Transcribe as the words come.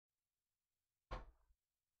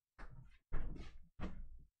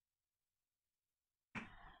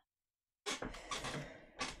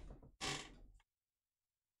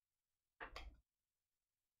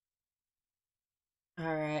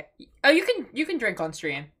Alright. Oh, you can drink on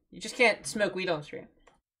stream. You just can't smoke weed on stream.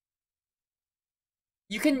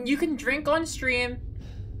 You can drink on stream,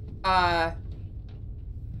 as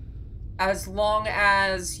long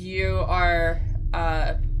as you are,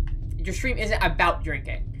 your stream isn't about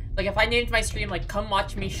drinking. Like, if I named my stream, like, come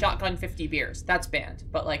watch me shotgun 50 beers, that's banned.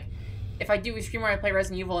 But, like, if I do a stream where I play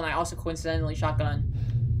Resident Evil and I also coincidentally shotgun,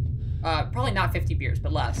 probably not 50 beers,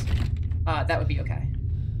 but less, that would be okay.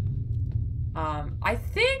 I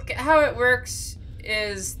think how it works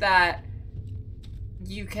is that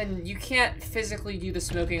you can't physically do the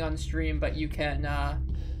smoking on stream, but you can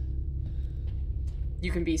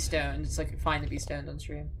be stoned. It's like fine to be stoned on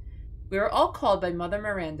stream. We were all called by Mother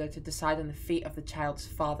Miranda to decide on the fate of the child's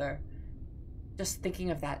father. Just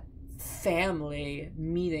thinking of that family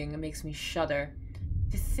meeting makes me shudder.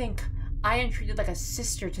 To think I am treated like a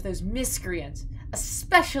sister to those miscreants,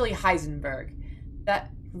 especially Heisenberg.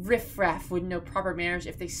 That riffraff wouldn't know proper manners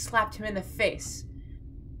if they slapped him in the face.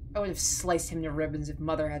 I would have sliced him to ribbons if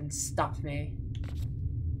Mother hadn't stopped me.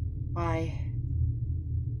 Why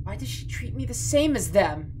does she treat me the same as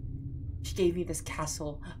them? She gave me this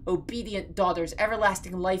castle, obedient daughters,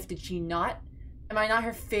 everlasting life, did she not? Am I not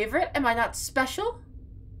her favorite? Am I not special?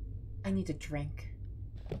 I need a drink.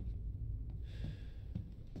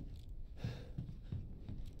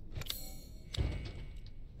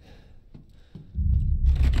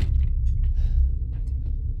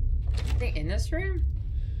 Anything in this room?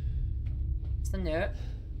 What's the note?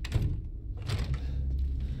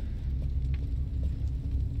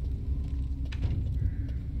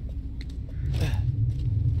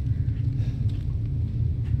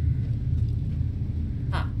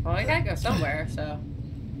 Huh. Well, I gotta go somewhere, so...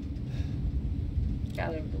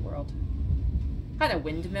 Gather over the world. Kind of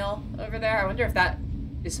windmill over there. I wonder if that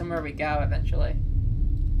is somewhere we go eventually.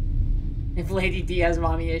 If Lady D has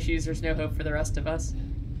mommy issues, there's no hope for the rest of us.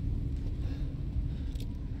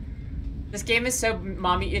 This game is so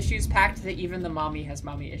mommy issues packed that even the mommy has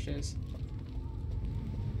mommy issues.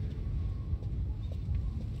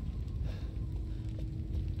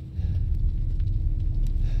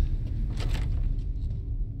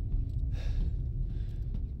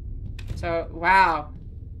 So, wow.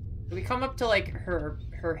 Did we come up to, like, her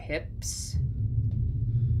hips?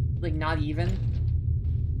 Like, not even?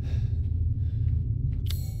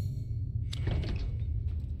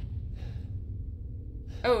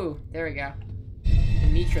 Oh, there we go.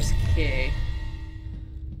 Demetrius K.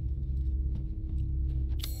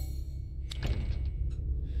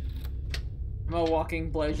 I'm a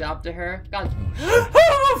walking blowjob to her. God.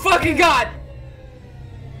 Oh, fucking God!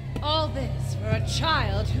 All this for a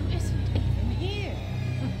child who isn't even here.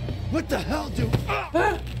 What the hell do...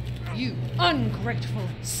 You ungrateful,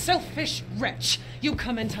 selfish wretch! You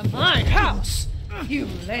come into my house! You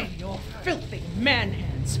lay your filthy man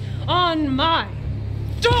hands on my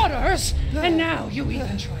daughters! And now you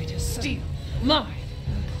even try to steal my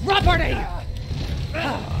property!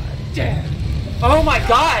 How dare you! Oh my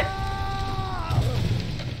God!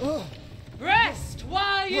 Rest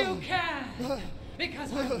while you can!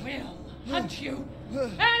 Because I will hunt you,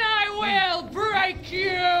 and I will break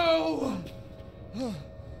you!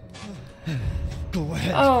 Go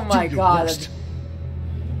ahead. Oh my God. Worst.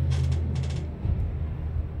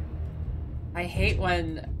 I hate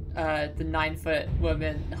when the 9-foot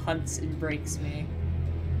woman hunts and breaks me.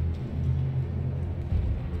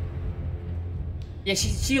 Yeah,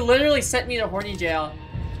 she literally sent me to horny jail.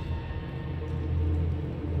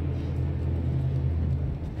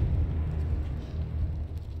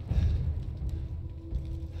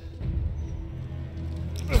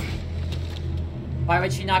 Why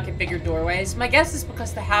would she not get bigger doorways? My guess is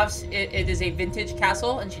because the house, it is a vintage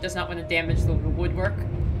castle and she does not want to damage the woodwork.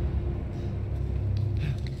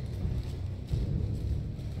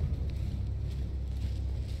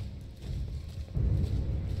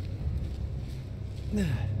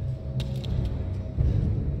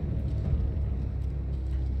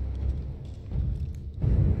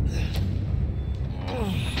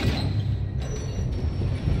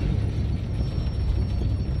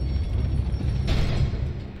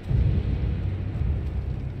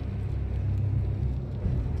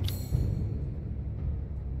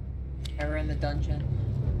 We're in the dungeon.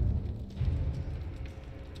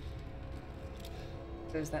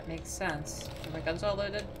 Does that make sense? Are my guns all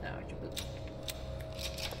loaded? No, I just...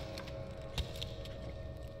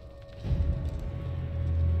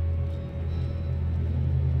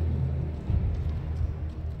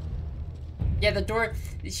 Yeah, the door...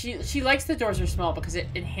 She likes the doors are small because it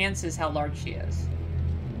enhances how large she is.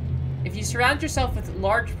 If you surround yourself with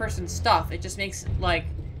large person stuff, it just makes, like,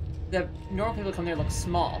 the normal people who come there look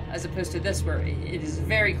small, as opposed to this where it is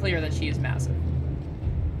very clear that she is massive.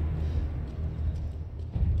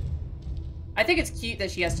 I think it's cute that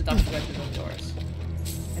she has to duck to go through those doors.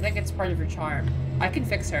 I think it's part of her charm. I can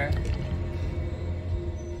fix her.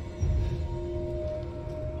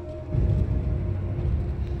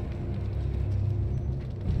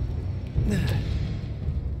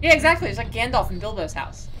 Yeah, exactly. It's like Gandalf in Bilbo's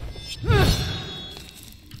house.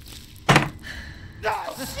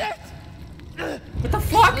 Oh, shit! What the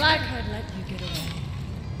fuck? Like I'd let you get away.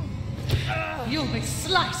 You'll be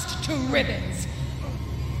sliced to ribbons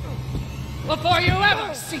before you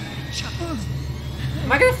ever see the child.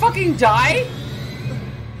 Am I gonna fucking die?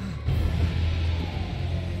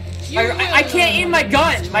 I can't aim my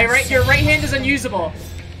gun. Your right hand is unusable.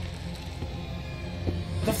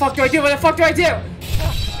 What the fuck do I do? What the fuck do I do? You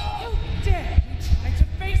dare try to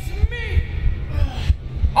face me?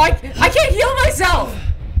 I can't heal myself.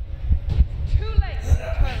 Too late to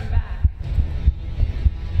turn back.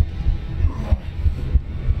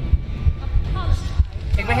 Apologize.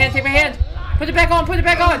 Take my hand. Take my hand. Put it back on. Put it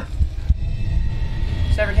back on.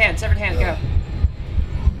 Severed hand. Severed hand. Go.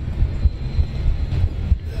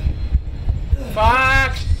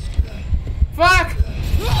 Fuck! Fuck!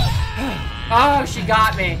 Oh, she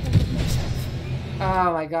got me.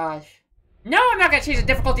 Oh my gosh. No, I'm not gonna change the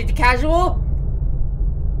difficulty to casual.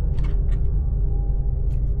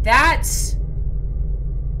 That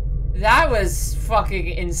was fucking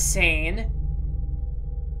insane.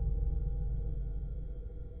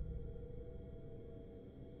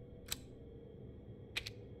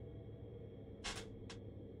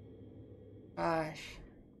 Gosh.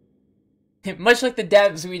 Much like the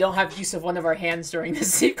devs, we don't have use of one of our hands during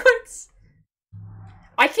this sequence.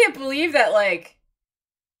 I can't believe that, like,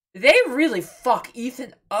 they really fuck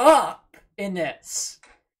Ethan up in this.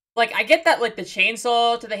 Like, I get that, like, the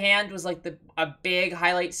chainsaw to the hand was, like, a big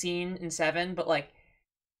highlight scene in 7, but, like,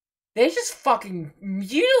 they just fucking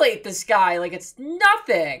mutilate this guy like it's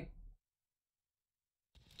nothing.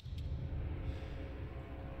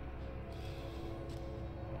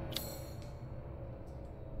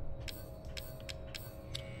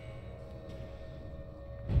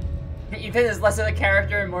 Ethan is less of a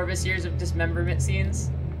character and more of a series of dismemberment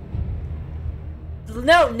scenes.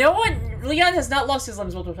 No one... Leon has not lost his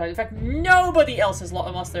limbs multiple times. In fact, nobody else has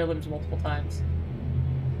lost their limbs multiple times.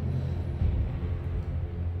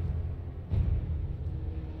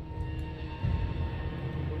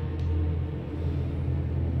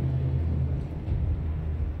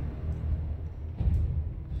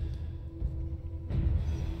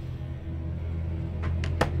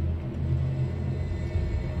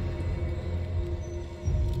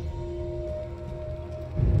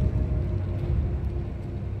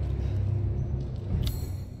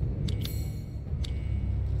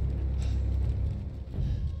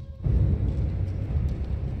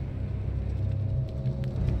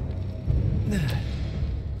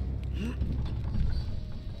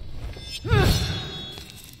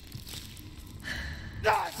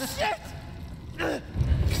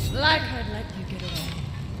 Like I'd let you get away.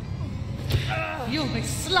 You'll be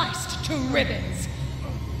sliced to ribbons.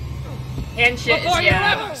 Hand shit Before is, you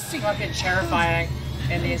yeah, ever see fucking terrifying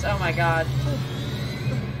in these. Oh my god.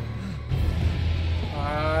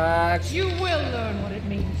 You will learn what it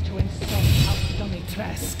means to insult House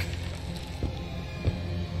Dimitrescu.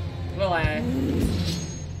 Will I?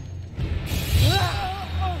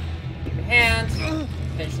 Keep your hand.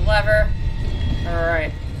 Finish the lever.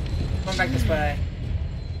 Alright. Going back this way.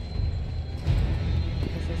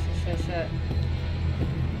 Shit.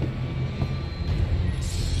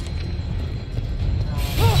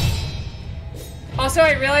 Also,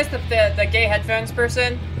 I realized that the gay headphones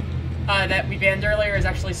person that we banned earlier is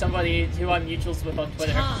actually somebody who I'm mutuals with on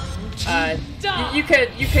Twitter. You could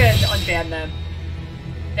unban them.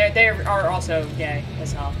 They are also gay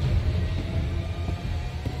as hell.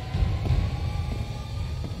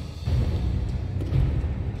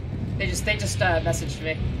 They just messaged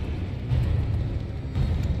me.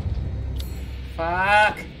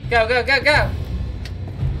 Fuck. Go.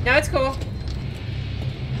 No, it's cool.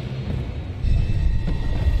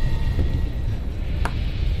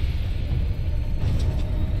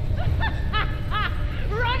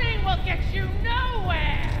 Running will get you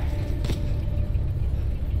nowhere!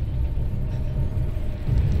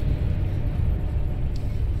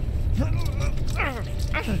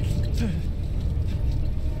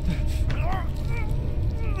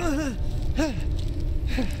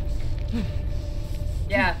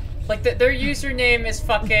 Yeah, like their username is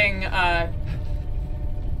fucking, yeah,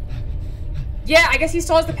 I guess he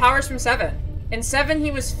still has the powers from 7. In 7,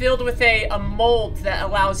 he was filled with a mold that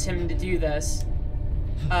allows him to do this.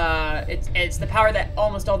 It's the power that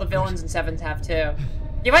almost all the villains in 7 have, too.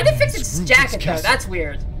 Yeah, why'd they fix its jacket, though? That's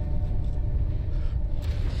weird.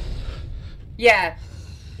 Yeah.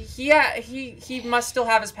 He must still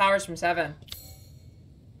have his powers from 7.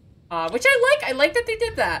 Which I like. I like that they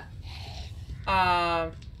did that.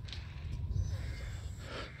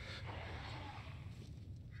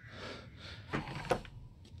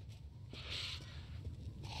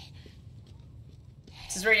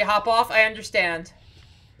 This is where you hop off? I understand.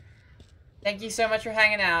 Thank you so much for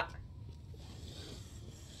hanging out.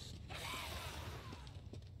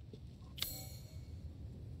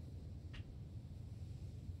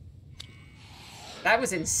 That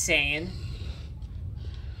was insane.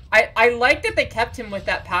 I like that they kept him with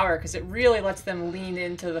that power, because it really lets them lean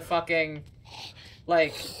into the fucking,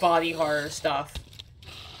 like, body horror stuff.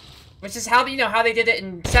 Which is how, you know, how they did it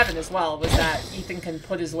in 7 as well, was that Ethan can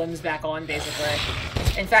put his limbs back on, basically.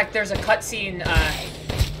 In fact, there's a cutscene,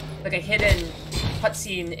 like a hidden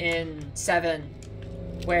cutscene in 7,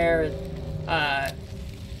 where,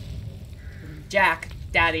 Jack,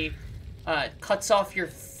 Daddy, cuts off your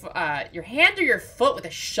hand or your foot with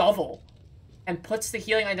a shovel, and puts the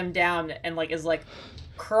healing item down, and, like, is like,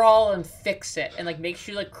 crawl and fix it, and, like, makes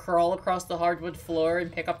you, like, crawl across the hardwood floor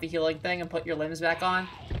and pick up the healing thing and put your limbs back on.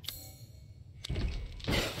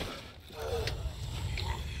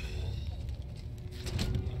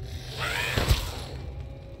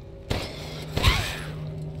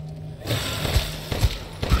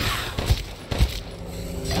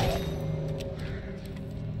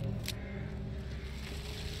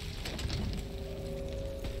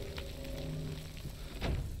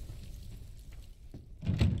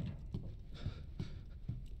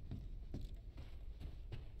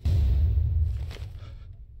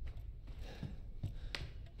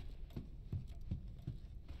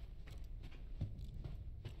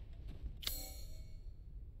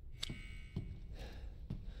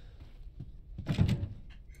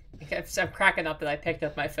 I'm cracking up that I picked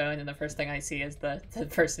up my phone and the first thing I see is the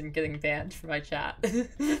person getting banned from my chat.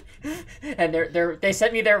 And they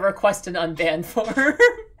sent me their request and unbanned form.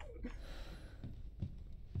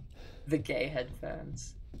 The gay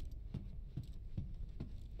headphones.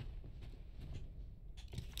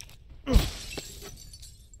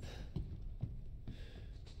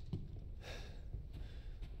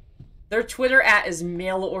 Their Twitter @ is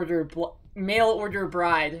mail order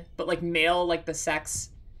bride, but like male like the sex.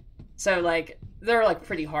 So, like, they're, like,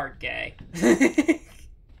 pretty hard gay.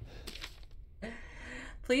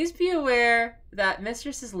 Please be aware that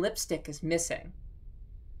Mistress's lipstick is missing.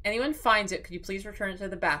 Anyone finds it, could you please return it to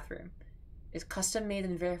the bathroom? It's custom made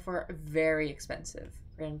and therefore very expensive.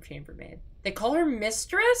 Random chambermaid. They call her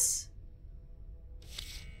Mistress?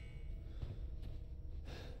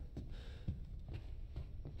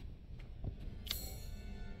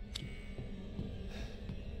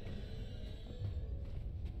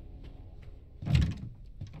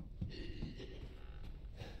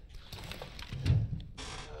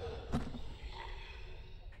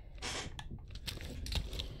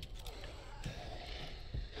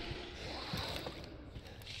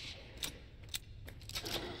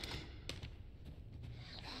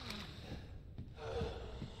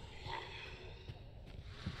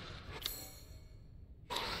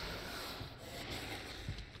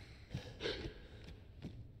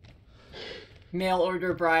 Mail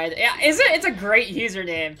order bride. Yeah, it's a great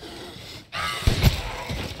username.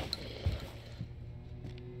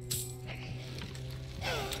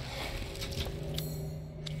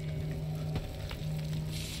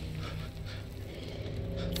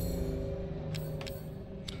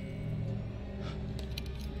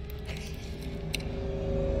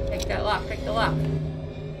 Pick that lock, pick the lock.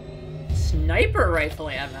 Sniper rifle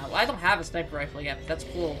ammo. I don't have a sniper rifle yet, but that's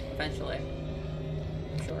cool eventually.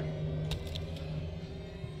 I'm sure.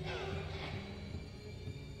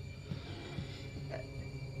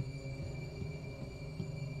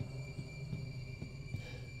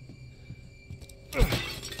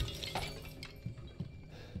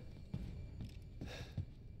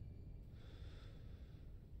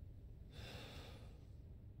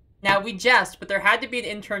 Now, we jest, but there had to be an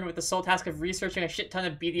intern with the sole task of researching a shit ton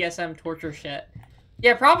of BDSM torture shit.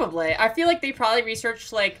 Yeah, probably. I feel like they probably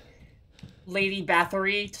researched, like, Lady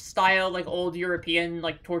Bathory style, like, old European,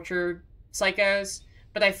 like, torture psychos.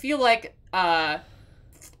 But I feel like,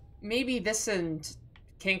 maybe this and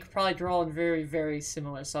Kink probably draw on very, very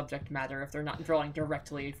similar subject matter if they're not drawing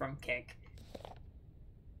directly from Kink.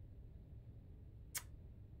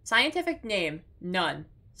 Scientific name, none.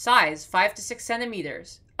 Size, 5 to 6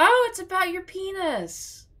 centimeters. Oh, it's about your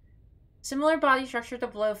penis. Similar body structure to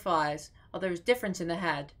blowflies, although there's difference in the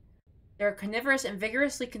head. They are carnivorous and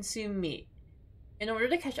vigorously consume meat. In order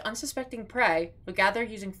to catch unsuspecting prey, they'll gather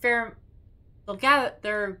using pheromones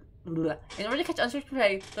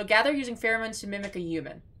to mimic a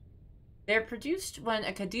human. They are produced when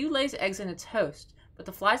a kadu lays eggs in its host, but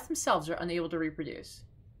the flies themselves are unable to reproduce.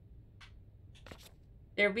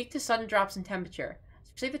 They are weak to sudden drops in temperature.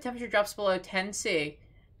 Especially if the temperature drops below 10 C,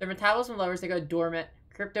 their metabolism lowers, they go dormant,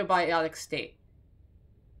 cryptobiotic state.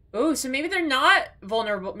 Ooh, so maybe they're not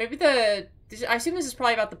vulnerable. Maybe I assume this is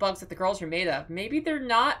probably about the bugs that the girls are made of. Maybe they're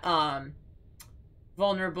not,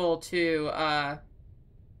 vulnerable to,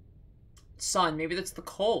 sun. Maybe that's the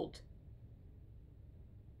cold.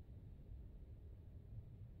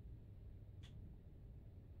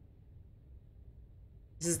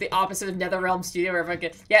 This is the opposite of NetherRealm Studio, where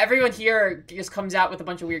everyone here just comes out with a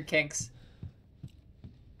bunch of weird kinks.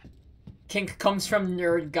 Kink comes from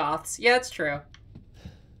nerd goths. Yeah, that's true.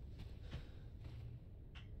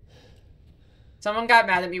 Someone got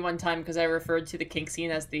mad at me one time because I referred to the kink scene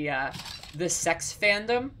as the sex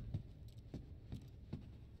fandom.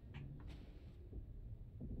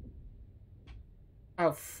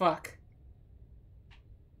 Oh, fuck.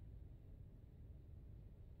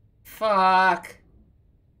 Fuck.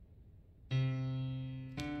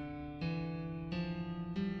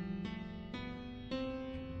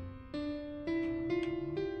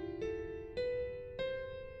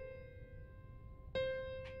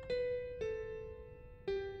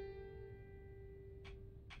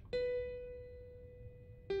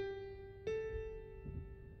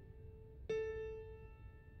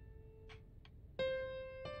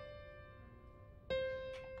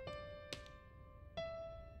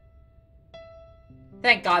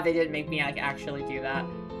 Thank God they didn't make me, like, actually do that.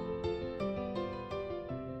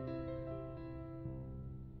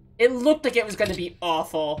 It looked like it was gonna be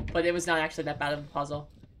awful, but it was not actually that bad of a puzzle.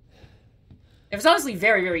 It was honestly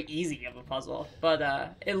very, very easy of a puzzle,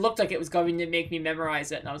 but, it looked like it was going to make me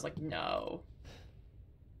memorize it, and I was like, no.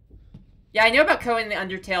 Yeah, I know about Cohen the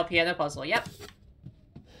Undertale piano puzzle, yep.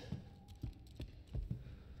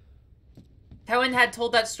 Cohen had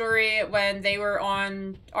told that story when they were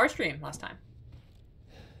on our stream last time.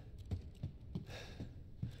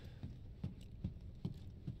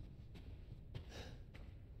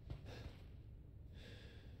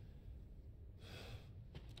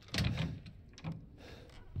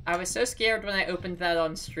 I was so scared when I opened that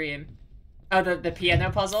on stream. Oh, the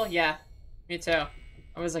piano puzzle? Yeah, me too.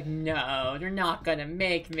 I was like, no, they're not gonna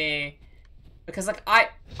make me. Because, like, I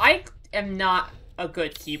am not a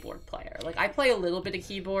good keyboard player. Like, I play a little bit of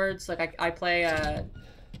keyboards. Like, I play,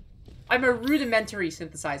 I'm a rudimentary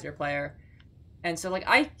synthesizer player. And so, like,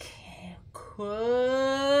 I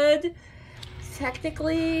could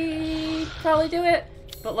technically probably do it.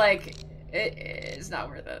 But, like, it's not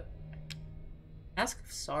worth it. Mask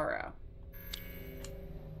of Sorrow.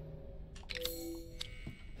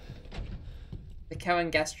 The Cohen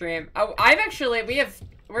guest stream. Oh,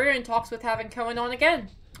 we're in talks with having Cohen on again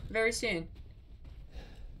very soon.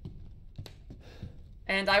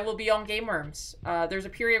 And I will be on Game Worms. There's a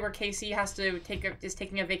period where Casey is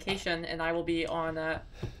taking a vacation, and I will be on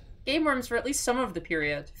Game Worms for at least some of the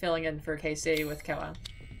period, filling in for Casey with Cohen.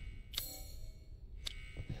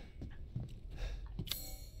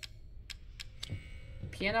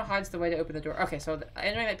 Piano hides the way to open the door. Okay, so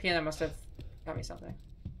entering that piano must have got me something.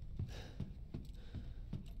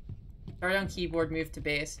 Start on keyboard, move to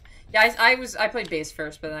bass. Yeah, I played bass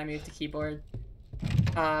first, but then I moved to keyboard.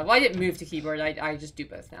 Well, I didn't move to keyboard. I just do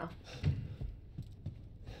both now.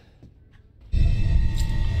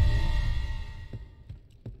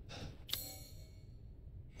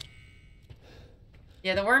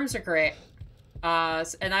 Yeah, the worms are great.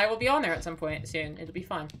 And I will be on there at some point soon. It'll be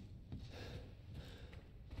fun.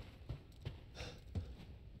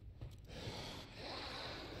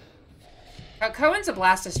 Cohen's a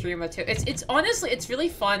blast to stream with too. It's honestly, it's really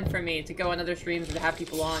fun for me to go on other streams and to have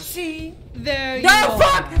people on. See, there you go. are. No,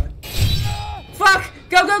 fuck! Fuck!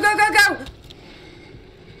 Go, go, go, go, go!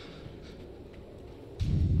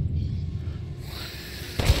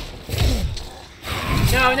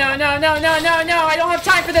 No, no, no, no, no, no, no! I don't have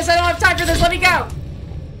time for this! I don't have time for this! Let me go!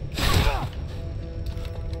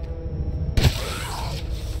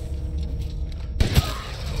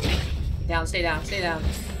 Down, stay down, stay down.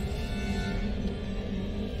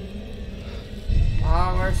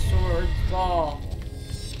 Our sword fall.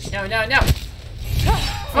 No, no, no!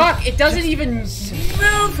 Fuck! It doesn't even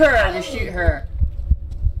move her to shoot her!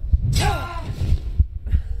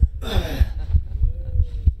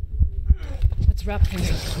 Let's wrap things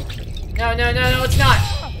up quickly. No, no, no, no, it's not!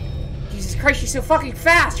 Jesus Christ, she's so fucking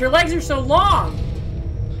fast! Her legs are so long!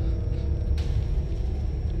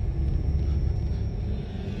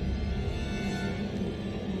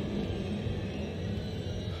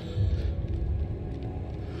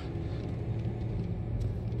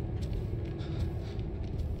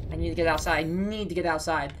 I need to get outside. I need to get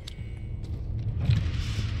outside.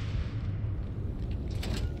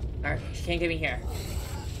 Alright, she can't get me here.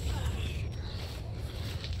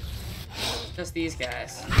 Just these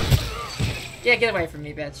guys. Yeah, get away from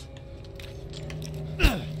me, bitch.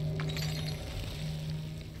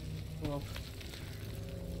 Whoop.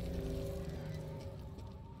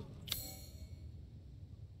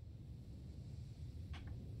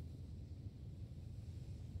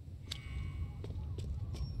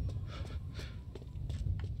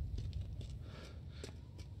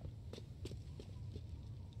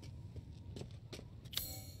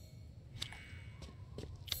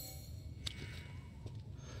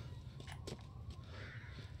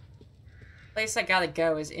 Place I gotta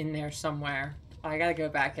go is in there somewhere. I gotta go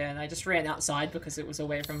back in. I just ran outside because it was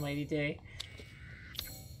away from Lady D.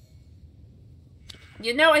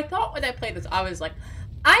 You know, I thought when I played this, I was like,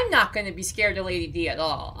 I'm not gonna be scared of Lady D at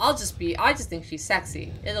all. I just think she's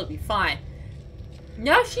sexy. It'll be fine.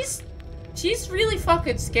 No, she's really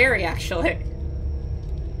fucking scary, actually.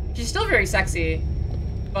 She's still very sexy.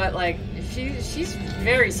 But, like, she's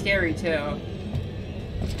very scary, too.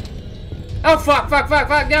 Oh, fuck, fuck, fuck,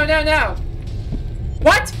 fuck, no, no, no!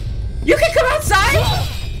 What? You can come outside?!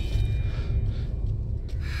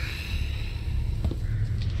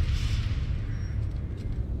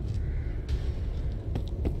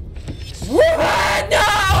 What?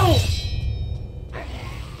 No!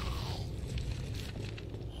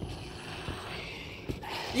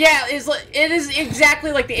 Yeah, it is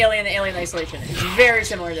exactly like the Alien Isolation. It's very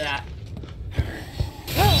similar to that.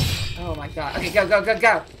 Oh my god. Okay, go, go, go,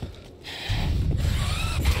 go!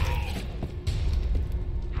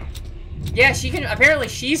 Yeah, she can. Apparently,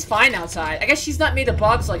 she's fine outside. I guess she's not made of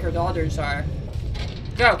bugs like her daughters are.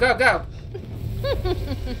 Go, go, go.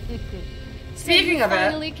 Speaking of it.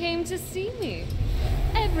 Finally came to see me.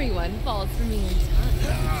 Everyone falls for me in time.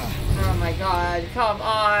 Oh my god, come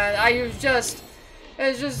on. I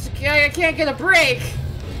can't get a break.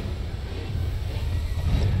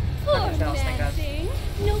 Poor Nothing else, thank man God. thing.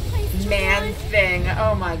 No place to Man run. thing.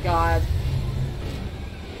 Oh my god.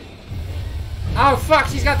 Oh fuck,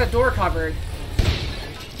 she's got the door covered.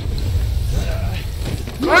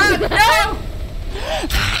 Ah, no!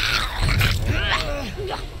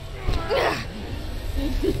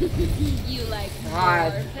 You like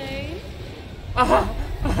God. more pain?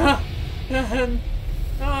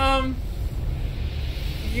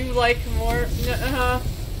 You like more?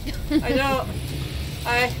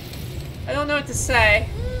 I don't know what to say.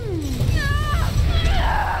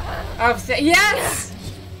 Oh, yes!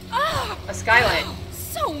 A skylight.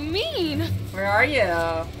 So mean. Where are you?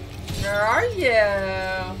 Where are you?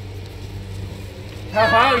 Ho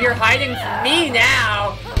ho, you're hiding from me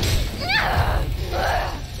now.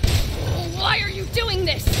 Why are you doing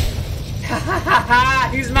this? Ha ha ha ha!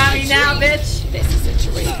 Who's mommy now, bitch? This is a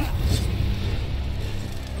dream.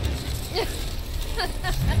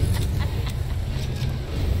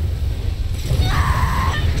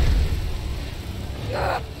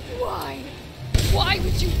 Why? Why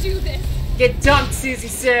would you do this? Get dumped, Susie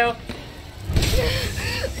Sue.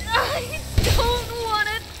 I don't want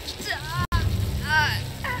to die.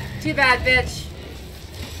 Too bad, bitch.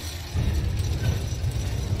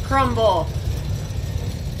 Crumble.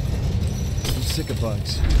 I'm sick of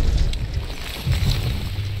bugs.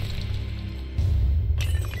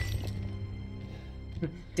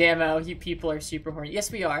 Damn, you people are super horny.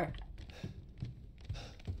 Yes, we are.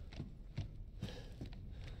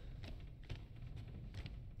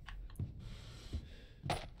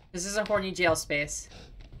 This is a horny jail space.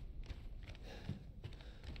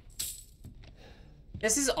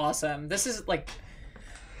 This is awesome. This is like...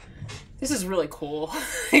 This is really cool.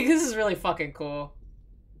 Like, this is really fucking cool.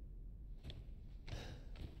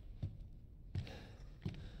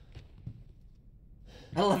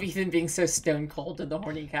 I love Ethan being so stone cold in the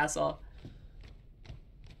horny castle.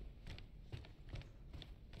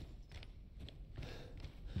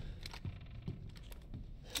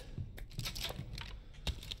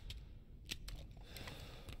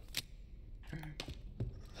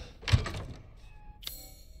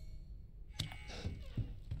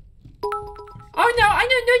 Oh no, I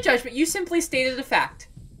know no judgment. You simply stated a fact.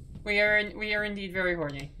 We are indeed very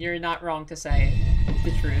horny. You're not wrong to say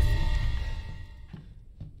the truth.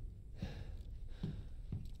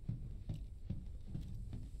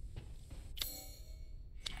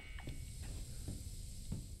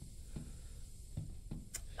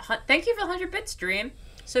 Thank you for the 100 bit stream.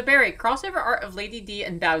 So Barry, crossover art of Lady D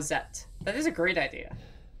and Bowsette. That is a great idea.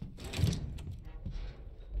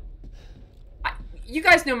 You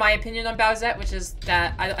guys know my opinion on Bowsette, which is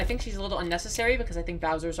that I think she's a little unnecessary because I think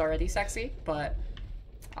Bowser's already sexy, but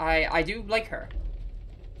I do like her.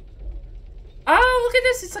 Oh, look at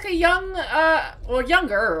this. It's like a young, well,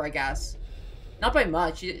 younger, I guess. Not by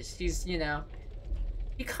much. She's, you know,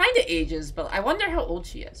 she kind of ages, but I wonder how old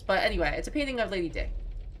she is. But anyway, it's a painting of Lady D.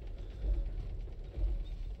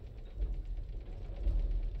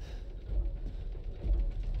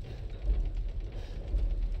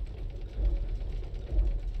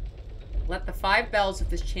 Let the 5 bells of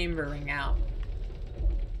this chamber ring out.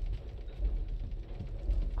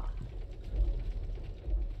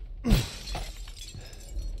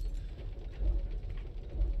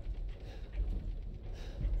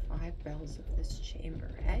 Bells of this chamber,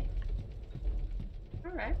 eh?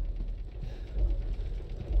 Alright.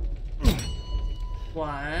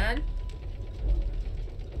 1.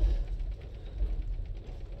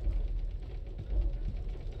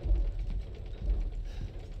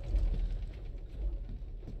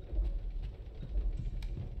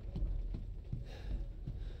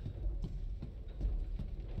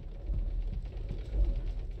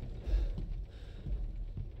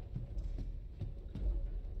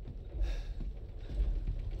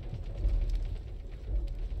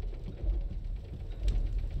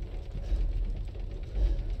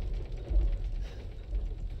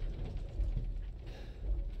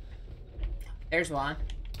 There's 1.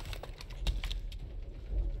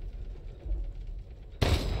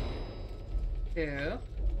 2.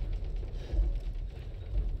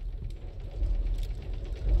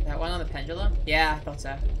 That one on the pendulum? Yeah, I thought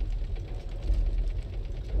so.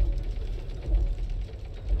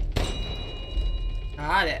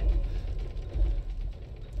 Got it.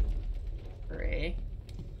 3.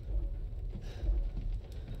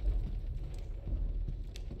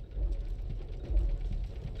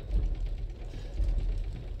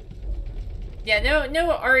 Yeah,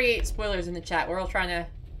 no RE8 spoilers in the chat. We're all trying to,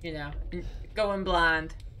 you know, go in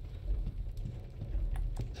blind.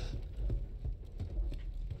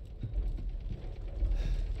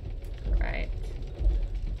 Right.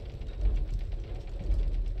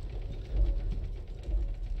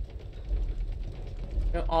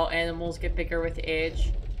 Don't all animals get bigger with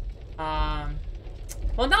age?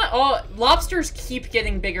 Well, not all. Lobsters keep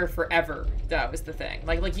getting bigger forever, though, is the thing.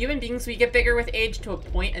 Like human beings, we get bigger with age to a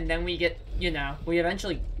point, and then we get, you know, we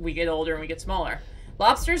get older and we get smaller.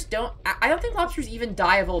 Lobsters don't, I don't think lobsters even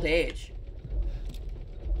die of old age.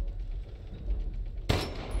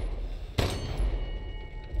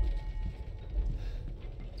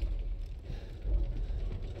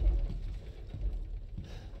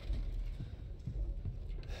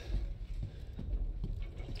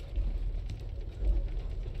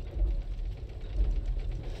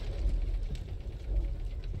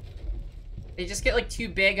 They just get, like, too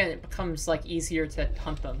big and it becomes, like, easier to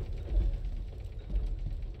hunt them.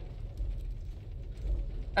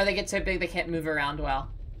 Oh, they get so big they can't move around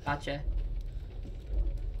well. Gotcha.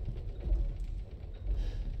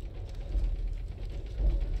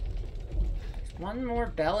 There's one more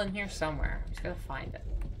bell in here somewhere. I'm just gonna find it.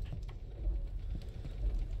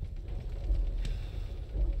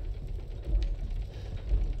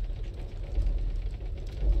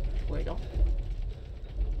 Wiggle.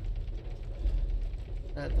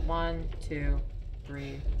 1, 2,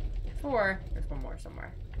 3, 4. There's one more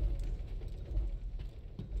somewhere.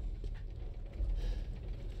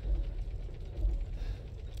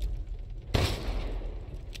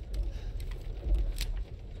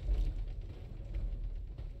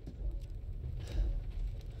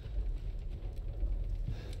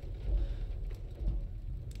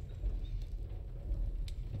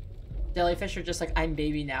 Jellyfish are just like, I'm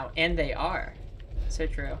baby now. And they are. So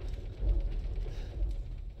true.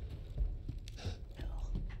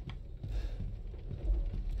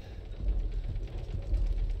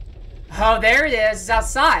 Oh, there it is. It's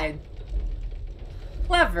outside.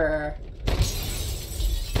 Clever.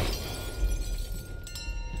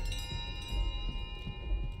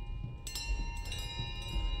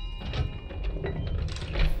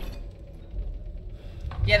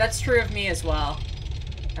 Yeah, that's true of me as well.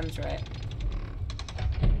 Em's right.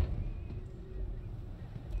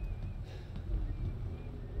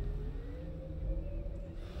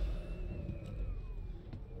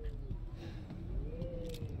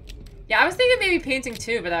 Yeah, I was thinking maybe painting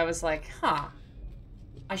too, but I was like, huh.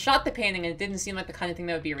 I shot the painting and it didn't seem like the kind of thing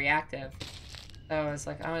that would be reactive. So I was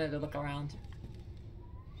like, I wanted to look around.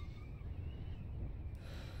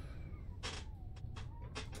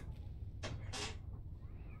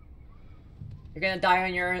 You're gonna die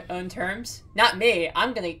on your own terms? Not me.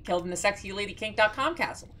 I'm gonna get killed in the sexyladykink.com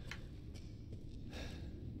castle.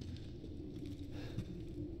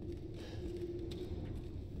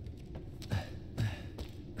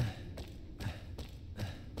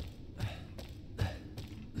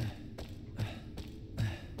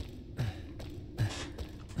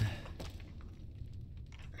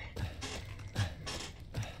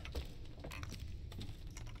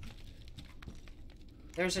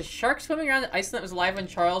 There's a shark swimming around in Iceland that was alive when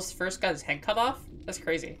Charles first got his head cut off? That's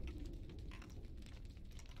crazy.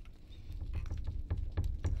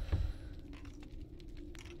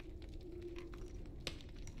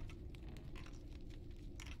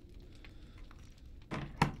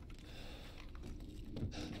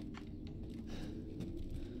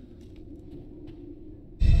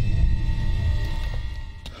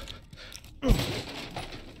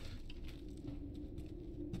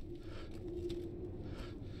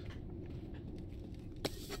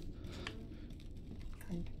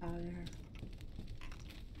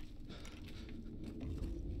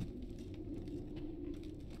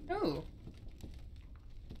 Ooh.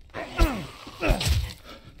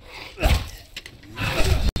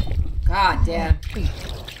 God damn.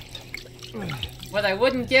 What I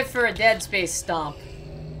wouldn't give for a Dead Space stomp.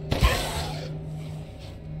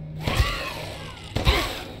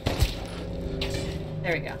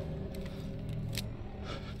 There we go.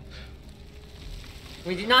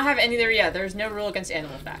 We do not have any there yet. There's no rule against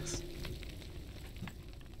animal facts.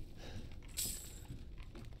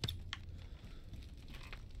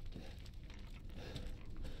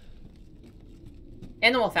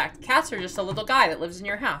 Animal fact, cats are just a little guy that lives in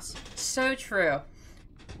your house. So true.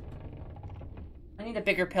 I need a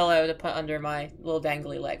bigger pillow to put under my little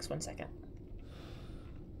dangly legs. 1 second.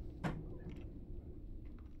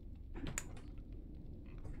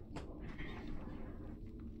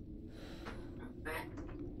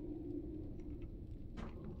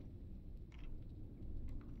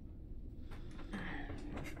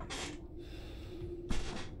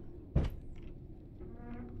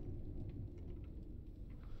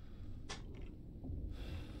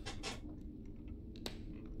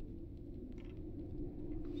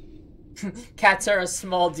 Cats are a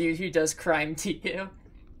small dude who does crime to you.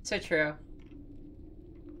 So true.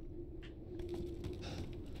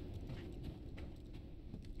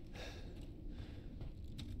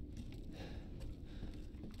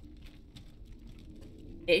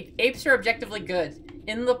 Apes are objectively good.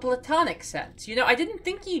 In the platonic sense. You know, I didn't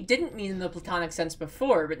think you didn't mean in the platonic sense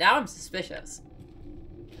before, but now I'm suspicious.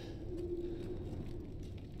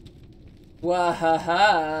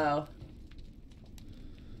 Whoa.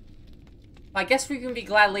 I guess we can be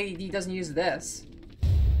glad Lady D doesn't use this.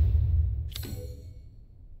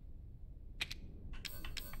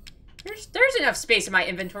 There's enough space in my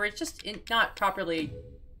inventory, it's just not properly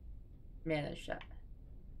managed yet.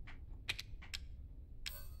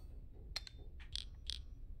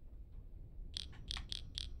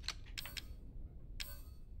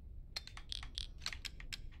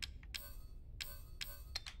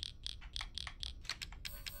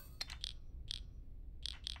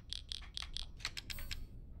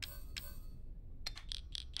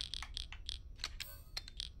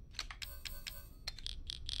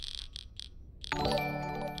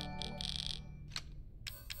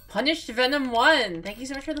 Punished Venom 1! Thank you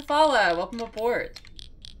so much for the follow! Welcome aboard!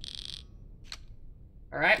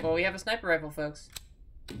 Alright, well we have a sniper rifle, folks.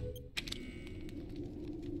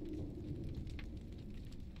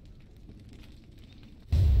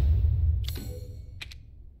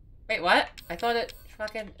 Wait, what? I thought it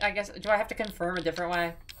fucking... I guess... Do I have to confirm a different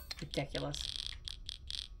way? Ridiculous.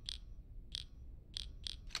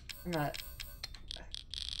 I'm not...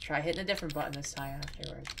 Try hitting a different button this time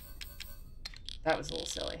afterwards. That was a little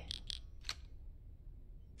silly.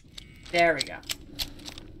 There we go.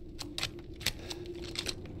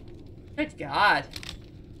 Good God.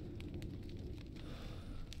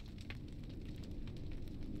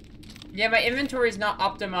 Yeah, my inventory's not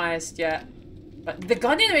optimized yet. But the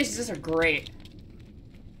gun animations just are great.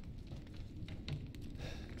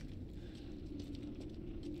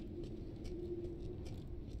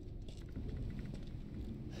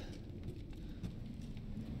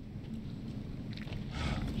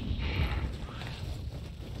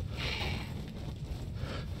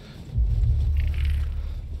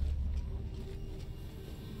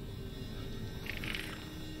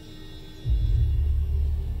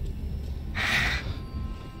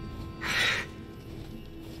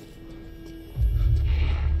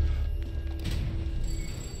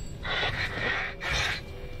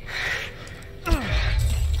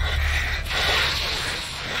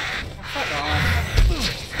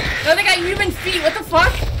 feet. What the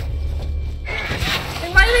fuck?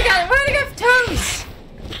 Like, why do they got toes?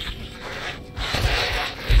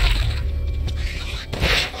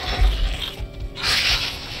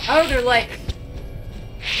 Oh, they're like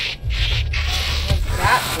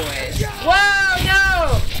that boys. Whoa,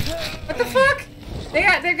 no! What the fuck? They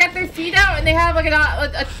got their feet out and they have like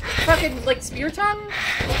a fucking like spear tongue?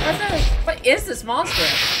 What is this monster?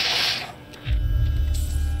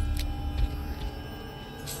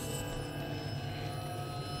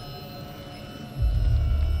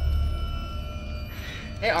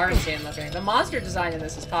 They are insane looking. The monster design in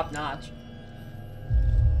this is top notch.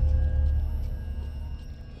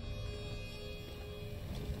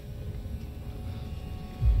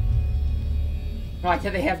 Why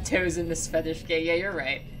do they have toes in this fetish game? Yeah, you're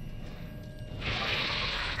right.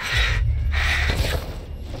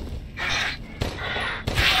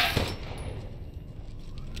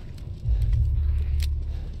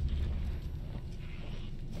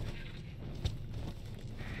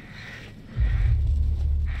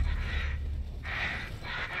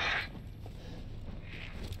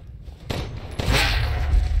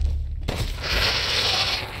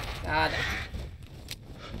 God.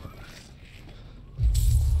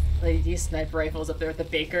 Lady D sniper rifles up there with the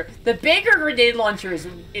Baker. The Baker grenade launcher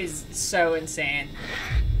is so insane.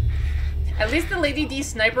 At least the Lady D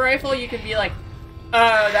sniper rifle, you can be like,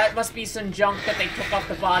 oh, that must be some junk that they took off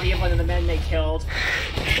the body of one of the men they killed.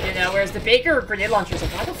 You know, whereas the Baker grenade launcher is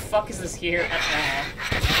like, why the fuck is this here at all?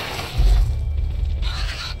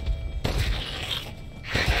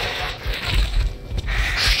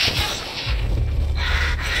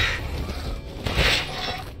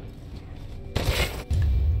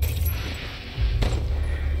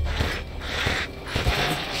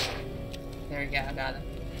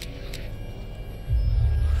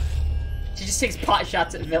 She just takes pot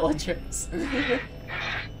shots at villagers.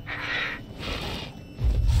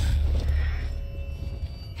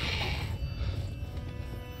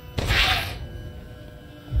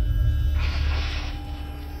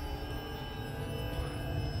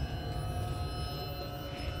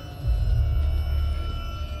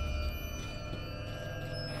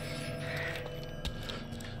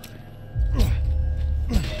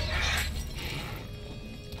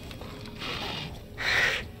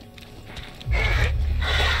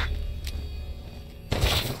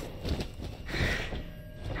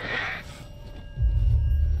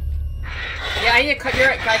 I need to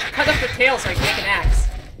cut up the tail so I can make an axe.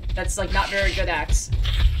 That's like not very good axe.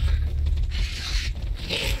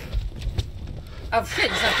 Oh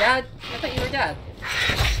shit, he's not dead. I thought you were dead.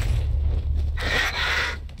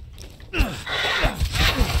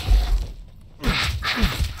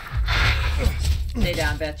 Stay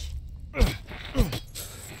down, bitch.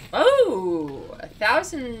 Oh,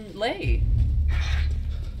 1,000 lei.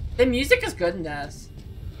 The music is good in this.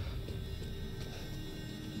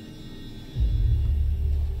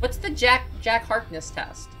 What's the Jack Harkness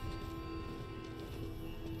test?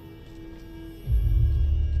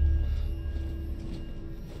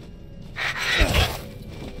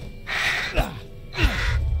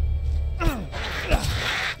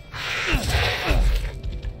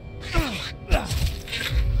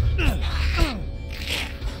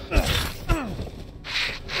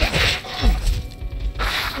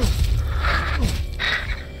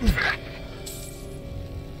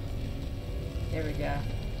 There we go.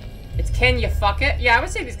 It's can you fuck it? Yeah, I would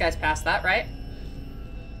say these guys passed that, right?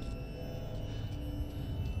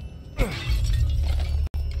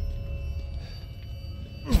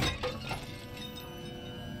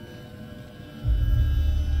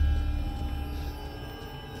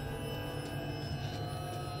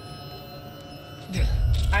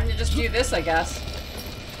 I'm gonna just do this, I guess.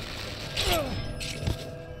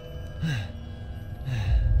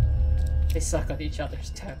 They suck on each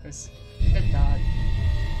other's toes. Good dog.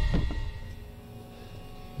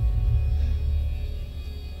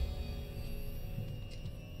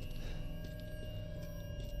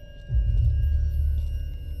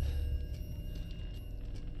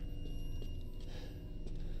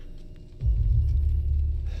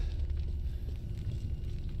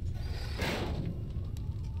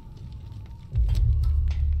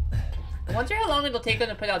 I wonder how long it'll take them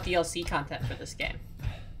to put out DLC content for this game.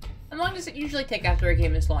 How long does it usually take after a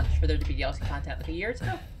game is launched for there to be DLC content? Like a year or two?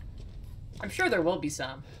 I'm sure there will be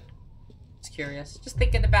some. Just curious. Just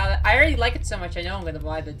thinking about it. I already like it so much I know I'm going to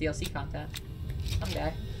buy the DLC content.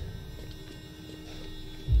 Someday.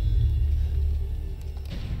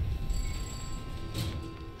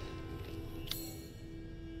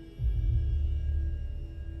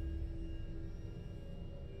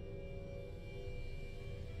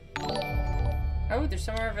 Oh, there's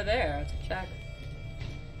somewhere over there. I have to check.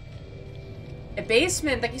 A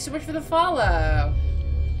basement! Thank you so much for the follow!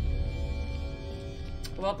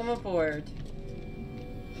 Welcome aboard.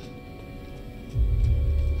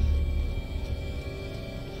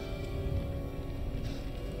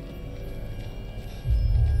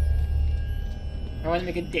 I want to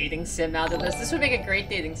make a dating sim out of this. This would make a great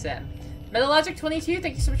dating sim. Metalogic22,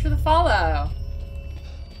 thank you so much for the follow.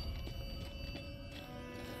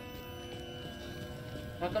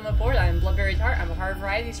 Welcome aboard. I am Bloodberry Tart. I'm a horror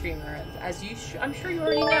variety streamer, and as I'm sure you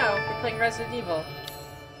already know, we're playing Resident Evil.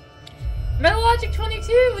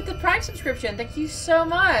 Metalogic22 with the Prime subscription. Thank you so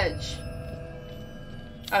much.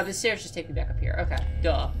 Oh, the stairs just take me back up here. Okay,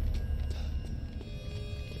 duh.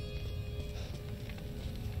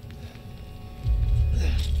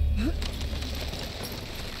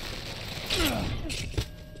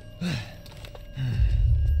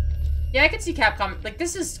 Yeah, I can see Capcom. Like,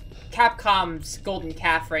 this is Capcom's golden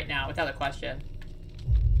calf right now, without a question.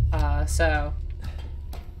 So...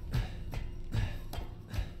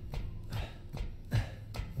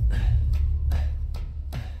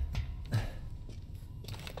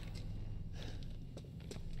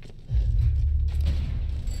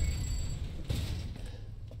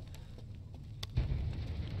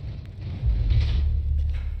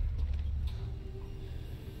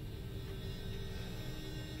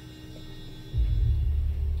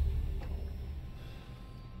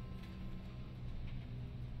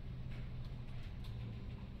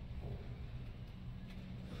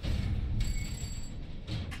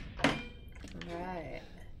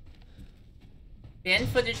 Band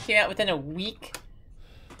footage came out within a week.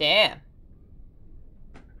 Damn.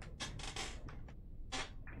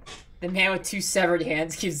 The man with 2 severed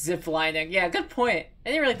hands keeps ziplining. Yeah, good point. I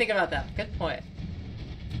didn't really think about that. Good point.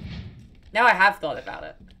 Now I have thought about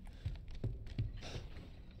it.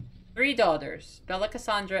 3 daughters. Bella,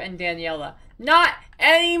 Cassandra, and Daniela. Not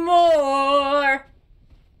anymore!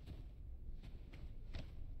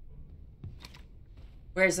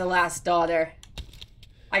 Where's the last daughter?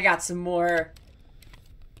 I got some more...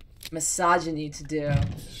 misogyny to do.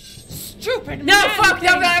 Stupid! No, fuck!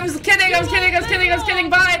 No, I was kidding! I was kidding!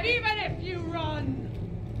 Bye! Even if you run!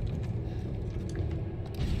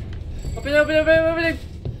 Open it!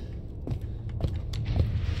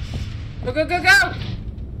 Go!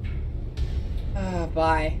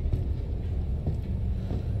 Bye.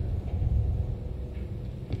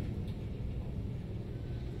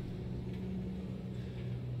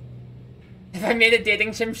 If I made a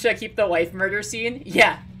dating sim, should I keep the wife murder scene?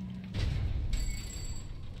 Yeah.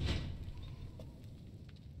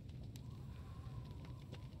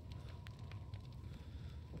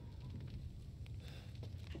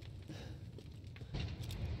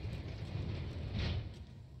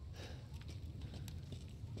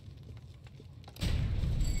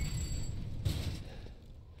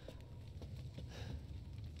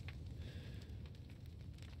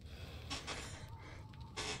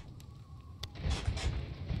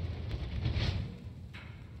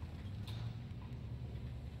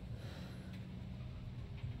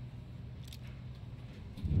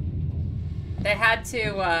 They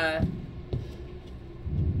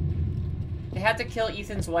had to kill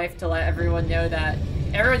Ethan's wife to let everyone know that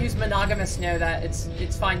everyone who's monogamous know that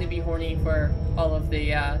it's fine to be horny for all of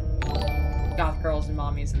the goth girls and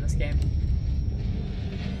mommies in this game.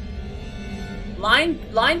 Line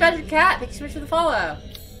Badger Cat, thank you so much for the follow.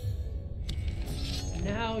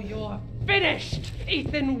 Now you're finished,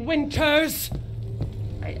 Ethan Winters.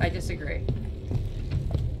 I disagree.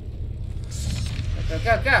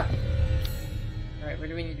 Go. Alright, where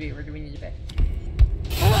do we need to be?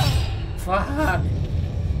 Fuck.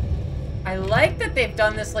 I like that they've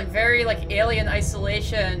done this, like, very, like, Alien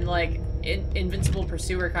Isolation, like, Invincible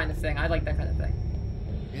Pursuer kind of thing. I like that kind of thing.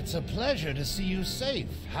 It's a pleasure to see you safe.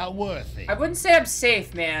 How worthy. I wouldn't say I'm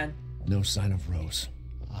safe, man. No sign of Rose.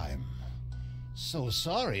 I'm so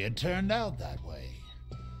sorry it turned out that way.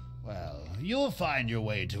 Well, you'll find your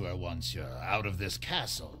way to her once you're out of this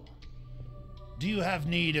castle. Do you have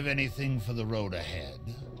need of anything for the road ahead?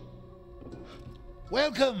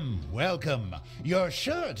 Welcome. You're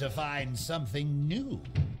sure to find something new.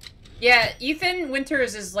 Yeah, Ethan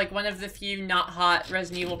Winters is like one of the few not hot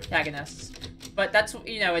Resident Evil protagonists. But that's,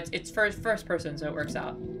 you know, it's first person, so it works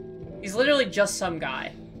out. He's literally just some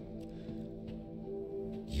guy.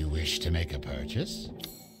 You wish to make a purchase?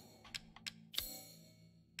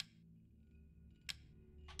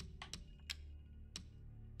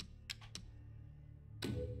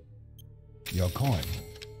 Your coin.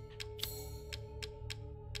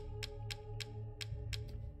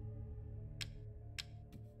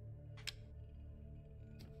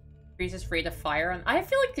 Increases rate of fire. And I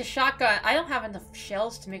feel like the shotgun, I don't have enough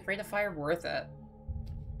shells to make rate of fire worth it.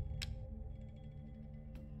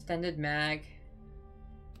 Extended mag.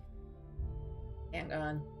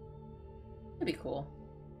 Handgun. That'd be cool.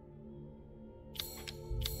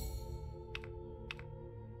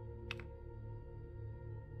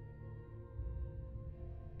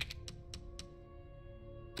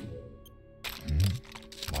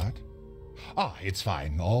 What? Ah, it's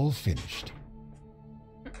fine. All finished.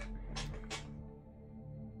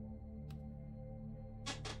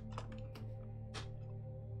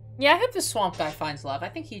 Yeah, I hope the swamp guy finds love. I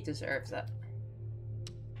think he deserves it.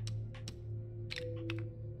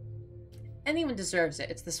 Anyone deserves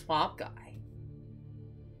it. It's the swamp guy.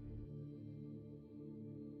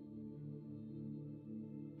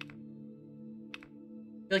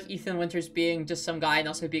 I feel like Ethan Winters being just some guy and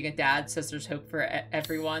also being a dad says there's hope for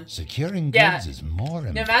everyone. Securing goods is more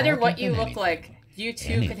important. No matter what you look anything. like, you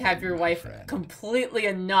too could have your wife friend. completely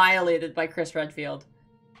annihilated by Chris Redfield.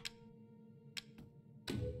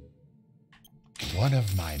 One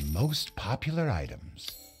of my most popular items.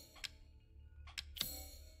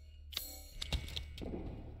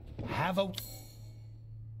 Have a...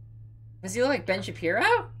 Does he look like Ben Shapiro?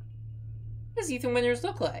 What does Ethan Winters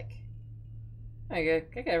look like? I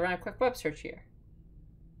gotta run a quick web search here.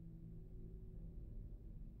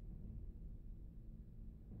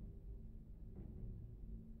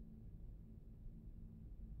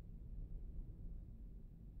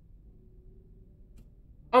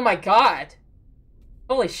 Oh my god!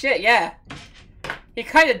 Holy shit, yeah. He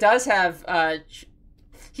kind of does have,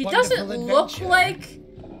 he doesn't Wonderful look adventure. like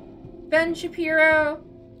Ben Shapiro.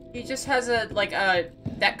 He just has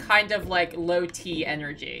that kind of, like, low-T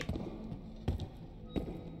energy.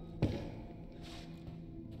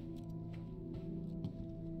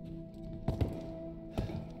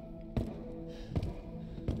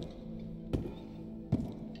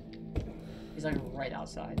 He's, like, right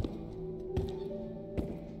outside.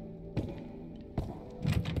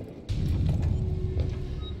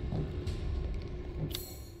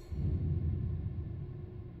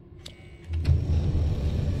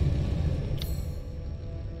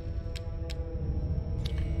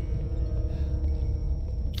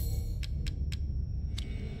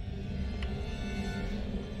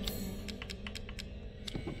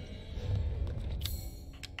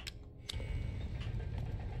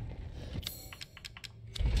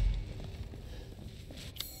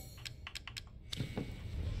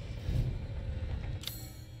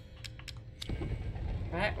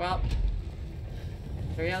 Alright, well.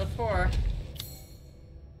 3 out of 4.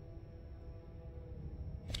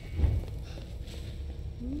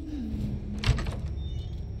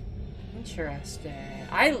 Interesting.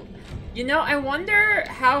 You know, I wonder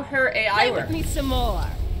how her AI Play works. with me some more.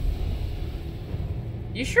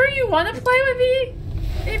 You sure you want to play with me,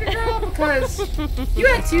 baby girl? Because you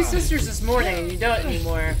had 2 sisters this morning and you don't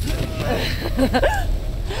anymore.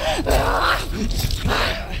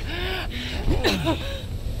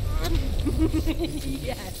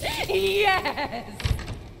 Yes. Yes.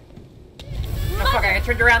 Oh fuck, I got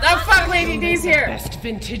turned around. Oh fuck, Lady D's here! Best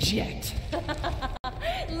vintage yet.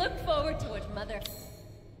 Look forward to what Mother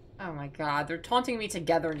Oh my god, they're taunting me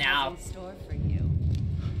together now. has in store for you.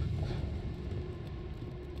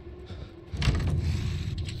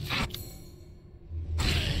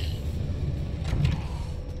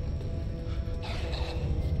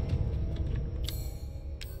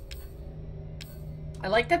 I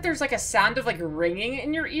like that there's like a sound of like ringing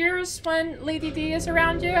in your ears when Lady D is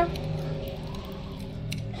around you. I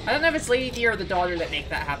don't know if it's Lady D or the daughter that make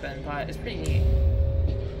that happen, but it's pretty neat.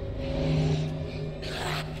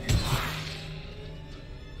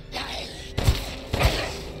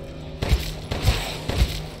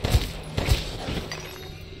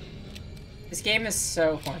 This game is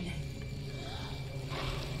so fun.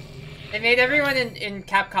 They made everyone in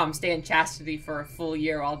Capcom stay in chastity for a full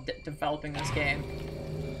year while developing this game.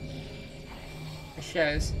 It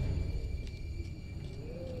shows.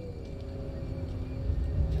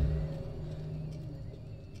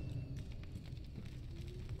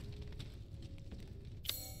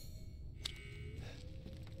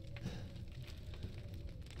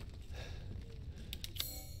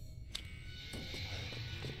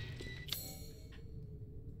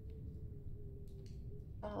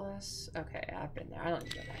 Okay, I've been there. I don't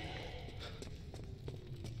need to go back.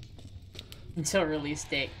 Until release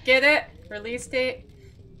date. Get it? Release date?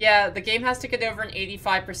 Yeah, the game has to get over an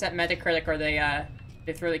 85% Metacritic or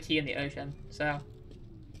they throw the key in the ocean. So,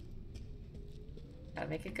 gotta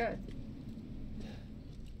make it good.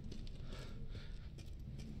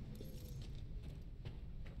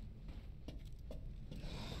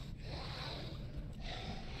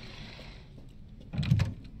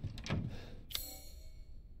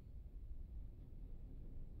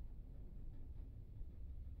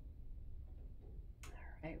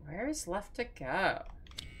 Right, where is left to go?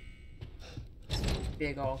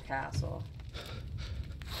 Big old castle.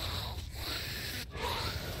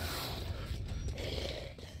 Okay,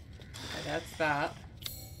 that's that.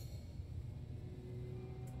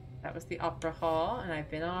 That was the opera hall, and I've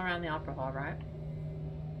been all around the opera hall, right?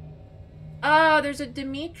 Oh, there's a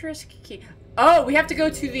Demetrius key. Oh, we have to go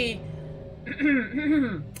to the...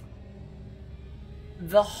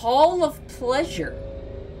 the Hall of Pleasure.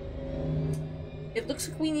 It looks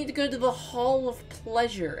like we need to go to the Hall of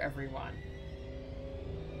Pleasure, everyone.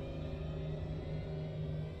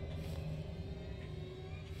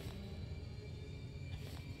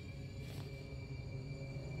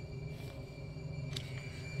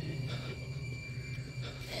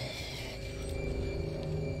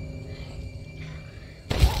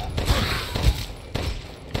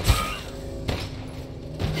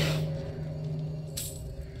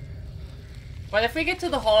 What if we get to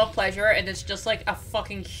the Hall of Pleasure and it's just like a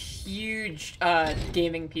fucking huge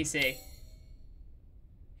gaming PC?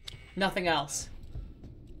 Nothing else.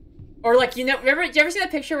 Or like, you know, do you ever see that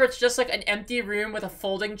picture where it's just like an empty room with a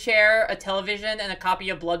folding chair, a television, and a copy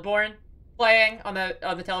of Bloodborne playing on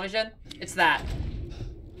the television? It's that.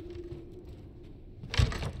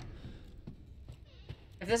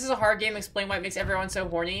 If this is a hard game, explain why it makes everyone so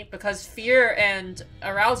horny. Because fear and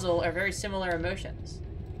arousal are very similar emotions.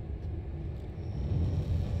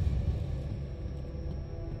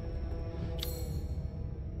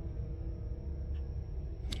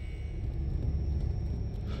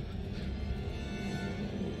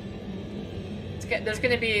 There's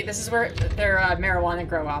gonna be, this is where their marijuana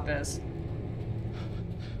grow op is.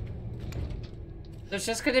 There's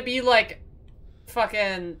just gonna be like,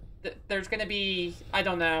 fucking, there's gonna be, I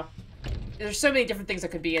don't know. There's so many different things that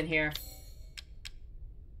could be in here.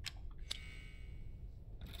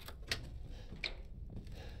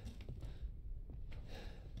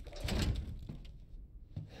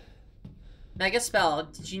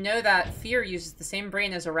 Megaspell, did you know that fear uses the same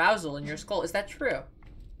brain as arousal in your skull? Is that true?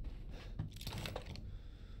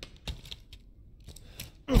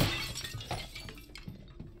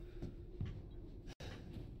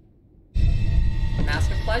 Mask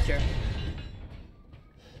of Pleasure.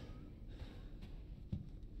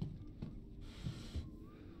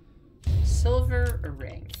 Silver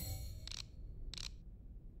ring.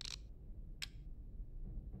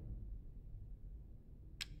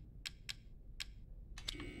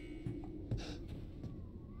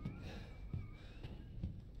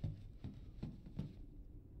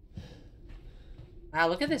 Wow,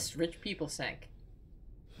 look at this rich people sink.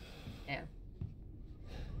 Man.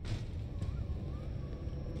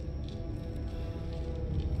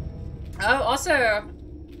 Oh, also,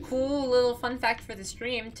 cool little fun fact for the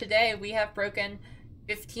stream. Today, we have broken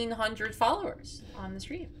 1,500 followers on the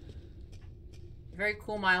stream. Very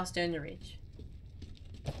cool milestone to reach.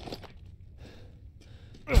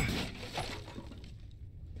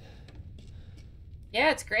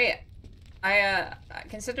 Yeah, it's great.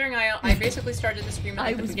 Considering I basically started the stream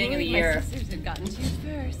at the beginning of the year. My sisters had gotten to you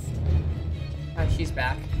first. Oh, she's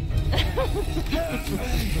back.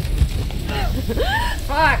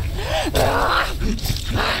 Fuck!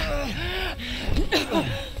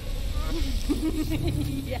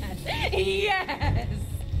 Yes. Yes.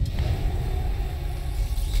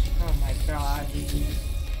 Oh my god.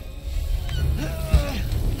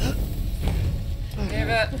 Give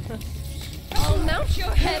it. I'll mount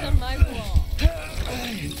your head on my wall.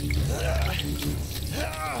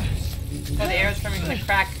 Oh, the arrow's coming to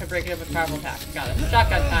crack to break it up with powerful attack. Got it.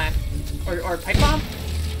 Shotgun time. Or pipe bomb?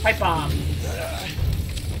 Pipe bomb.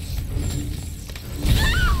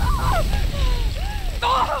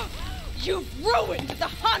 Oh, you've ruined the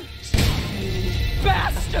hunt!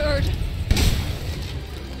 Bastard!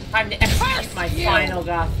 Time to execute my final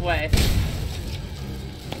goth way.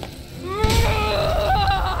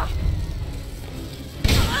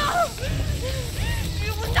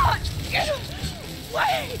 You will not get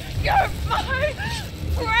away! You're my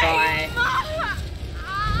Goodbye.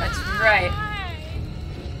 That's right.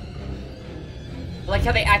 I like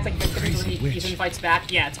how they act like victims when Ethan fights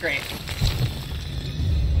back. Yeah, it's great.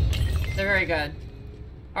 They're very good.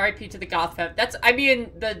 R.I.P. to the goth femme. That's, I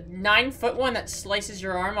mean, the 9-foot one that slices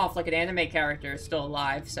your arm off like an anime character is still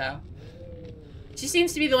alive, so. She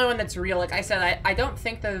seems to be the only one that's real. Like I said, I don't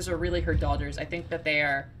think those are really her daughters. I think that they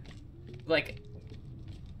are, like,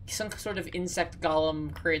 some sort of insect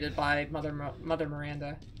golem created by Mother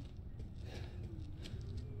Miranda.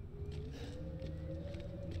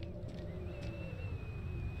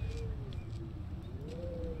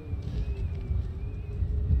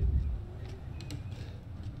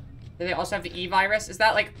 Do they also have the E-virus? Is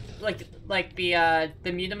that like like the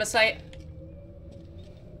Mutamysite?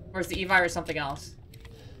 Or is the E-Virus something else?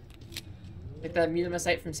 Like the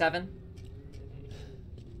Mutamysite from 7?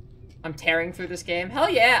 I'm tearing through this game. Hell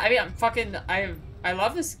yeah! I mean, I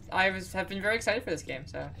love this. Have been very excited for this game,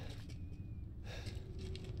 so.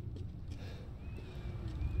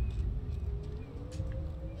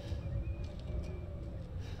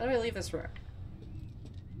 How do I leave this room?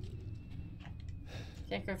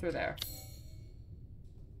 Can't go through there.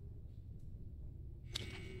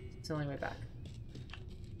 It's the only way back.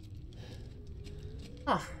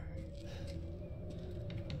 Huh.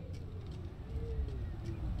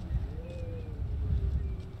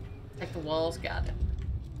 Check the walls, got it.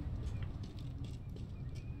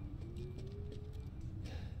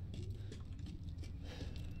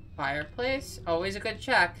 Fireplace, always a good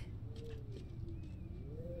check.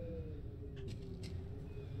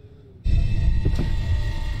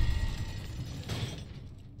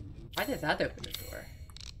 Why did that open the door?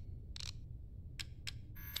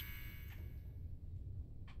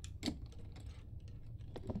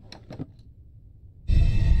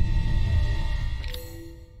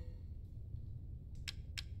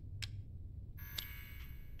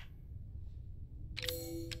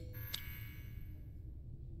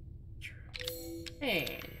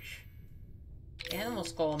 Strange. The animal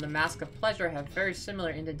skull and the mask of pleasure have very similar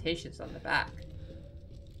indentations on the back.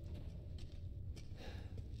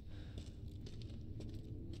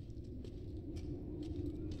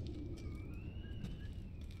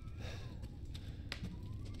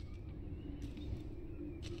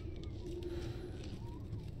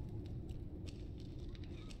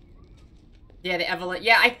 Yeah, the Evelyn.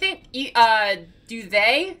 Yeah, I think. Do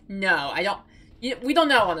they? No, I don't. We don't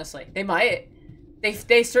know, honestly. They might.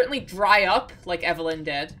 They certainly dry up like Evelyn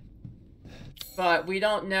did, but we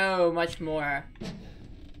don't know much more.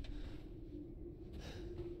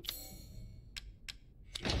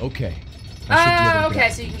 Okay. Okay,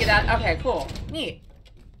 so you can get out. Okay, cool. Neat.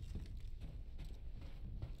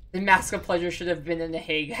 The Mask of Pleasure should have been in the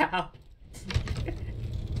Hague House.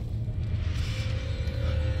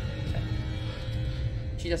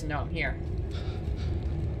 She doesn't know I'm here.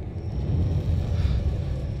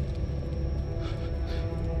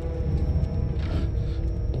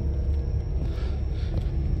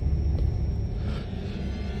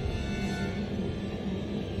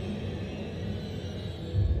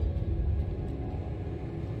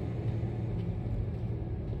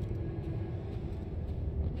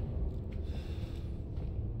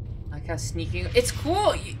 Sneaking. It's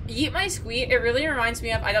cool. Eat My Squeak. It really reminds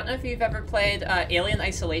me of, I don't know if you've ever played Alien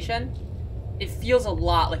Isolation. It feels a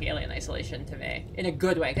lot like Alien Isolation to me, in a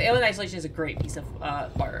good way. Alien Isolation is a great piece of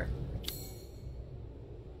horror.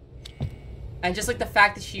 And just like the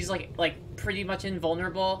fact that she's like pretty much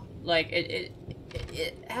invulnerable, like it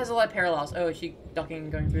has a lot of parallels. Oh, is she ducking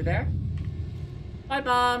and going through there? Bye,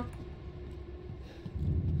 Mom.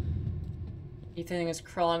 Ethan is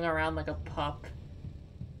crawling around like a pup.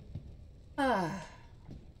 Ah.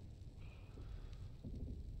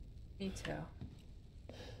 Me too.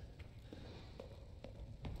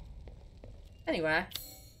 Anyway.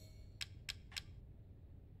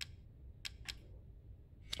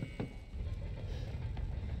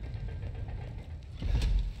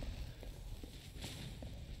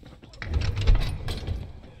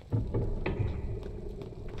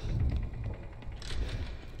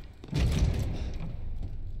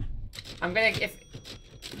 I'm gonna,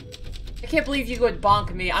 I can't believe you would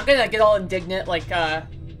bonk me. I'm gonna get all indignant like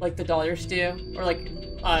the daughters do. Or like,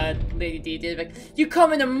 Lady D did. Like, you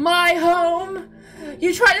come into my home?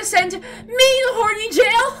 You try to send me to horny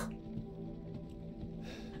jail?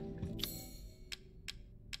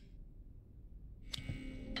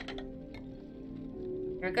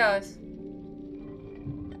 Here it goes.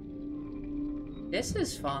 This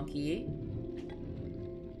is funky.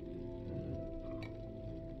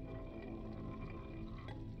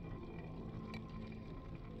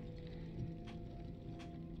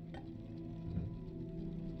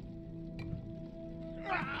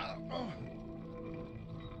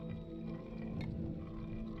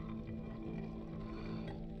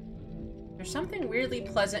 There's something weirdly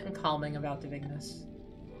pleasant and calming about doing this.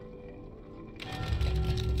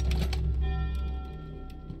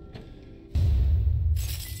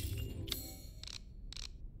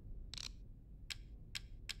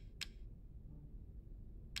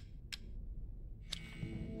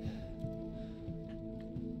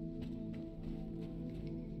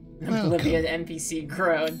 Oblivion NPC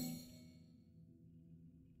groan.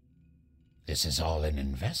 This is all an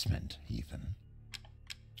investment, Ethan.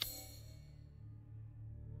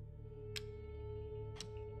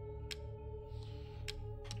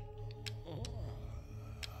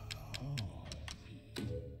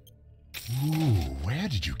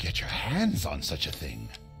 did you get your hands on such a thing?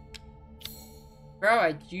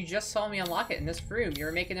 Bro, you just saw me unlock it in this room. You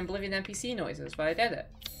were making Oblivion NPC noises, but I did it.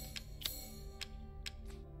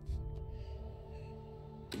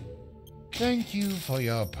 Thank you for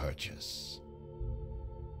your purchase.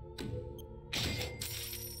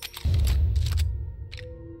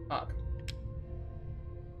 Fuck.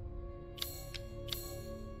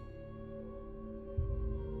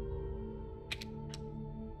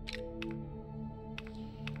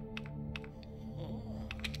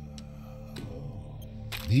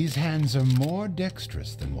 These hands are more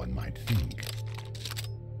dexterous than one might think.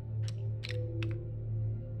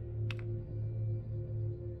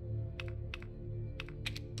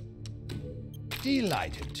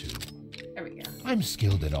 Delighted to. There we go. I'm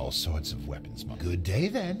skilled at all sorts of weapons. Good day,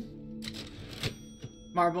 then.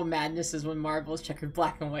 Marble Madness is when marbles checkered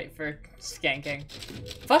black and white for skanking.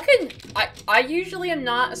 Fucking, I usually am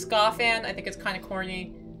not a ska fan. I think it's kind of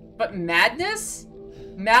corny. But Madness?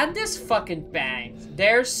 Madness fucking bangs.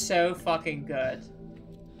 They're so fucking good.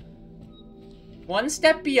 One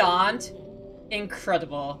Step Beyond,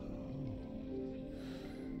 incredible.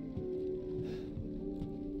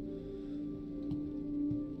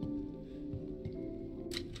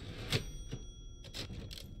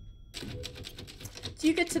 Do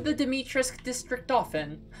you get to the Dimitrescu district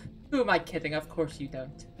often? Who am I kidding? Of course you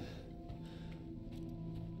don't.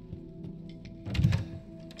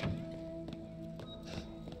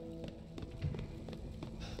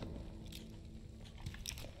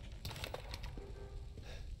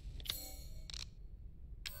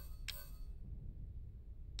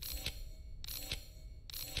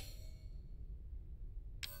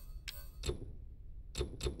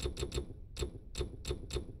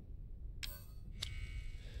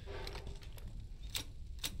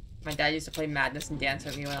 My dad used to play Madness and dance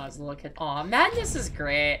with me when I was a little kid. Aw, Madness is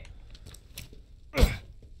great.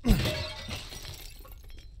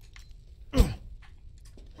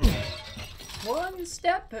 One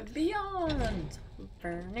step beyond.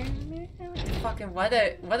 Fucking what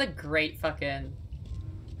a great fucking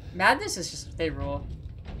Madness is just, they rule.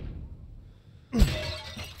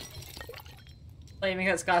 Claiming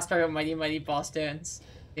that Scott started with Mighty Mighty Ball Stones.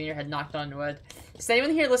 Getting your head knocked on wood. Does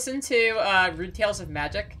anyone here listen to Rude Tales of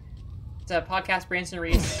Magic? It's a podcast. Branson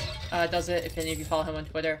Reese does it, if any of you follow him on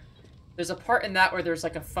Twitter. There's a part in that where there's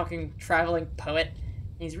like a fucking traveling poet.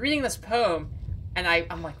 And he's reading this poem, and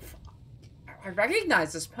I'm like, I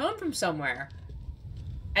recognize this poem from somewhere.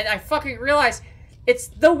 And I fucking realize it's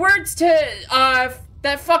the words to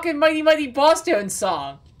that fucking Mighty Mighty Ball Stones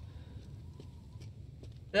song.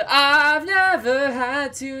 I've never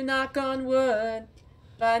had to knock on wood,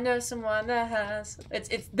 but I know someone that has.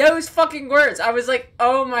 It's those fucking words. I was like,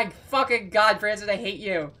 oh my fucking god, Branson, I hate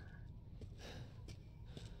you.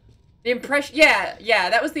 The impression, yeah,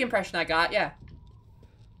 that was the impression I got, yeah.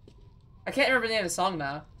 I can't remember the name of the song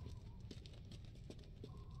though.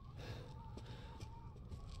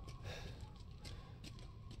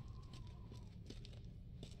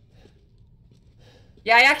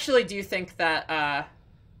 Yeah, I actually do think that,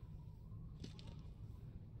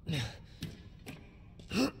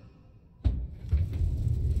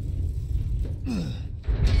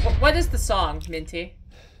 What is the song, Minty?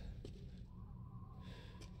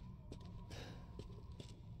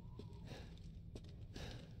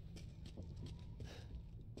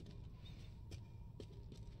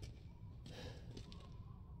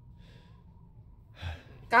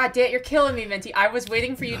 God damn it, you're killing me, Minty. I was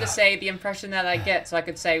waiting for you to say the impression that I get so I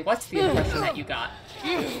could say, what's the impression that you got?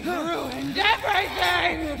 You ruined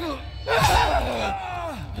everything!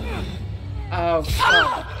 Oh,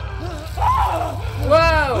 fuck.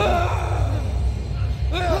 Whoa!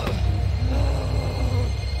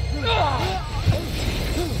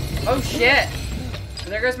 Oh, shit.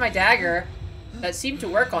 There goes my dagger. That seemed to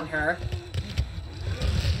work on her.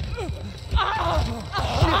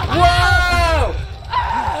 Whoa!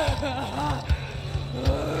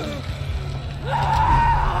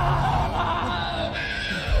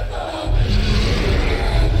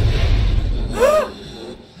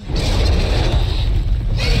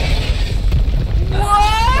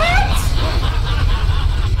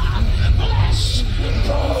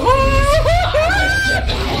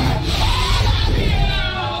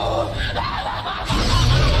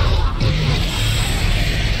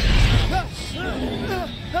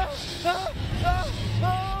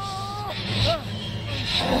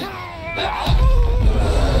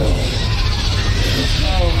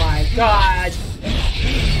 Oh my god!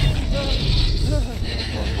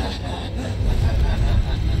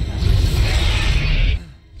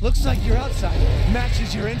 Looks like your outside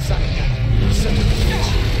matches your inside now. Such a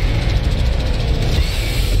bitch.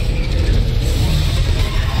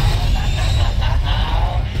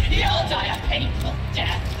 die a painful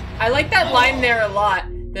death. I like that line there a lot.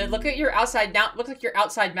 The look at your outside now looks like your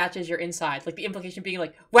outside matches your inside. Like the implication being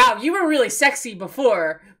like, wow, you were really sexy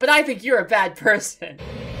before, but I think you're a bad person.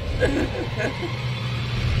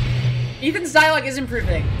 Ethan's dialogue is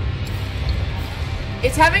improving.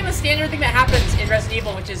 It's having the standard thing that happens in Resident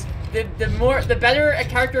Evil, which is the better a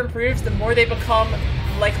character improves, the more they become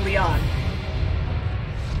like Leon.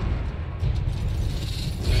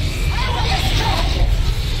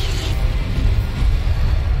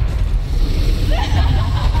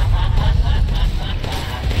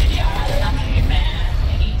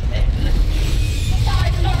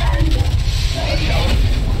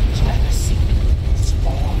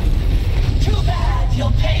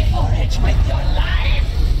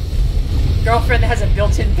 Girlfriend that has a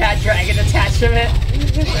built-in bad dragon attached to it.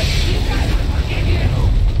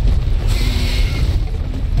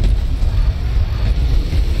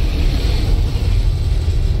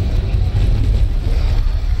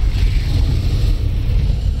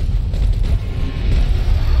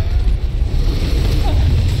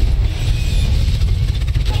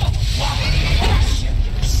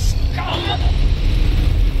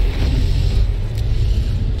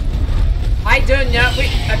 I don't know. Wait,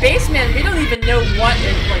 a baseman, we don't even know what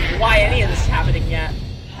and like why any of this is happening yet.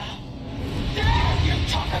 You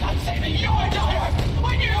talk about saving your daughter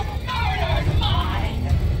when you murdered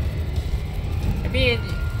mine! I mean,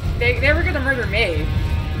 they were gonna murder me.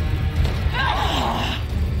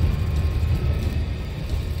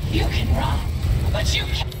 You can run, but you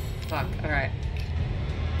can't. Fuck, alright.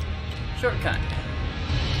 Shortcut.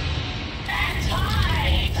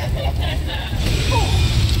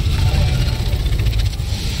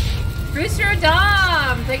 Brewster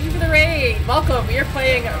Dom, thank you for the raid. Welcome. We are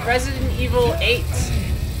playing Resident Evil 8,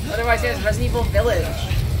 otherwise known as Resident Evil Village.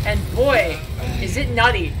 And boy, is it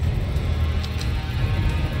nutty.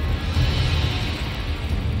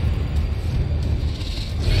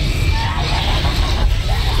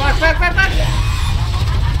 Fuck, fuck, fuck, fuck.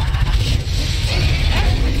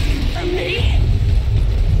 From me?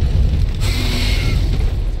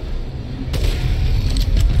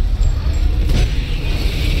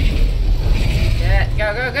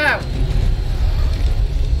 Go, go, go!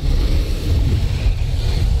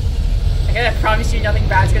 I gotta promise you nothing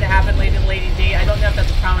bad's gonna happen Lady D. I don't know if that's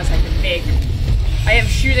a promise I can make. I am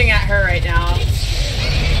shooting at her right now.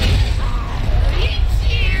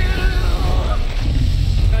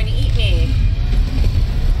 Going to eat me.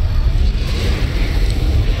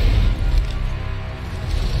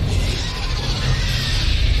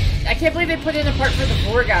 I can't believe they put in a part for the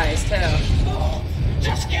poor guys, too. Oh,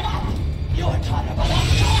 just give up! Your daughter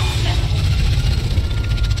belongs to us!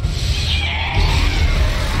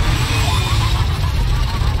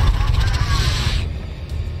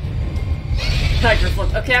 Tiger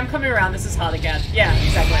flip. Okay, I'm coming around. This is hot again. Yeah,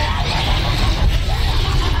 exactly.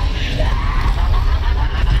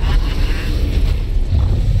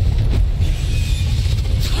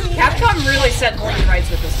 Capcom really set voting rights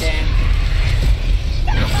with this game.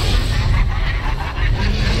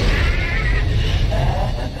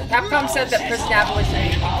 Capcom said that prison abolition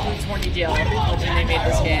includes horny deal when they made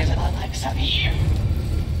this game.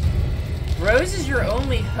 Rose is your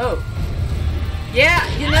only hope. Yeah,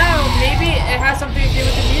 you know, maybe it has something to do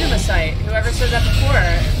with the Unima site. Whoever said that before.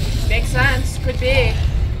 Makes sense. Could be.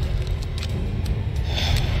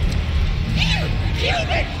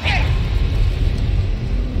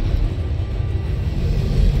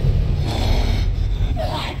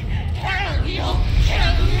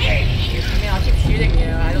 I mean, I'll keep shooting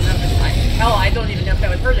you. I don't know if it's hell, I don't even know if that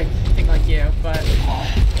would hurt anything like you, but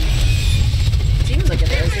it seems like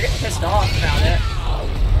it is. You're getting pissed off about it.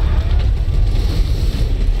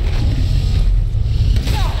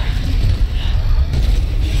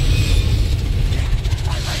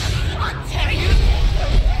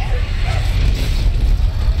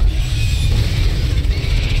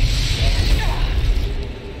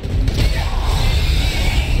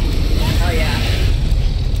 Oh yeah.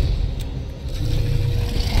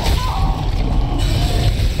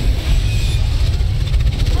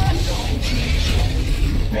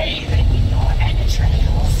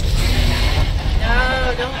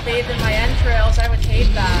 No, don't bathe in my entrails. I would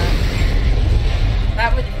hate that.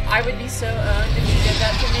 I would be so owned if you did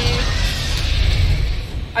that to me.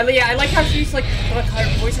 Yeah, I like how she's like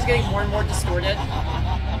her voice is getting more and more distorted.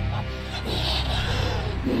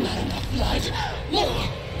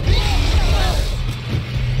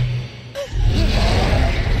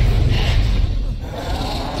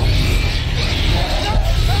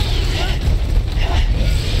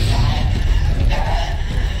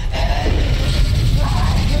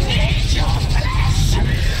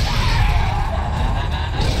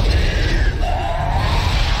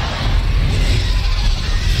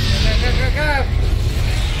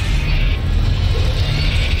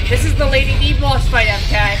 Lady D boss fight,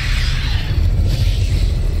 MK.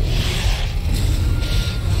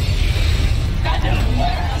 Got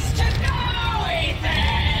nowhere else to go,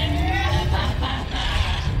 Ethan!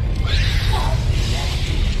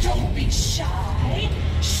 Don't be shy.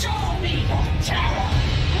 Show me your terror.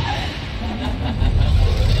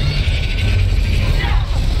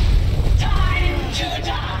 Time to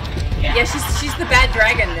die. Yeah, she's the bad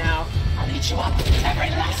dragon now. I'll eat you up,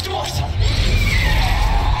 every last morsel.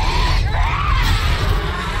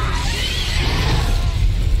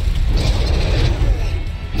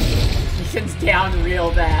 Ethan's down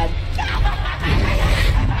real bad.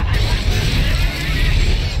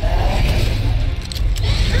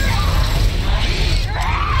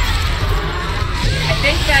 I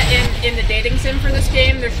think that in the dating sim for this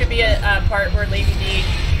game, there should be a part where Lady D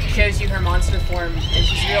shows you her monster form, and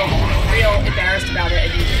she's real embarrassed about it,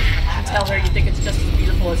 and you can tell her you think it's just as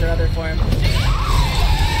beautiful as her other form. Be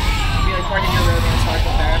like part of your romance arc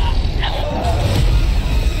with her.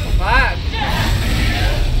 Fuck.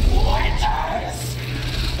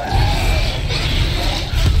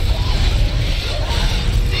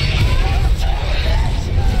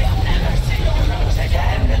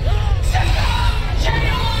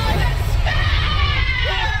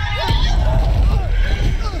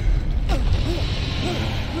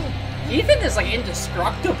 Ethan is like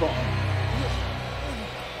indestructible.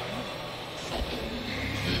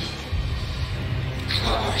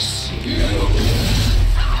 Curse you.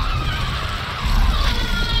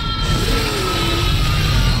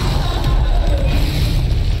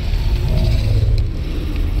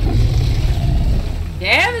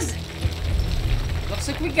 Damn, looks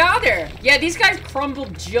like we got her. Yeah, these guys crumble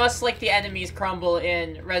just like the enemies crumble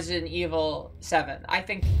in Resident Evil 7. I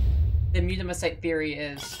think the Mutamosite theory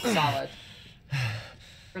is solid.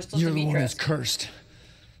 Crystal You're the one Demetrius. who's cursed.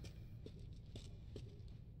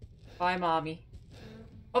 Bye, Mommy.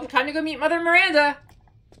 Oh, time to go meet Mother Miranda.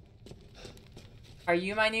 Are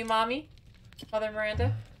you my new mommy, Mother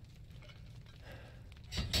Miranda?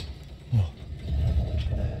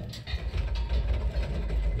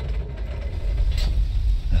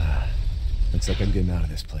 Looks like I'm getting out of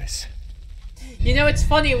this place. You know, it's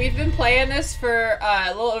funny, we've been playing this for a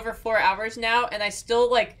little over 4 hours now, and I still,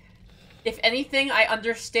 like, if anything, I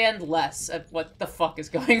understand less of what the fuck is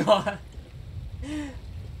going on.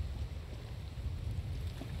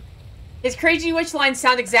 His crazy witch lines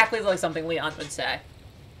sound exactly like something Leon would say.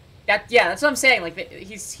 Yeah, that's what I'm saying, like,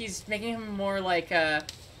 he's making him more like,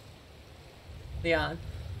 Leon.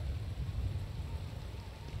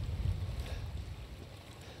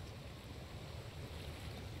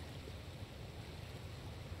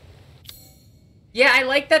 Yeah, I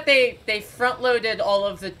like that they front-loaded all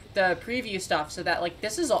of the preview stuff so that, like,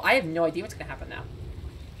 this is all... I have no idea what's gonna happen now.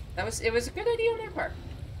 It was a good idea on their part.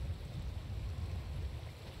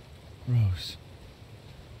 Rose.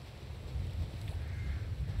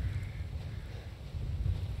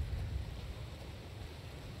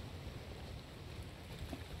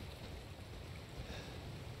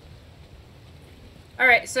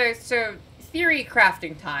 Alright, so theory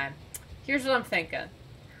crafting time. Here's what I'm thinking.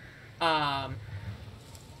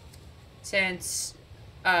 Since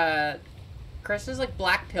Chris is like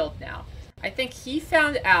black-pilled now, I think he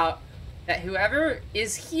found out that whoever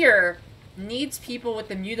is here needs people with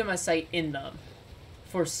the Mutamosite in them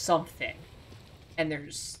for something. And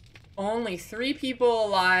there's only 3 people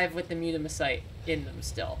alive with the Mutamosite in them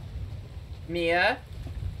still. Mia,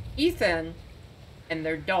 Ethan, and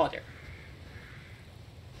their daughter.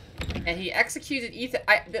 And he executed Ethan.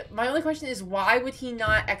 My only question is, why would he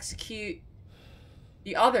not execute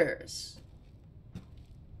the others?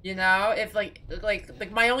 You know, if like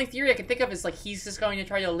my only theory I can think of is like he's just going to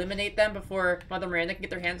try to eliminate them before Mother Miranda can get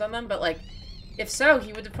their hands on them. But like, if so,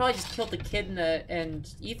 he would have probably just killed the kid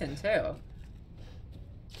and Ethan too.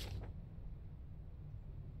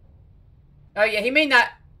 Oh yeah, he may not.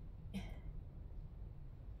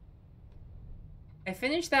 I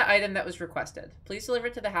finished that item that was requested. Please deliver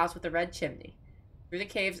it to the house with the red chimney. Through the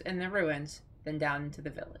caves and the ruins, then down into the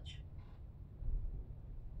village.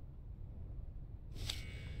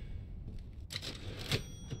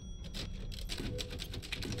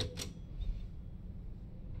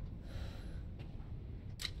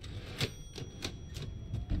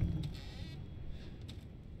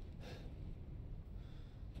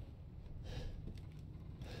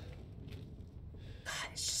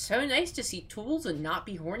 So nice to see tools and not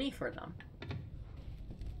be horny for them.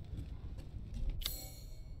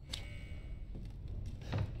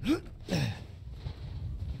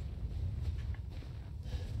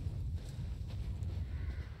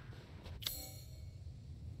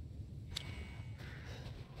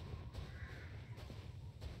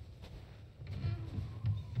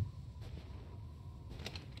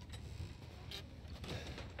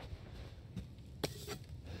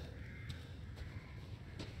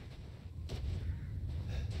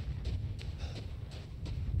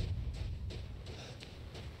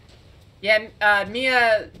 Yeah,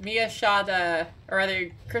 Mia shot, or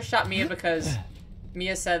rather, Chris shot Mia because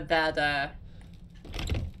Mia said that,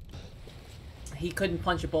 he couldn't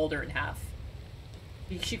punch a boulder in half.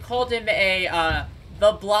 She called him a,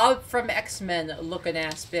 the Blob from X-Men looking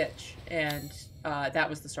ass bitch, and, that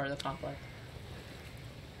was the start of the conflict.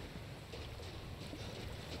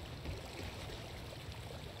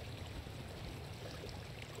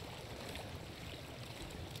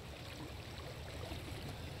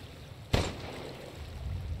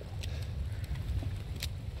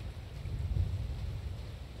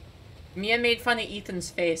 Mia made fun of Ethan's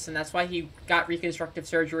face, and that's why he got reconstructive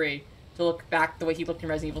surgery to look back the way he looked in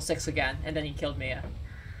Resident Evil 6 again, and then he killed Mia.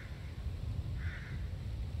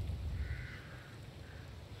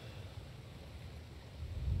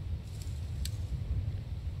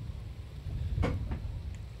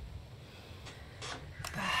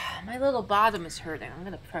 My little bottom is hurting. I'm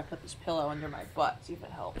gonna try to put this pillow under my butt, see if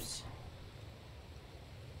it helps.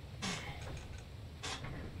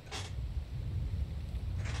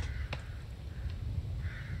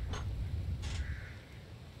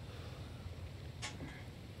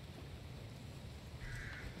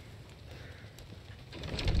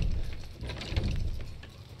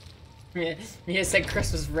 Mia said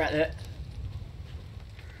Chris was Reddit.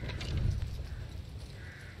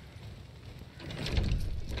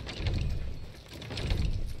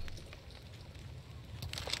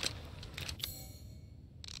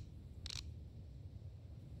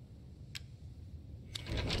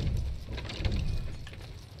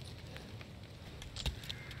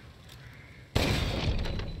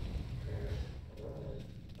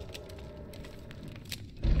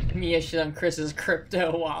 Mia shit on Chris's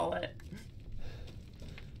crypto wallet.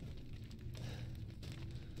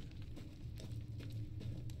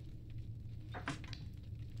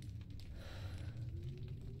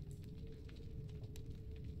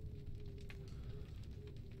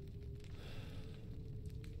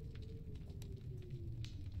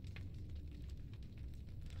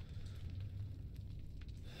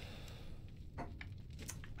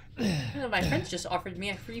 One of my friends just offered me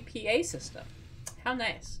a free PA system. How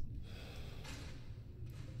nice.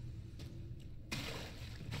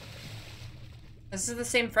 This is the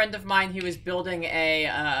same friend of mine who was building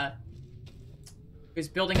a,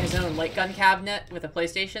 his own light gun cabinet with a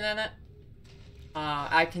PlayStation in it.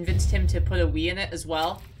 I convinced him to put a Wii in it as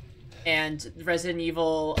well. And Resident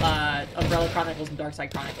Evil, Umbrella Chronicles and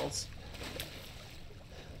Darkside Chronicles.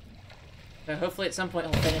 So hopefully at some point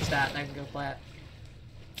he'll finish that and I can go play it.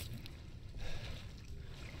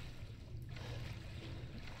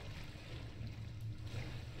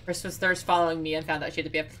 Chris was thirst following me and found out she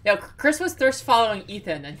had to be No, Chris was thirst following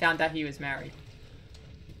Ethan and found out he was married.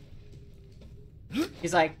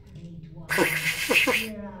 He's like,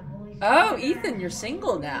 oh, Ethan, you're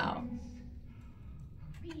single now.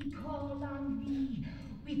 We call on thee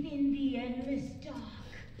within the endless dark.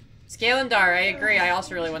 Scalandar, I agree. I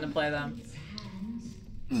also really want to play them.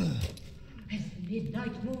 As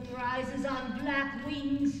midnight moon rises on black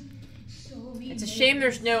wings, so It's a shame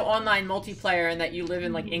there's no online multiplayer and that you live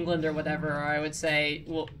in like England or whatever, or I would say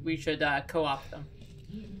well, we should co-op them.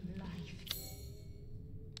 in life.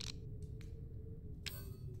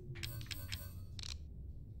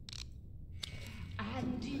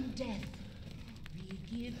 And in death, we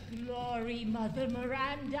give glory, Mother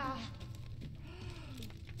Miranda.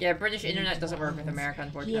 Yeah, British internet doesn't work with America,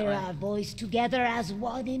 unfortunately. Hear our voice together as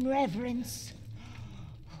one in reverence.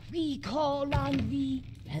 We call on thee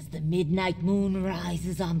as the midnight moon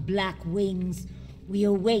rises on black wings. We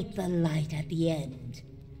await the light at the end.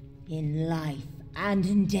 In life and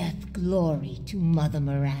in death, glory to Mother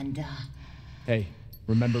Miranda. Hey,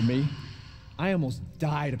 remember me? I almost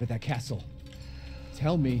died up at that castle.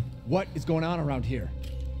 Tell me, what is going on around here?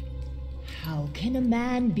 How can a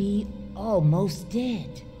man be almost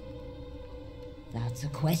dead? That's a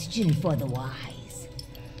question for the wise.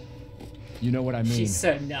 You know what I mean. She's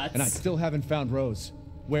so nuts. And I still haven't found Rose.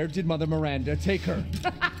 Where did Mother Miranda take her?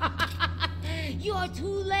 You're too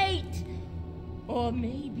late. Or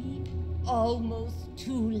maybe almost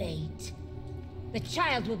too late. The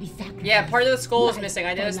child will be sacrificed. Yeah, part of the skull is life missing.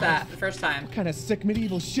 I for noticed life. that the first time. What kind of sick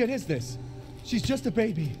medieval shit is this? She's just a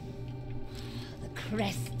baby. The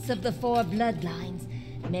crests of the four bloodlines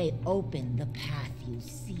may open the path you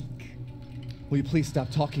seek. Will you please stop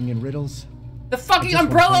talking in riddles? The fucking I just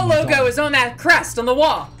umbrella wanna find my logo daughter. is on that crest on the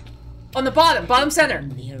wall. On the bottom center.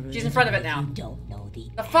 The She's in front of it original now. if you don't know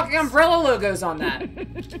The fucking umbrella logo's on that.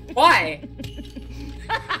 Why?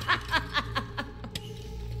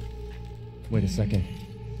 Wait a second.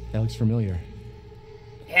 That looks familiar.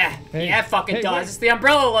 Yeah, Hey, yeah, it fucking hey, does. wait. It's the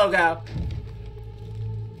umbrella logo.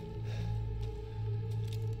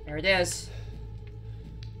 There it is.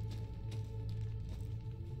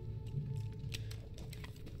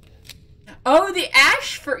 Oh, the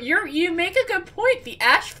Ashford. You make a good point. The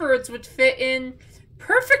Ashfords would fit in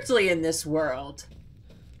perfectly in this world.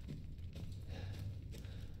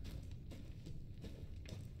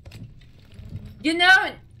 You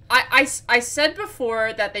know, I said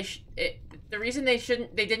before that the reason they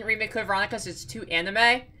didn't remake Code Veronica is it's too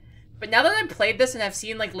anime. But now that I've played this and I've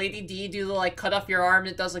seen like Lady D do the like cut off your arm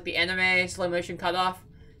and it does like the anime slow motion cut off,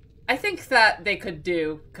 I think that they could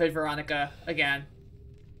do Code Veronica again.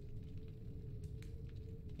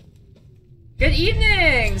 Good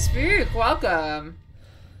evening, Spook. Welcome.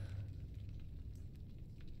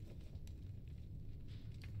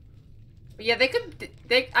 But yeah,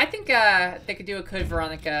 I think they could do a Code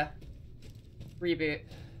Veronica reboot.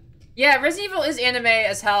 Yeah, Resident Evil is anime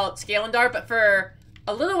as hell, Scalandar, but for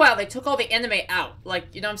a little while they took all the anime out.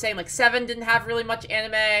 Like, you know what I'm saying? Like 7 didn't have really much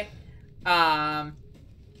anime.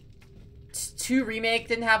 2 Remake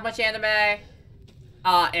didn't have much anime.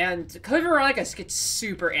 And Code Veronica gets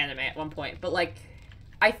super anime at one point, but like,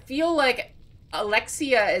 I feel like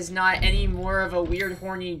Alexia is not any more of a weird,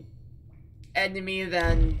 horny enemy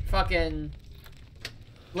than fucking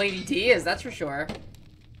Lady D is, that's for sure.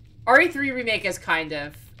 RE3 Remake is kind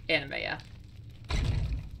of anime, yeah.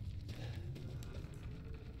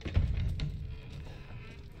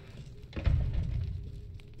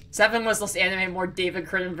 Seven was less anime, more David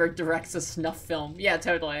Cronenberg directs a snuff film. Yeah,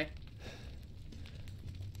 totally.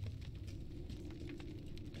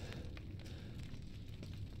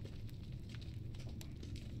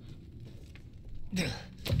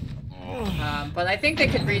 But I think they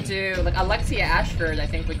could redo, like, Alexia Ashford, I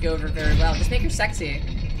think, would go over very well. Just make her sexy.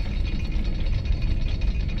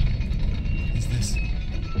 Is this?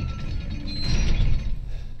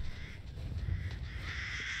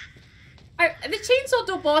 The Chainsaw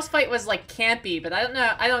Duel boss fight was, like, campy, but I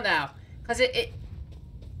don't know. Because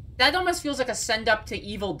that almost feels like a send-up to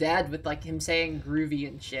Evil Dead with, like, him saying groovy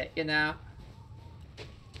and shit, you know?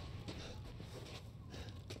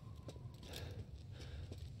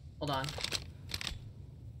 Hold on.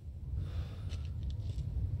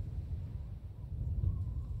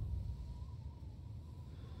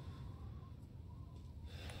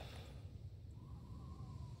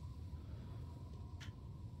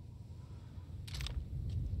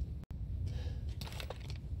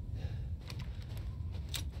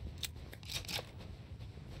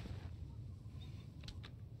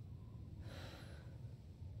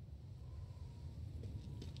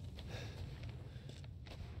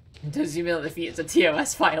 Does email defeat is a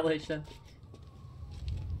TOS violation.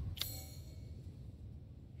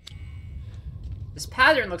 This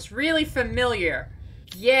pattern looks really familiar.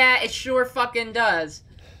 Yeah, it sure fucking does.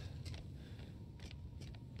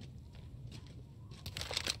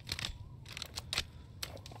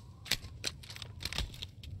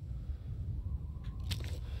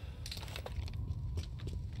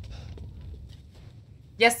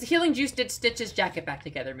 Yes, the healing juice did stitch his jacket back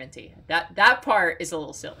together, Minty. That part is a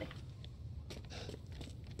little silly.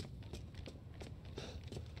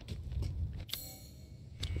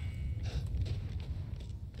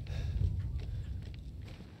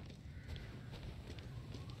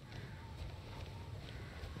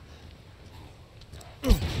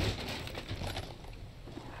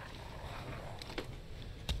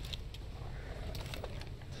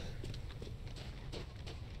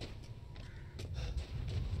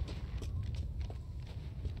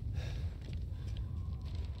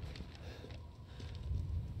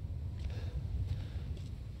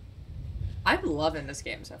 I'm loving this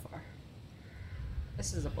game so far.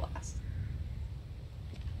 This is a blast.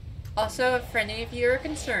 Also, if for any of you are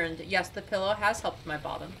concerned, yes, the pillow has helped my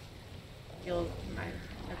bottom. My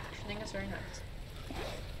cushioning is very nice.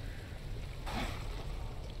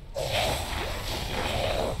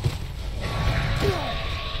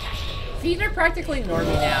 Feet are practically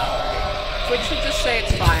normal now. Twitch should just say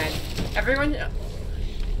it's fine. Everyone...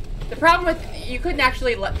 The problem with... You couldn't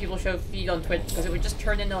actually let people show feet on Twitch because it would just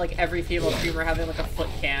turn into like every female streamer having like a foot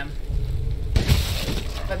cam.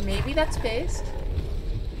 But maybe that's based.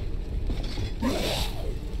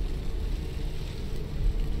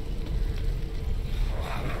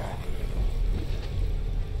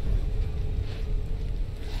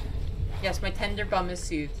 Yes, my tender bum is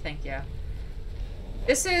soothed, thank you.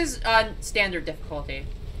 This is on standard difficulty.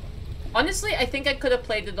 Honestly, I think I could have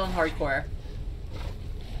played it on hardcore.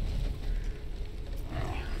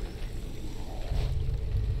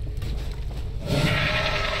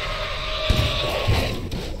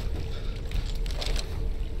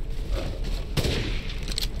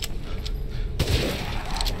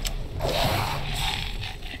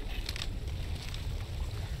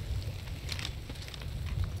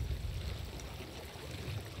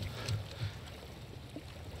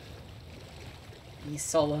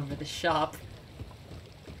 Beasts all over the shop.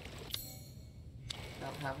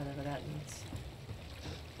 I'll have whatever that means.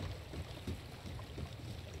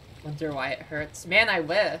 Wonder why it hurts. Man, I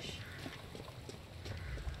wish.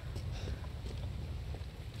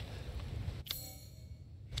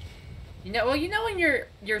 You know, well, you know when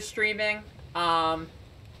you're streaming, and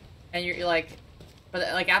you're like,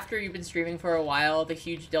 but like after you've been streaming for a while, the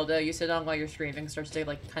huge dildo you sit on while you're streaming starts to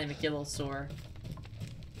like kind of make you a little sore.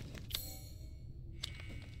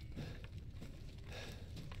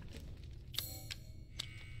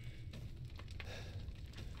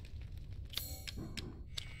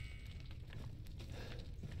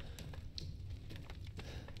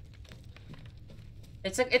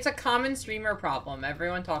 It's a common streamer problem.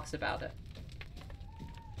 Everyone talks about it.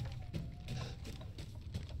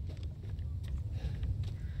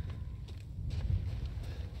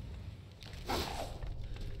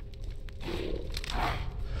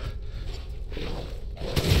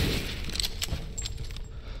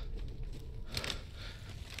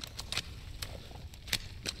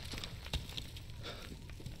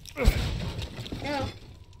 Yeah.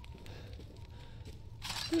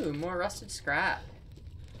 Ooh, more rusted scrap.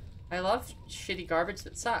 I love shitty garbage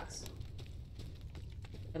that sucks.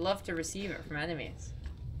 I love to receive it from enemies.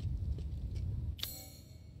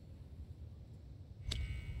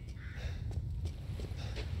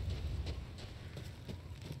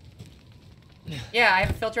 Yeah, I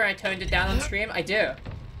have a filter and I toned it down on stream. I do.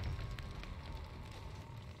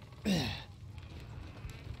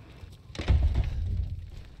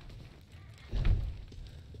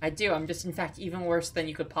 I do. I'm just, in fact, even worse than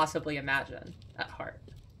you could possibly imagine at heart.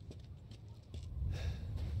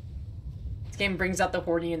 This game brings out the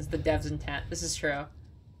Hordians, the dev's intent. This is true.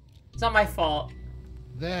 It's not my fault.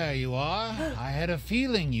 There you are. I had a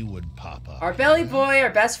feeling you would pop up. Our belly boy, our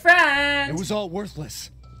best friend! It was all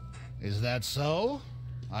worthless. Is that so?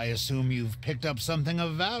 I assume you've picked up something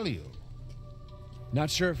of value. Not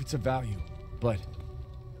sure if it's of value, but...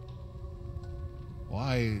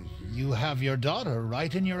 Why, you have your daughter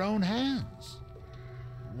right in your own hands.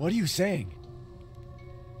 What are you saying?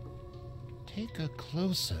 Take a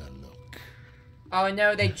closer look. Oh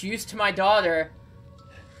no, they juiced my daughter.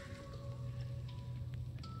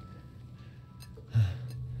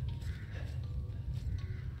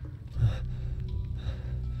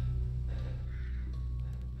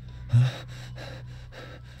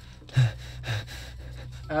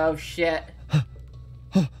 Oh shit.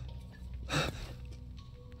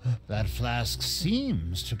 That flask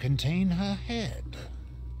seems to contain her head.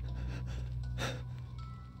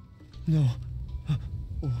 No.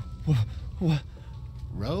 What?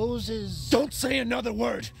 Roses. Don't say another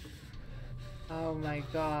word! Oh my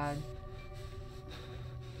god.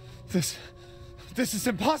 This is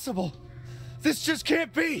impossible! This just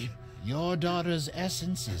can't be! Your daughter's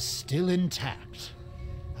essence is still intact.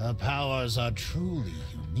 Her powers are truly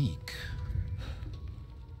unique.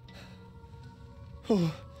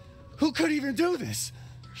 Who could even do this?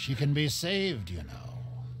 She can be saved, you know.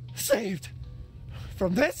 Saved?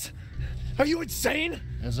 From this? Are you insane?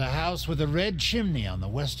 There's a house with a red chimney on the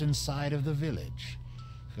western side of the village.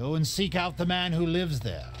 Go and seek out the man who lives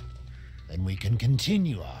there. Then we can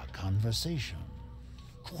continue our conversation.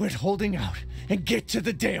 Quit holding out and get to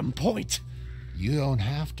the damn point. You don't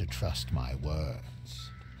have to trust my words.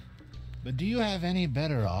 But do you have any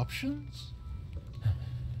better options?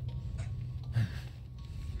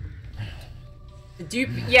 The Duke,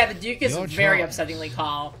 yeah, the Duke is Your very choice. upsettingly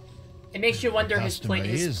calm. It makes you wonder his Customer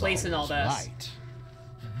is place in all this. always right.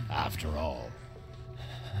 After all.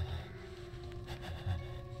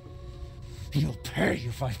 You'll pay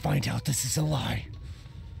if I find out this is a lie.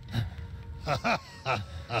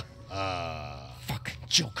 Fucking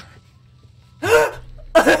Joker.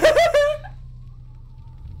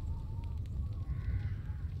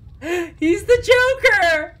 He's the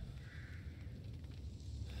Joker!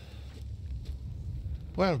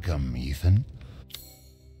 Welcome, Ethan.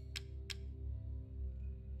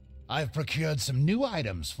 I've procured some new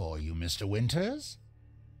items for you, Mr. Winters.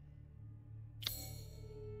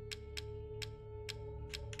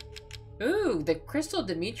 Ooh, the Crystal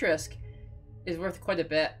Dimitrescu is worth quite a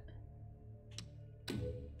bit.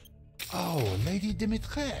 Oh, Lady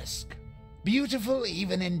Dimitrescu. Beautiful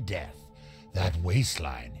even in death. That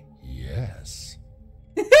waistline, yes.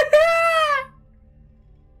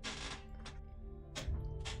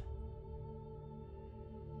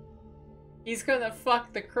 He's gonna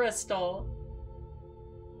fuck the crystal.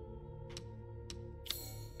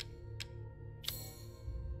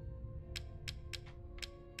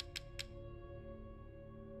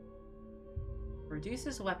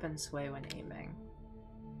 Reduces weapon sway when aiming.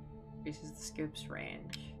 Increases the scope's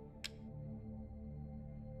range.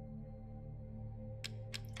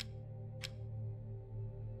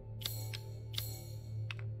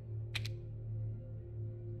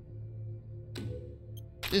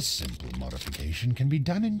 This simple modification can be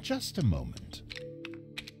done in just a moment.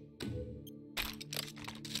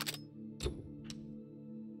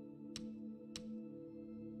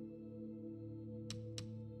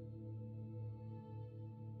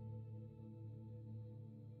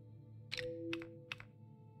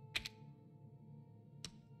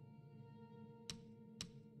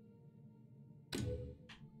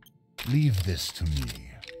 Leave this to me.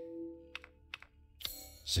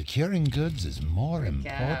 Securing goods is more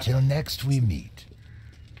important. Till next we meet.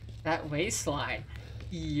 That waistline.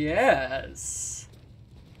 Yes.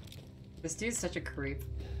 This dude's such a creep.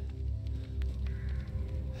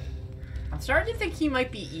 I'm starting to think he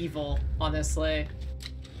might be evil, honestly.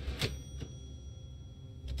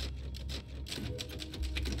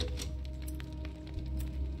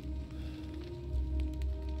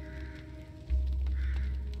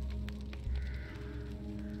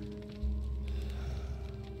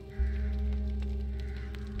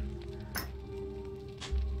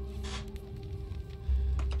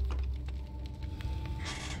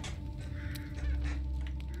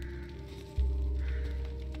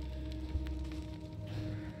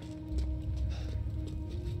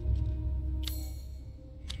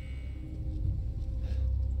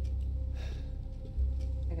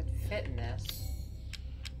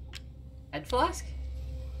 Flask?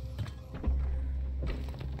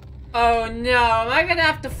 Oh no, am I gonna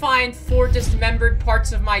have to find 4 dismembered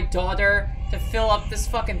parts of my daughter to fill up this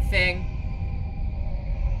fucking thing?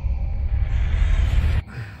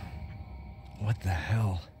 What the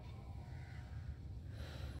hell?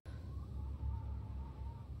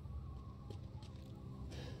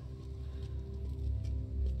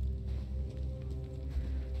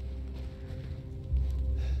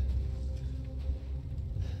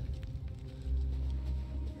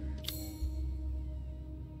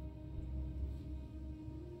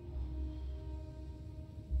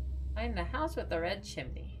 Find the house with the red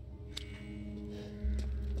chimney.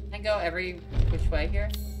 Can I go every which way here?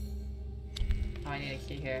 Oh, I need a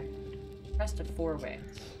key here. Crest of 4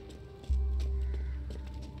 wings.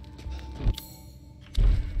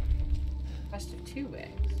 Crest of 2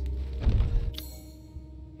 wings.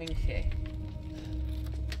 Wing key.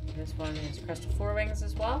 This one is crest of 4 wings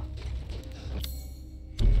as well.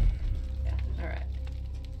 Yeah, alright.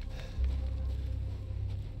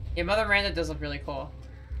 Yeah, Mother Miranda does look really cool.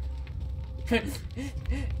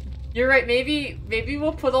 You're right, maybe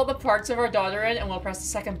we'll put all the parts of our daughter in and we'll press the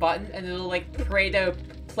second button and it'll like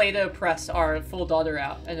Play-Doh press our full daughter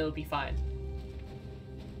out and it'll be fine.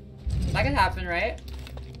 That could happen, right?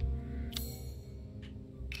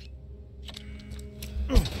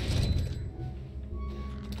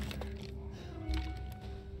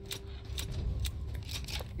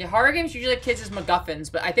 Yeah, horror games usually have kids as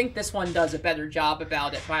MacGuffins, but I think this one does a better job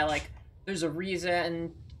about it by like, there's a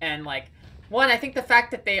reason and like, one, I think the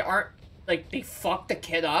fact that they aren't, like, they fucked the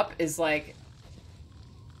kid up is, like,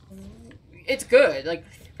 it's good. Like,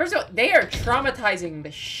 first of all, they are traumatizing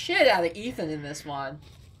the shit out of Ethan in this one.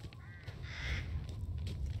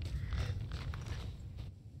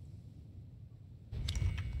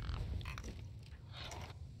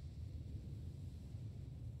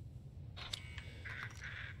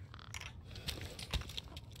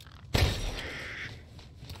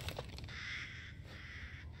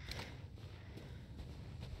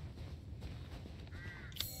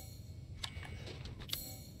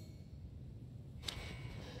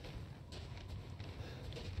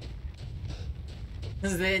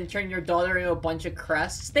 Because they didn't turn your daughter into a bunch of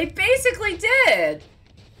crests. They basically did!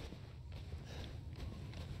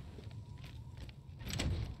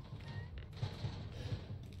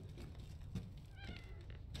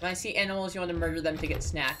 When I see animals, you want to murder them to get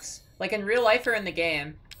snacks. Like in real life or in the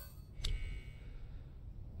game.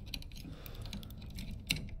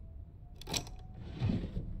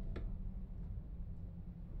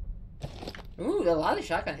 Ooh, a lot of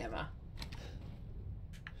shotgun ammo.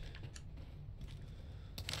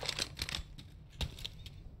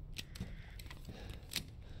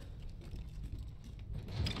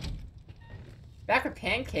 Back for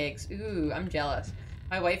pancakes. Ooh, I'm jealous.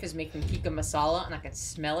 My wife is making tikka masala and I can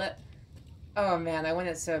smell it. Oh man, I want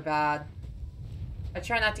it so bad. I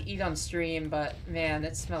try not to eat on stream, but man,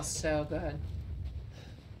 it smells so good.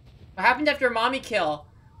 What happened after mommy kill?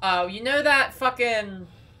 You know that fucking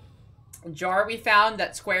jar we found?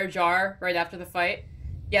 That square jar right after the fight?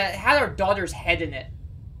 Yeah, it had our daughter's head in it.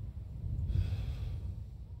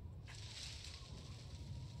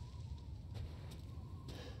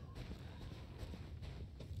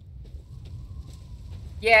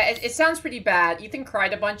 Yeah, it sounds pretty bad. Ethan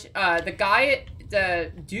cried a bunch.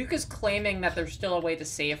 The Duke is claiming that there's still a way to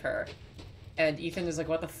save her. And Ethan is like,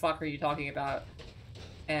 what the fuck are you talking about?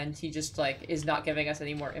 And he just, like, is not giving us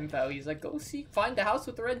any more info. He's like, go find the house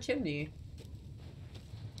with the red chimney.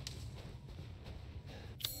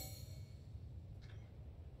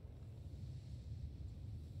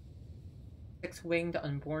 Six-winged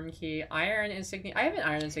unborn key. Iron insignia. I have an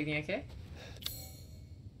iron insignia key.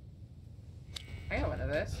 I got one of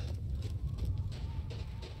this.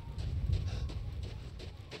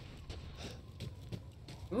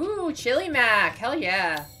 Ooh, Chili Mac! Hell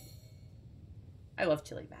yeah! I love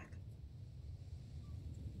Chili Mac.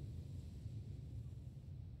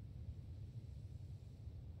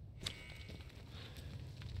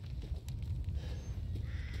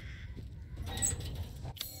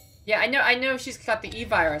 Yeah, I know she's got the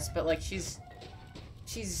E-virus, but like she's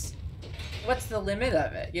what's the limit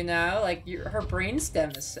of it, you know? Like her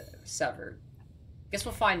brainstem is severed. Guess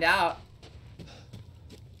we'll find out.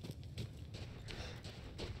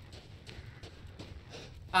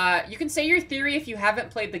 You can say your theory if you haven't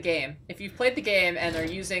played the game. If you've played the game and are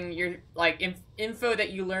using your, like, info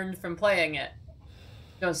that you learned from playing it,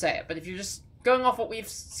 don't say it. But if you're just going off what we've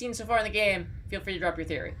seen so far in the game, feel free to drop your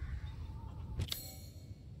theory.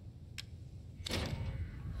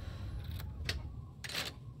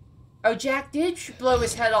 Oh, Jack did blow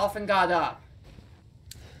his head off and got up.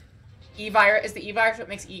 E-virus, is the E-virus what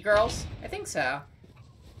makes E-girls? I think so.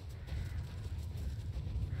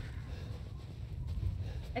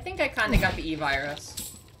 I think I kinda got the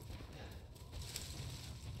E-virus.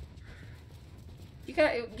 You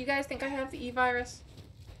guys think I have the E-virus?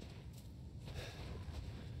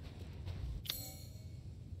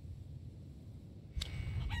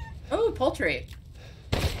 Oh, poultry.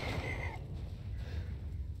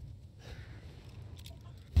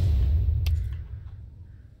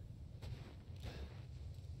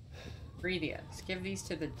 Ingredients. Give these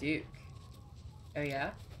to the Duke. Oh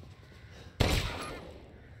yeah?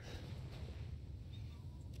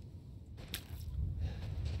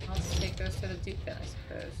 Let's take those to the Duke then, I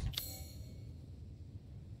suppose.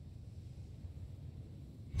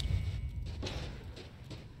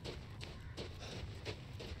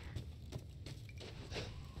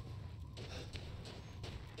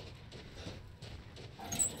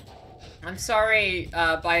 I'm sorry,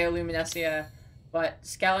 Bioluminescea, but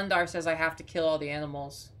Skelendar says I have to kill all the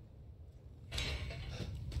animals.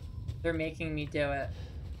 They're making me do it.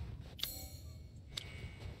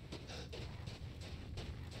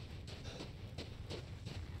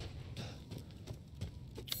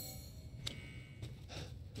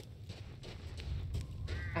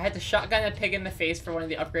 I had to shotgun a pig in the face for one of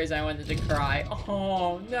the upgrades and I wanted to cry.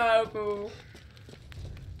 Oh, no, boo.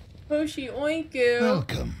 Hoshi oinku.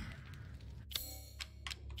 Welcome.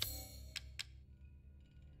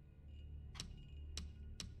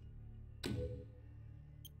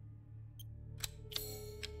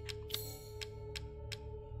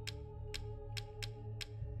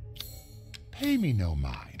 Pay me no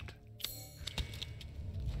mind.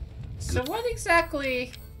 So what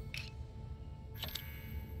exactly...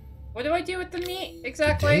 What do I do with the meat,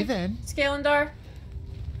 exactly? Okay, then. Skalendar?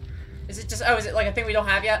 Is it just... Oh, is it like a thing we don't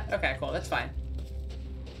have yet? Okay, cool, that's fine.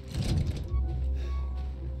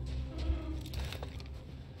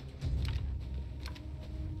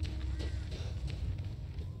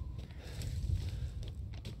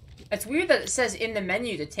 It's weird that it says in the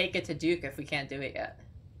menu to take it to Duke if we can't do it yet.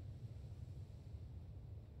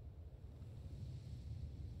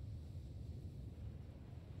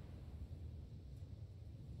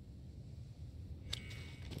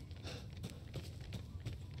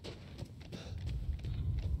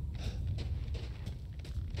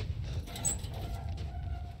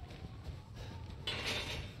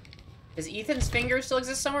 Does Ethan's finger still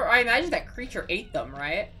exist somewhere? I imagine that creature ate them,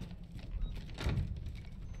 right?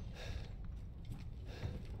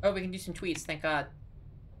 Oh, we can do some tweets, thank God.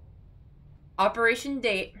 Operation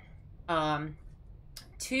date,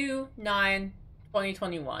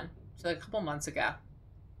 2/9/2021. So a couple months ago.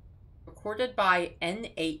 Recorded by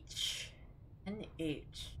NH.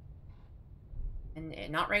 NH.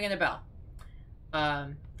 And not ringing a bell.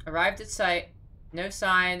 Arrived at site. No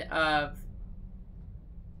sign of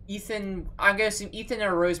Ethan. I'm gonna assume Ethan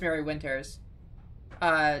or Rosemary Winters.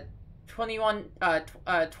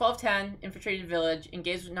 1210 infiltrated village,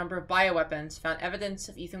 engaged with a number of bioweapons, found evidence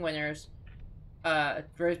of Ethan Winters,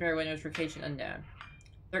 Rosemary Winters location unknown.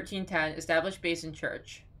 1310 established base in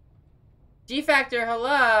church. G-Factor,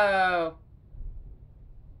 hello!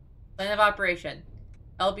 Plan of operation.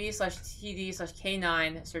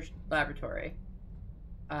 LB/TD/K9 search laboratory.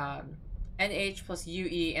 NH plus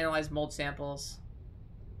UE, analyze mold samples.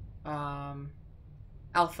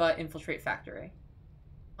 Alpha, infiltrate factory.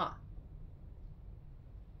 Huh.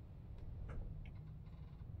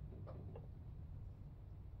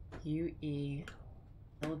 UE,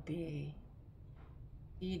 LB,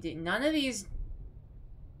 ED. None of these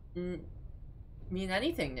mean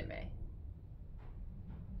anything to me.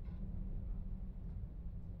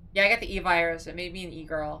 Yeah, I got the E-virus. It made me an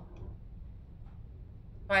E-girl.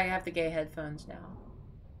 I have the gay headphones now.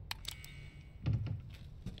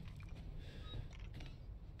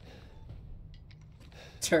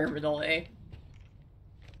 Terminally.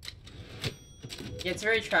 Yeah, it's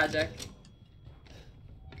very tragic.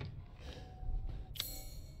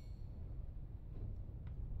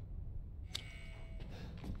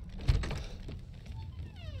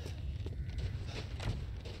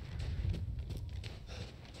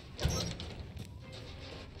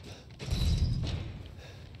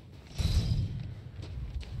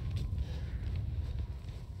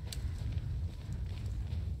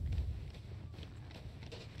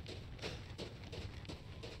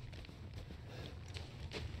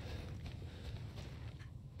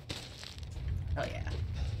 Oh yeah.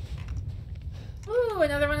 Ooh,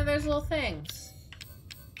 another one of those little things.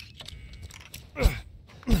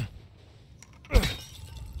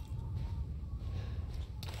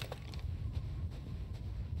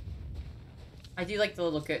 I do like the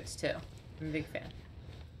little goats too. I'm a big fan.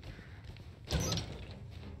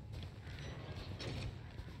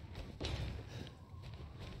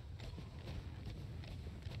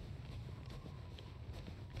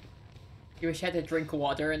 You wish you had to drink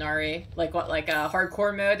water in RE? Like what, like a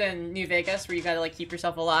hardcore mode in New Vegas where you gotta like keep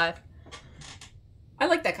yourself alive? I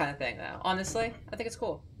like that kind of thing though, honestly. I think it's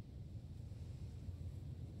cool.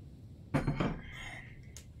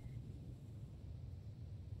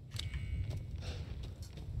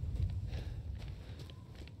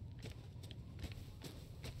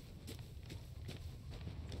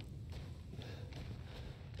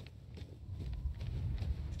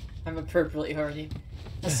 I'm appropriately horny.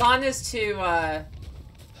 Hassan is too,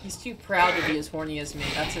 he's too proud to be as horny as me.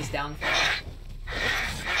 That's his downfall.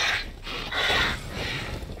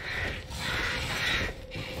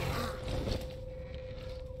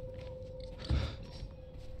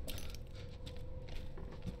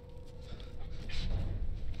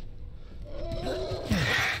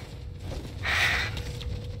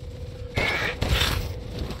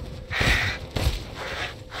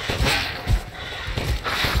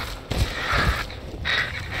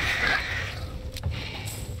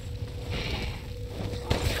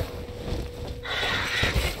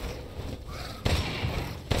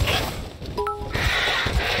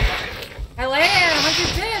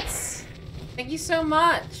 So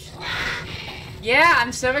much. Yeah,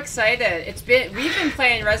 I'm so excited. We've been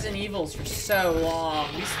playing Resident Evils for so long.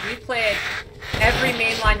 We played every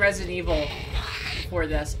mainline Resident Evil before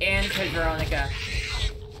this, and Code Veronica.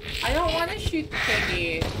 I don't want to shoot the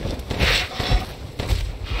piggy.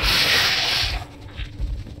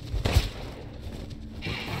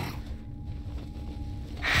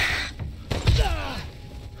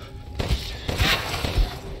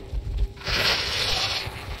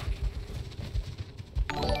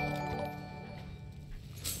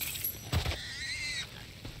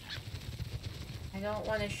 I don't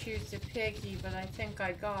want to shoot the piggy, but I think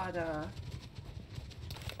I gotta.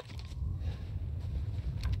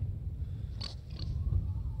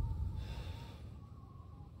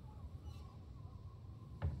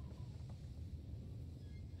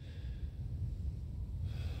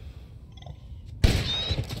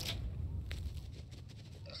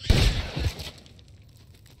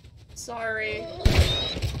 Sorry.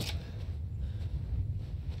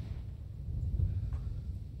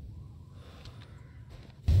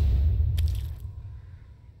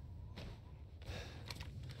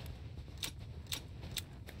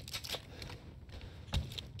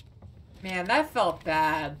 Man, that felt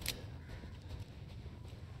bad.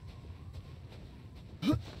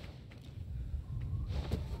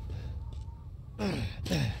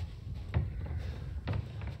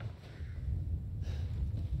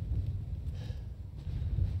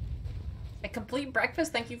 A complete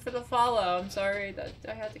breakfast, thank you for the follow. I'm sorry that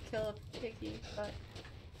I had to kill a piggy, but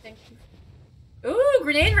thank you. Ooh,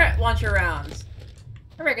 grenade launcher rounds.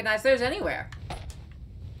 I recognize those anywhere.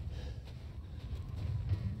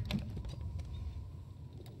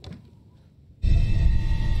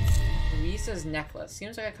 Lisa's necklace.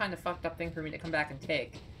 Seems like a kind of fucked up thing for me to come back and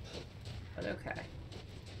take. But okay.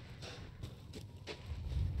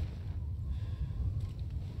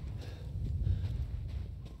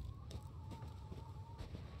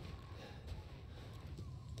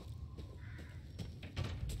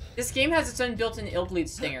 This game has its own built-in ill-bleed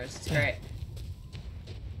stingers. It's great.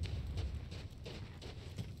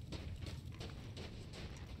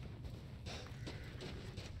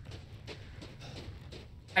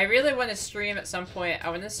 I really want to stream at some point.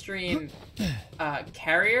 I want to stream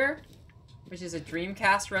Carrier, which is a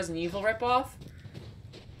Dreamcast Resident Evil ripoff.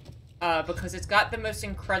 Because it's got the most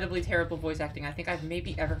incredibly terrible voice acting I think I've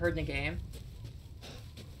maybe ever heard in a game.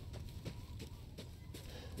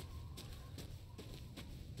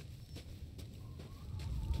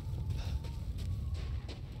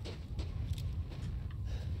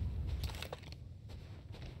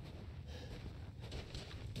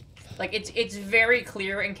 Like, it's very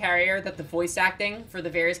clear in Carrier that the voice acting for the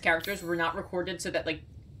various characters were not recorded so that, like,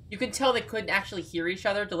 you could tell they couldn't actually hear each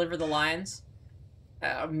other deliver the lines.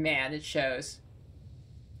 Oh, man, it shows.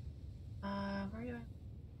 Where are you at?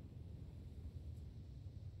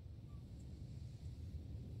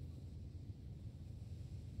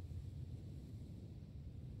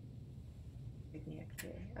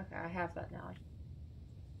 Okay, I have that now.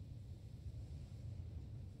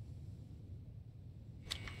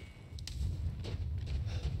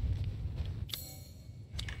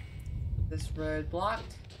 This road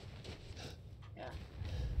blocked. Yeah.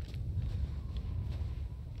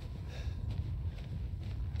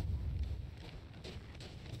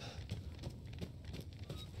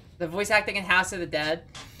 The voice acting in House of the Dead.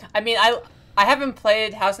 I mean, I haven't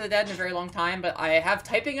played House of the Dead in a very long time, but I have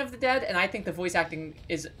Typing of the Dead, and I think the voice acting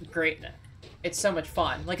is great in it. It's so much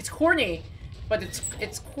fun. Like, it's corny, but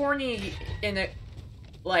it's corny in a,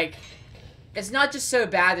 like, it's not just so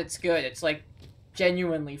bad it's good. It's, like,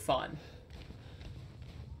 genuinely fun.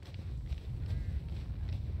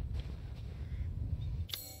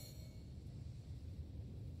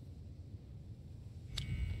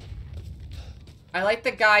 I like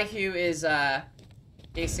the guy who is,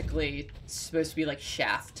 basically supposed to be like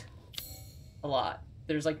Shaft a lot.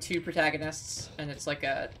 There's like two protagonists, and it's like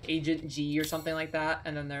a Agent G or something like that,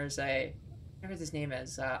 and then there's a, whatever his name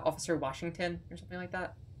is, Officer Washington or something like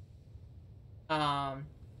that. I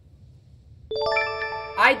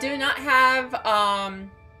do not have,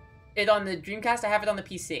 it on the Dreamcast. I have it on the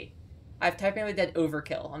PC. I have Typing of the Dead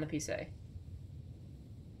Overkill on the PC.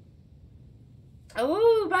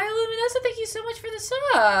 Oh, Bioluminosa, thank you so much for the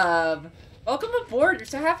sub! Welcome aboard, we're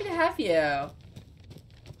so happy to have you.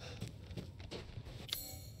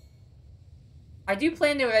 I do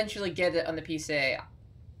plan to eventually get it on the PC.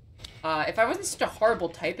 If I wasn't such a horrible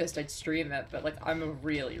typist, I'd stream it, but like, I'm a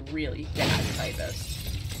really, really bad typist.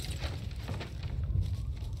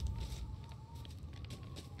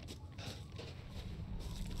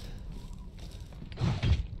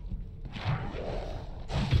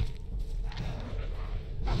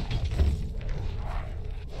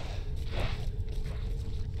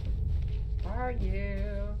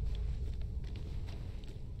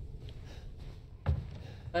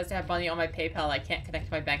 Let's have money on my PayPal. I can't connect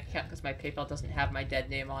to my bank account because my PayPal doesn't have my dead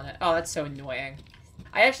name on it. Oh, that's so annoying.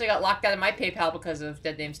 I actually got locked out of my PayPal because of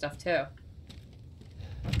dead name stuff too.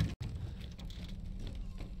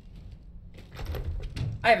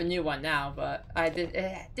 I have a new one now, but it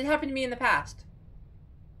did happen to me in the past.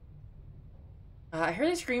 I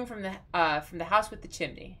heard a scream from the house with the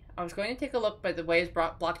chimney. I was going to take a look, but the way is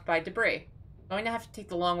blocked by debris. I'm going to have to take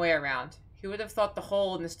the long way around. Who would have thought the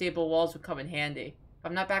hole in the stable walls would come in handy? If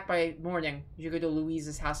I'm not back by morning, you should go to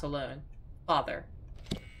Louise's house alone. Father.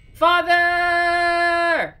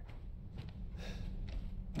 Father!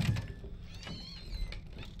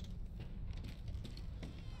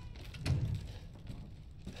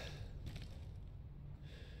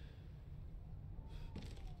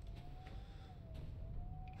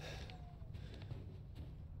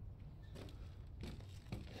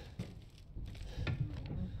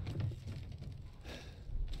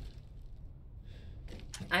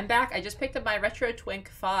 I'm back. I just picked up my Retro Twink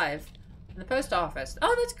 5 from the post office.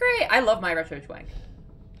 Oh, that's great. I love my Retro Twink.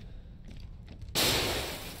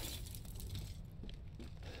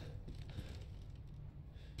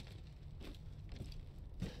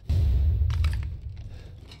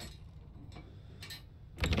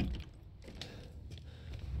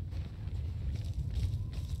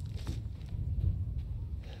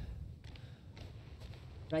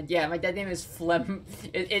 Yeah, my dead name is Phlegm.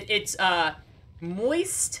 It's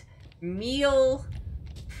Moist Meal.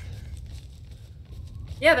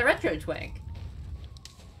 Yeah, the Retro Twink.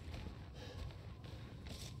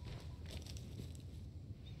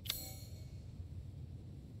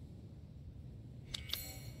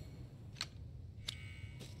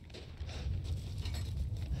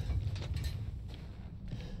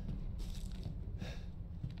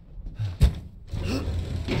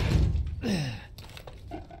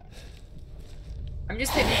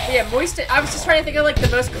 Yeah, moist. I was just trying to think of like the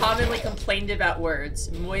most commonly complained about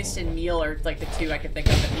words. Moist and meal are like the two I can think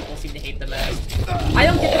of that people seem to hate the most. I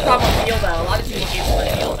don't get the problem with meal though. A lot of people hate the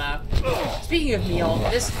word meal though. Speaking of meal,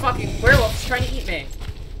 this fucking werewolf is trying to eat me.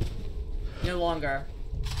 No longer.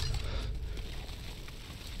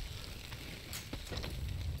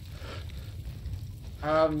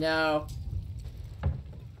 Oh no.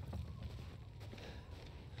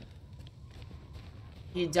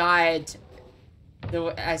 He died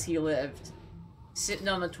as he lived. Sitting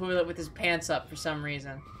on the toilet with his pants up for some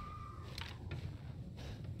reason.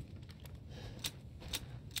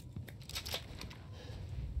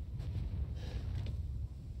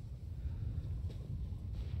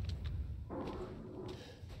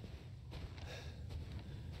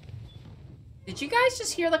 Did you guys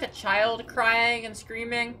just hear like a child crying and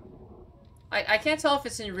screaming? I can't tell if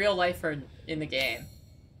it's in real life or in the game.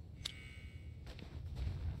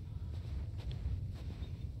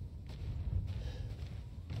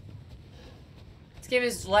 This game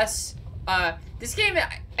is less, this game,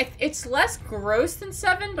 it's less gross than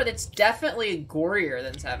 7, but it's definitely gorier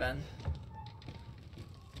than 7.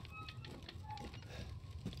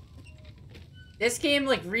 This game,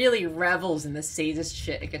 like, really revels in the sadist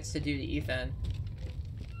shit it gets to do to Ethan.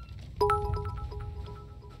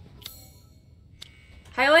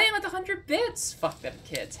 Hylan with 100 bits! Fuck them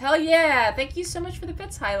kids. Hell yeah! Thank you so much for the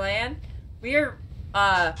bits, Hylan. We are,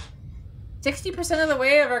 60% of the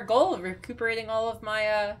way of our goal of recuperating all of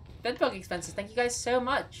my, bedbug expenses. Thank you guys so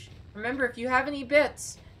much. Remember, if you have any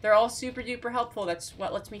bits, they're all super duper helpful. That's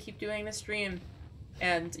what lets me keep doing this stream.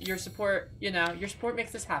 And your support, you know, your support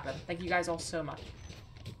makes this happen. Thank you guys all so much.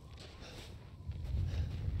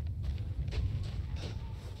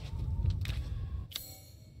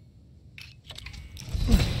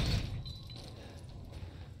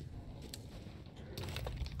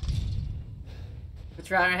 What's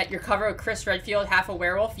wrong? Your cover of Chris Redfield, half a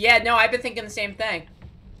werewolf? Yeah, no, I've been thinking the same thing.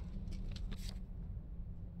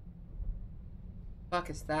 Fuck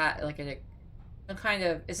is that? Like some kind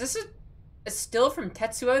of... Is this a still from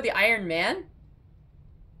Tetsuo the Iron Man?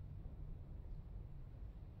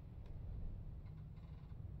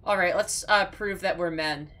 Alright, let's prove that we're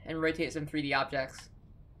men and rotate some 3D objects.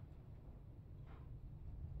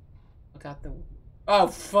 Look out the... Oh,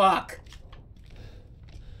 fuck!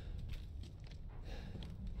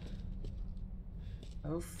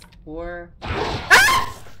 Oh, 4...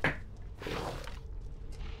 Ah!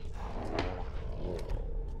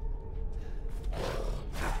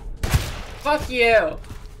 Fuck you!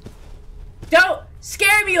 Don't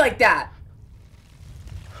scare me like that!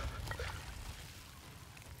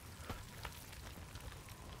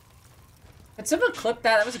 Could someone clip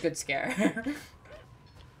that? That was a good scare.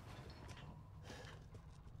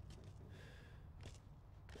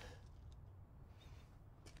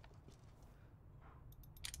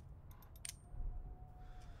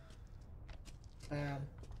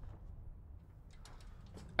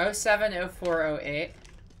 Oh 07, 04, 08.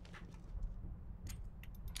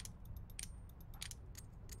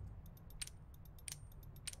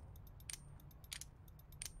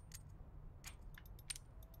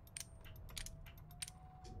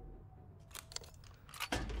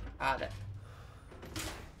 Got it.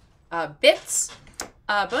 Bits.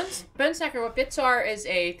 Bone Snacker, what bits are is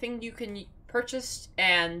a thing you can purchase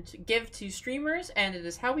and give to streamers, and it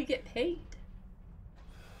is how we get paid.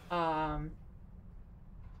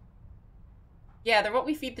 Yeah, they're what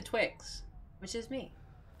we feed the Twinks, which is me.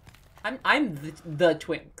 I'm the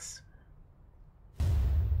Twinks.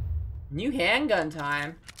 New handgun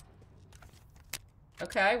time.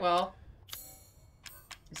 Okay, well,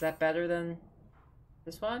 is that better than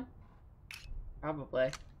this one? Probably.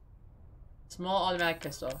 Small automatic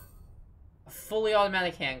pistol. A fully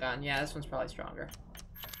automatic handgun. Yeah, this one's probably stronger.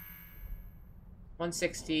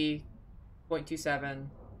 160, 0.27,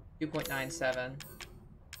 2.97.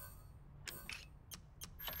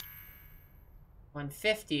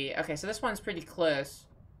 150. Okay, so this one's pretty close.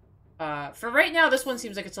 For right now, this one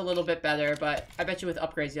seems like it's a little bit better, but I bet you with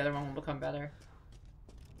upgrades, the other one will become better.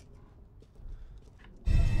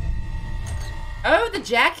 Oh, the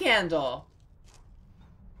jack handle.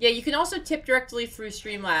 Yeah, you can also tip directly through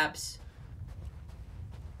Streamlabs.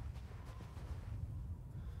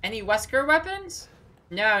 Any Wesker weapons?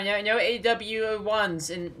 No AW1s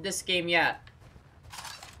in this game yet.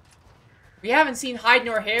 We haven't seen hide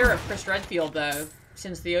nor hair of Chris Redfield, though,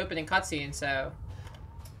 since the opening cutscene, so...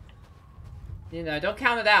 You know, don't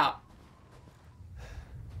count it out.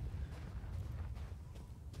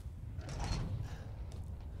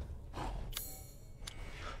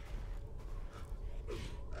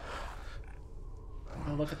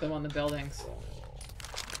 I'll look at them on the buildings.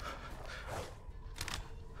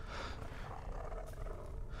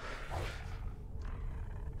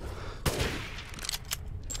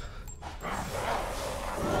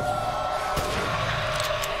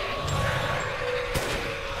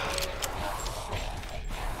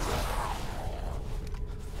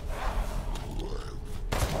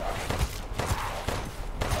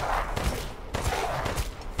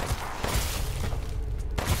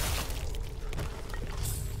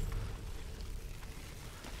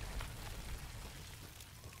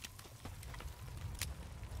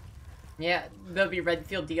 Yeah, there'll be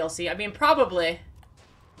Redfield DLC. I mean, probably.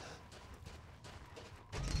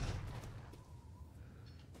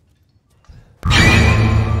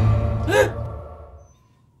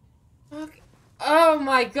 Okay. Oh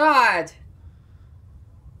my god.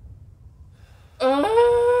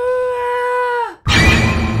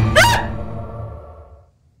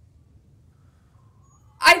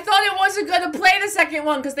 I thought it wasn't gonna play the second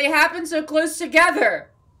one because they happen so close together.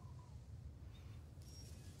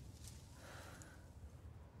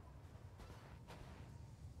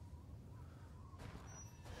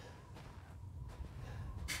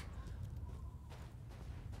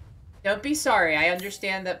 Don't be sorry. I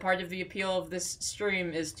understand that part of the appeal of this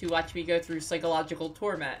stream is to watch me go through psychological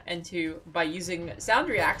torment, and by using sound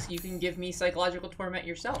reacts, you can give me psychological torment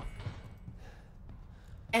yourself.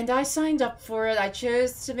 And I signed up for it. I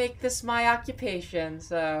chose to make this my occupation,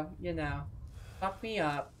 so, you know, fuck me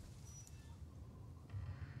up.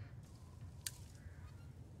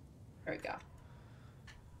 There we go.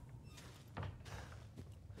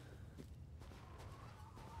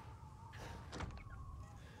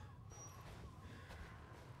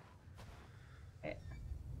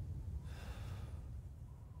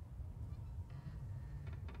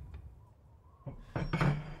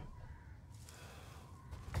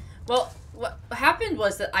 Well, what happened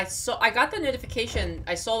was that I got the notification.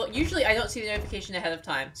 Usually I don't see the notification ahead of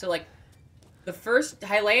time. So like, the first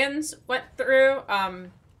Hylians went through,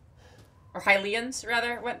 or Hylians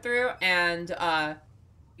rather went through, and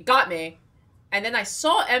it got me. And then I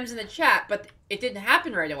saw M's in the chat, but it didn't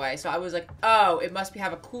happen right away. So I was like, oh, it must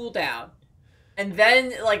have a cooldown. And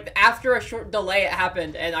then like after a short delay, it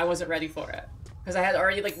happened, and I wasn't ready for it because I had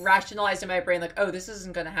already like rationalized in my brain like, oh, this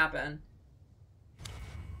isn't gonna happen.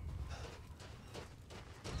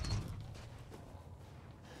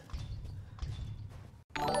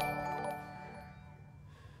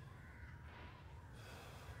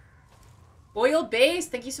 Oil Base,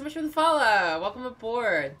 thank you so much for the follow. Welcome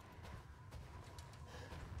aboard.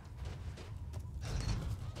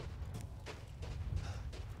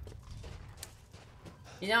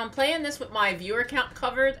 You know, I'm playing this with my viewer count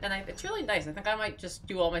covered, and it's really nice. I think I might just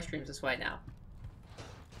do all my streams this way now.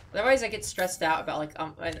 Otherwise, I get stressed out about, like,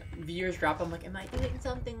 when viewers drop, I'm like, am I doing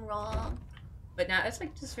something wrong? But now, it's,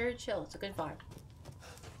 like, just very chill. It's a good vibe.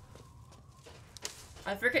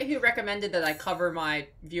 I forget who recommended that I cover my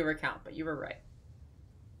viewer count, but you were right.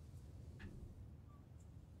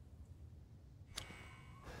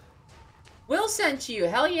 Will sent you!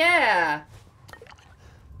 Hell yeah!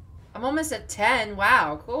 I'm almost at 10.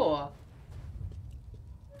 Wow, cool.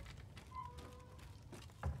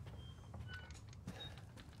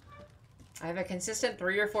 I have a consistent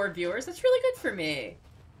 3 or 4 viewers. That's really good for me.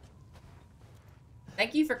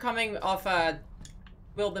 Thank you for coming off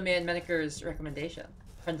Will the Man Menaker's recommendation.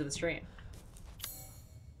 Friend of the stream.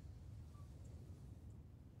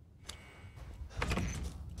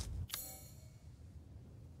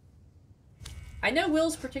 I know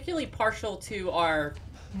Will's particularly partial to our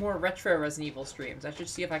more retro Resident Evil streams. I should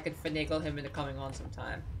see if I could finagle him into coming on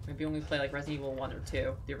sometime. Maybe when we play like Resident Evil 1 or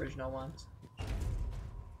 2, the original ones.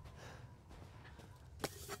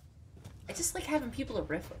 I just like having people to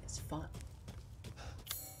riff with. It's fun.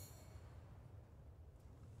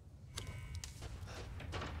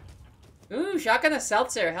 Ooh, Shotgun a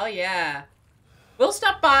Seltzer. Hell yeah. Will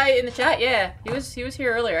stopped by in the chat. Yeah, he was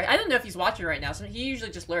here earlier. I don't know if he's watching right now. So he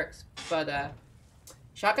usually just lurks. But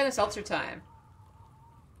Shotgun a Seltzer time.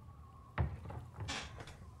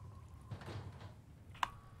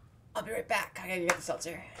 I'll be right back. I gotta get the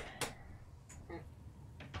seltzer.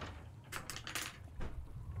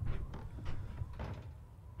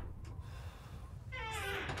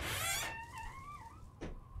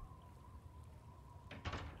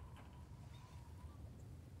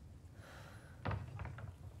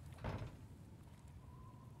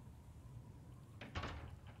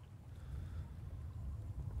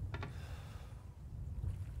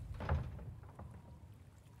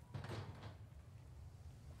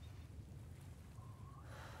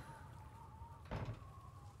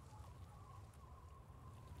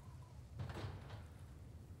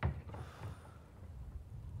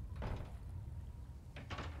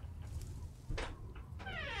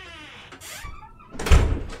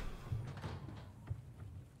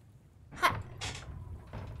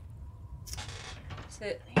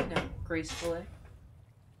 It, you know, gracefully.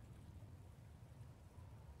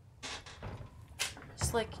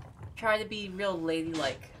 Just like try to be real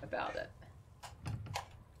ladylike about it.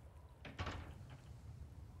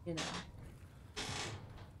 You know.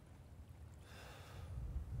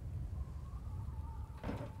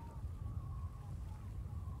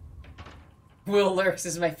 Will Lurks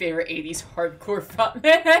is my favorite 80s hardcore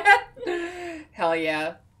frontman. Hell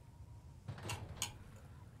yeah.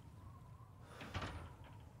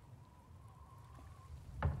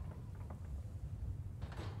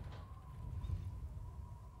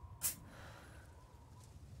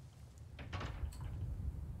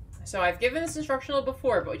 So I've given this instructional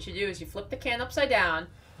before, but what you do is you flip the can upside down,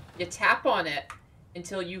 you tap on it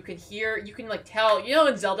until you can hear, you can like tell, you know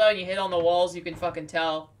in Zelda when you hit on the walls, you can fucking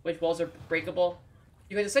tell which walls are breakable?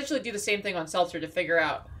 You can essentially do the same thing on Seltzer to figure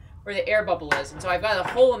out where the air bubble is. And so I've got a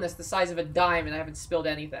hole in this the size of a dime and I haven't spilled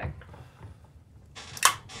anything.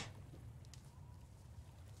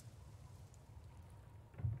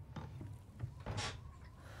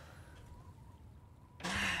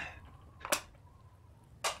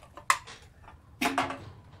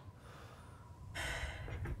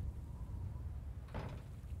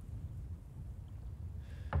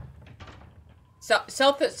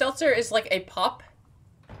 Seltzer is like a pop.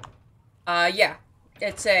 Yeah.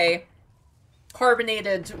 It's a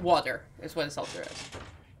carbonated water, is what a seltzer is.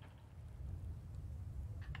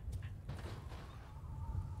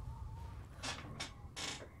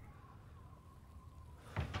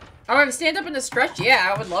 Oh, I would stand up in a stretch?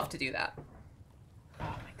 Yeah, I would love to do that.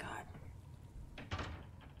 Oh my god.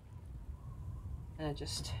 And I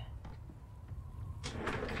just...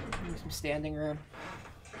 need some standing room.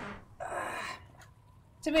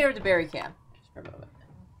 Send me over to Berry Cam, just for a moment.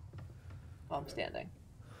 While I'm standing.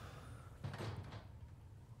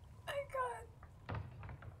 My god.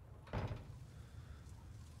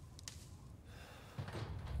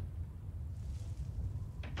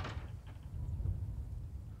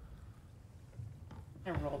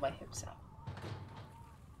 And roll my hips out.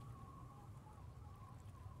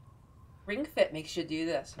 Ring Fit makes you do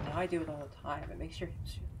this. Now I do it all the time. It makes your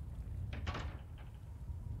hips feel.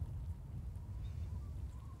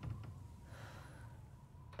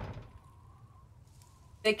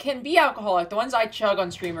 They can be alcoholic. The ones I chug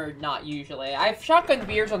on stream are not usually. I've shotgunned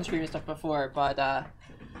beers on stream and stuff before, but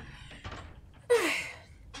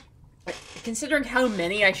considering how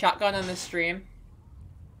many I shotgun on this stream,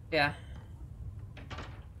 yeah.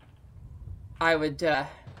 I would,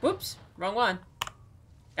 whoops, wrong one.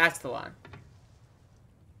 That's the one.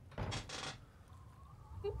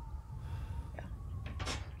 Yeah.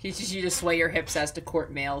 Teaches you to sway your hips as to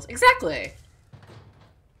court males. Exactly!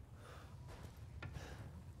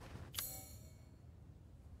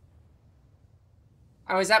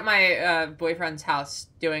 I was at my boyfriend's house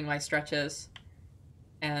doing my stretches,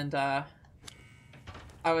 and I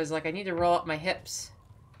was like, I need to roll up my hips,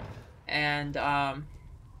 and I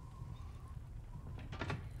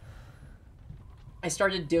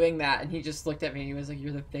started doing that, and he just looked at me and he was like,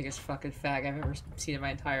 you're the biggest fucking fag I've ever seen in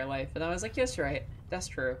my entire life. And I was like, yes, right, that's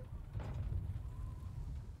true.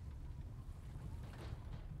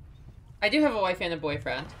 I do have a wife and a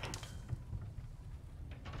boyfriend.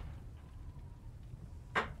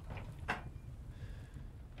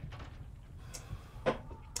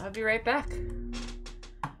 I'll be right back.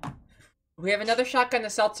 We have another shotgun to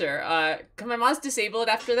seltzer. Can my mods disable it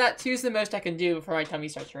after that? 2's the most I can do before my tummy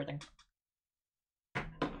starts hurting.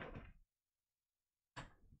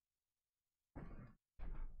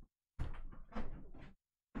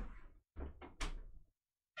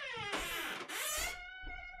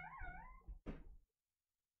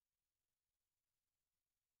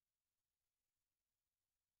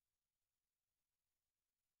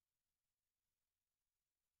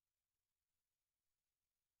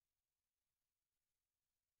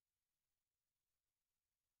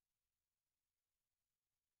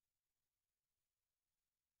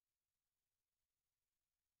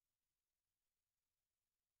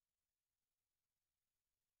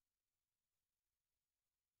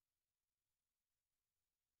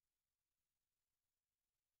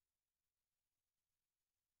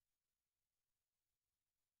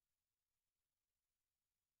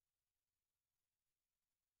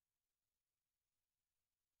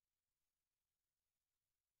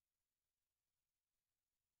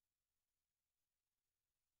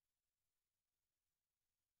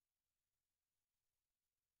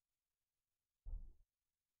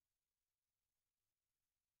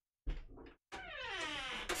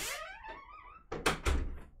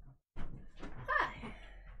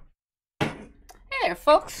 Hey there,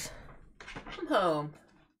 folks. I'm home.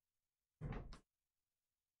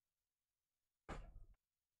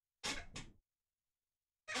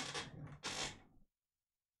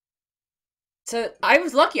 So, I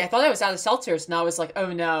was lucky. I thought I was out of seltzers, and I was like,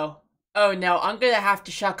 oh no. Oh no, I'm gonna have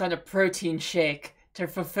to shotgun a protein shake to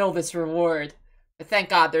fulfill this reward. But thank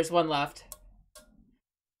God, there's one left.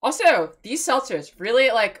 Also, these seltzers,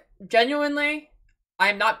 really, like, genuinely, I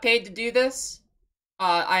am not paid to do this.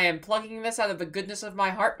 I am plugging this out of the goodness of my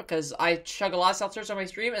heart because I chug a lot of seltzers on my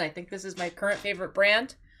stream, and I think this is my current favorite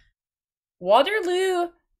brand. Waterloo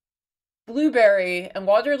Blueberry and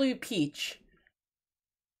Waterloo Peach.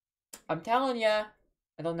 I'm telling ya.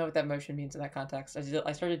 I don't know what that motion means in that context.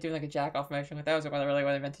 I started doing like a jack-off motion, but that wasn't really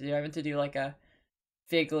what I meant to do. I meant to do like a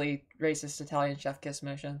vaguely racist Italian chef kiss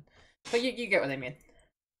motion. But you get what I mean.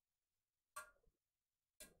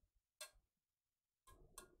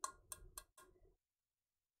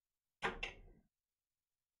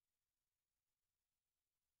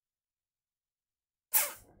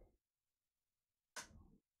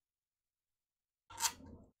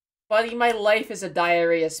 Buddy, my life is a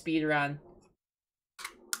diarrhea speedrun.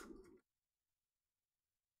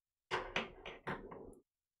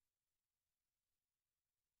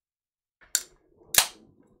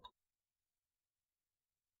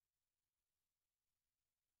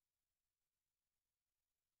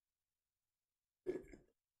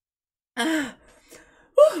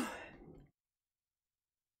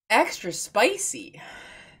 Extra spicy.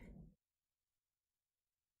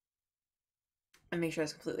 And make sure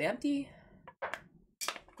it's completely empty.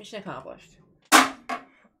 Mission accomplished.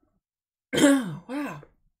 Wow.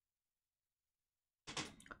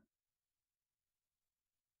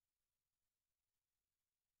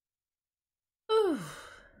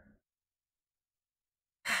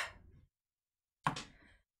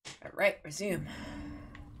 Alright, resume.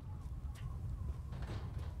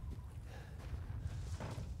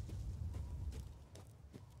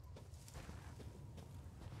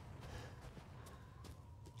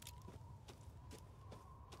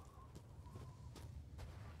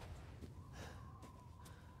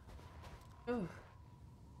 Ooh.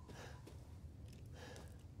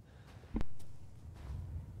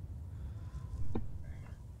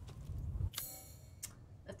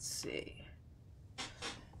 Let's see.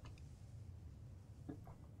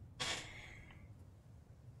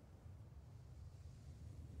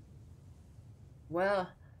 Well.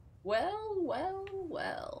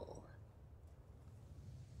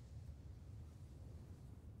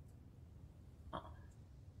 Oh.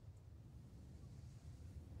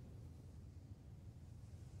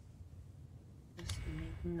 Just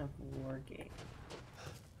making a war game.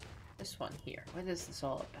 This one here. What is this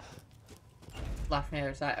all about? Left from the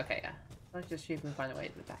other side. Okay, yeah. Let's just see if we can find a way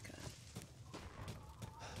to the back of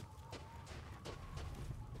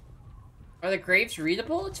that. Are the graves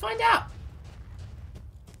readable? Let's find out.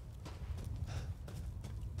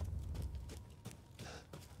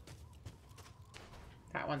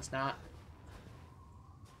 That one's not.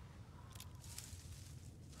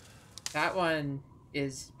 That one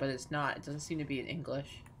is, but it's not. It doesn't seem to be in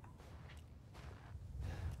English.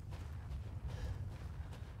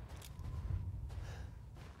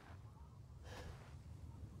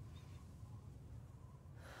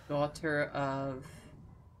 Daughter of...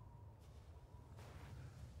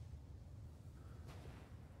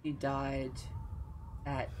 He died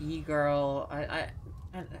at E-Girl.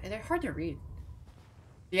 They're hard to read.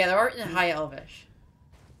 Yeah, they're in High Elvish.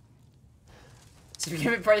 So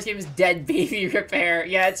part of this game is Dead Baby Repair.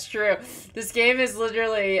 Yeah, it's true. This game is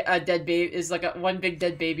literally a dead baby. Is like one big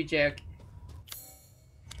dead baby joke.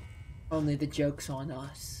 Only the joke's on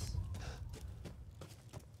us.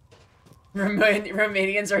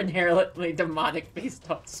 Romanians are inherently demonic based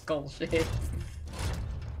on skull shape.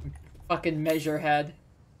 Fucking measure head.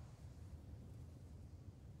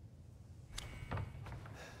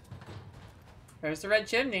 There's the red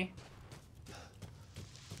chimney.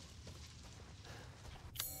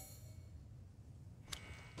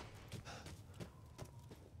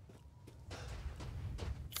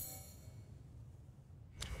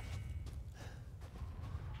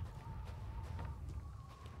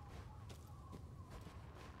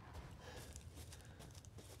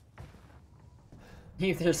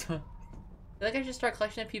 There's one. I feel like I should start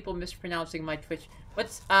collecting people mispronouncing my Twitch.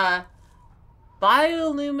 What's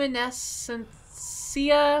bioluminescencia?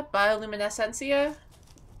 Bioluminescencia? Is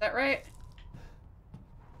that right?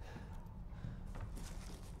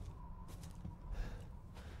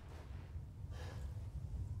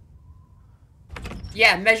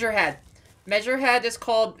 Yeah, Measurehead. Measurehead is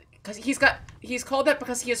called because he's called that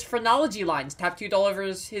because he has phrenology lines tattooed all over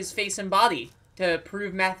his face and body to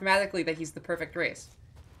prove mathematically that he's the perfect race.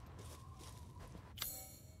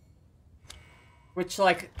 Which,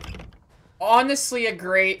 like, honestly a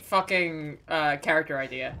great fucking character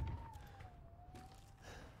idea.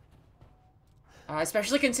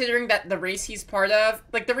 Especially considering that the race he's part of,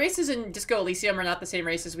 like, the races in Disco Elysium are not the same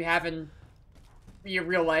races we have in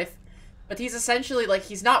real life. But he's essentially, like,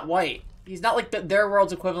 he's not white. He's not like their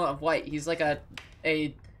world's equivalent of white. He's like a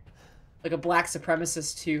black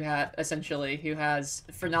supremacist who has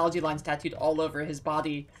phrenology lines tattooed all over his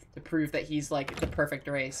body to prove that he's like the perfect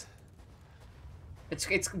race.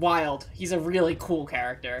 It's wild. He's a really cool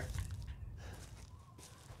character.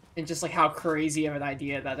 And just like how crazy of an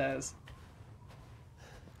idea that is.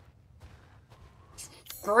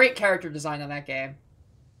 Great character design on that game.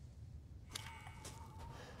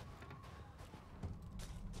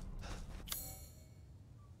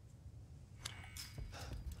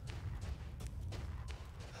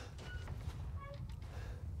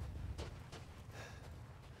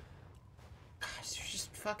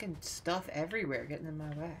 Fucking stuff everywhere getting in my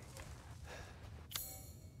way.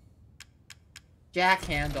 Jack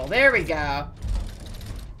handle. There we go.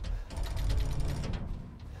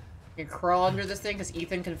 You can crawl under this thing because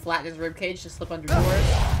Ethan can flatten his ribcage to slip under doors.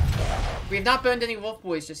 We have not boned any wolf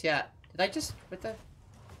boys just yet. Did I just... What the...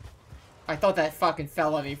 I thought that fucking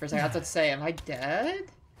fell on me for a second. I was about to say, am I dead?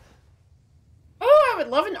 Oh, I would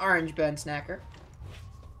love an orange bone snacker.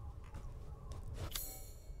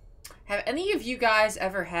 Have any of you guys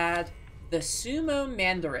ever had the sumo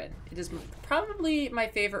mandarin? It is probably my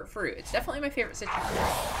favorite fruit. It's definitely my favorite citrus fruit.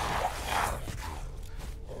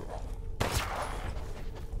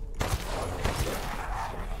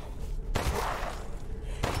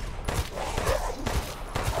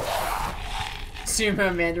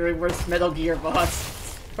 Sumo mandarin, worst Metal Gear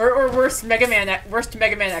boss, or worst Mega Man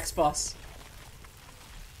X boss.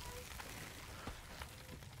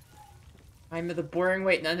 I'm at the boring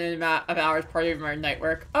wait none amount of hours part of my night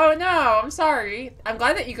work. Oh no, I'm sorry. I'm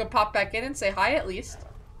glad that you could pop back in and say hi at least.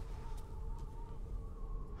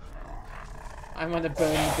 I want to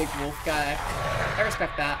bone the big wolf guy. I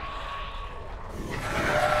respect that.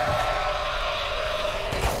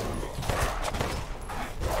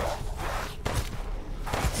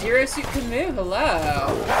 Zero Suit Camus,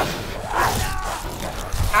 hello.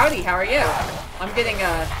 Howdy, how are you? I'm getting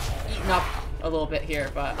eaten up a little bit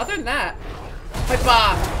here, but other than that, my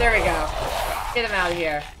bomb. There we go. Get him out of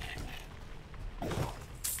here.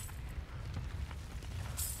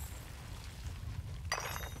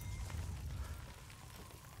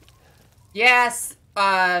 Yes,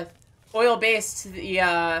 oil-based.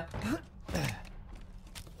 The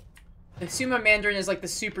Sumo Mandarin is like the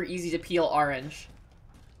super easy to peel orange.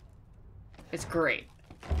 It's great.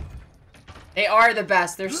 They are the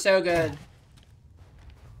best. They're so good.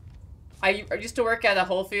 I used to work at a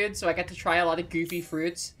Whole Foods, so I got to try a lot of goofy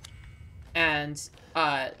fruits. And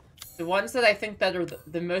the ones that I think that are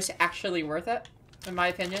the most actually worth it, in my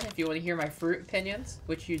opinion, if you want to hear my fruit opinions,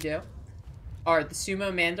 which you do, are the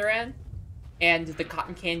Sumo Mandarin and the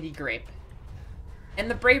Cotton Candy Grape.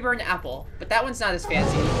 And the Brayburn Apple, but that one's not as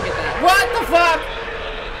fancy. You can get that. What the fuck?!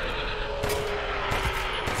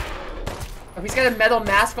 Oh, he's got a metal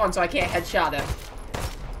mask on, so I can't headshot him.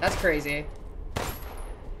 That's crazy.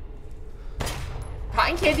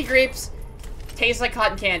 Cotton candy grapes taste like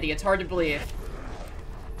cotton candy. It's hard to believe.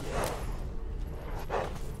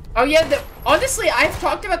 Oh yeah, honestly, I've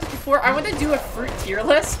talked about this before. I want to do a fruit tier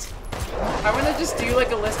list. I want to just do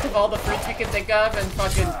like a list of all the fruits we can think of and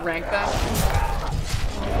fucking rank them.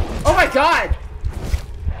 Oh my god!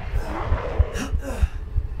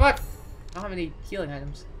 Fuck. I don't have any healing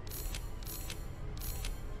items.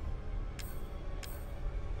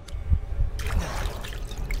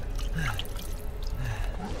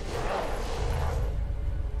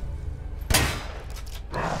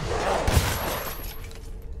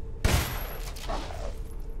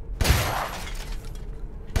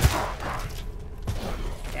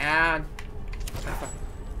 Down.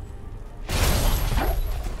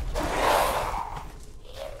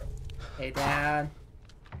 Stay down.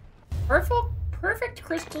 Perfect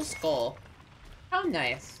crystal skull. How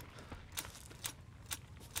nice.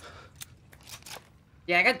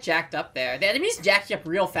 Yeah, I got jacked up there. The enemies jacked you up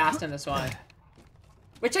real fast in this one.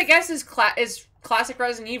 Which I guess is classic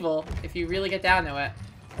Resident Evil, if you really get down to it.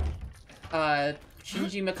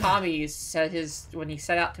 Shinji Mikami said when he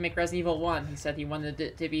set out to make Resident Evil 1, he said he wanted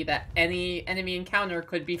it to be that any enemy encounter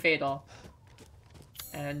could be fatal.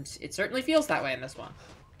 And it certainly feels that way in this one.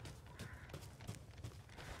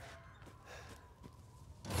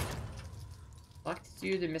 Locked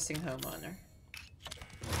to the missing homeowner.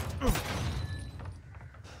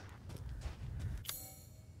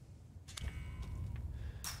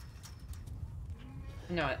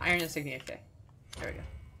 No, iron insignia, okay. There we go.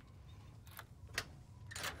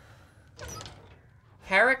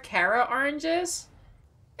 Cara oranges?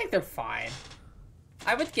 I think they're fine.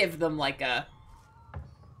 I would give them like a...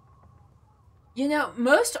 You know,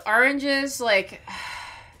 most oranges, like...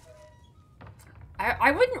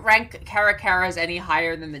 I wouldn't rank Caracaras any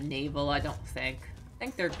higher than the Navel, I don't think. I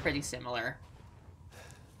think they're pretty similar.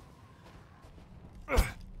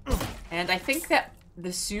 And I think that the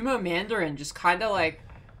Sumo Mandarin just kind of, like,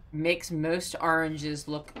 makes most oranges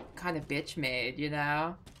look kind of bitch-made, you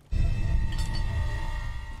know? They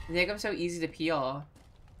make them so easy to peel.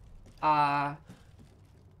 There are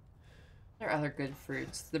other good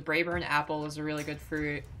fruits. The Brayburn apple is a really good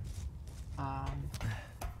fruit.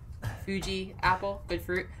 Fuji apple, good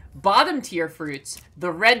fruit. Bottom tier fruits,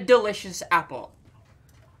 the Red Delicious apple.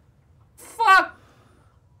 Fuck!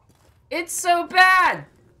 It's so bad!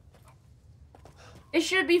 It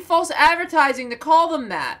should be false advertising to call them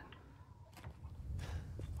that.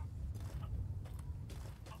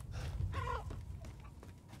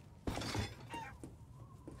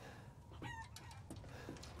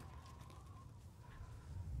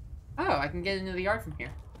 Oh, I can get into the yard from here.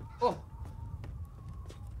 Cool.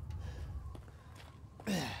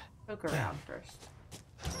 Poke around first.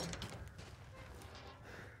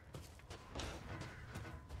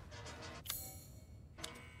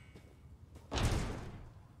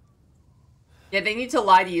 Yeah, they need to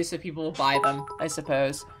lie to you so people will buy them, I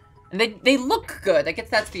suppose. And they look good. I guess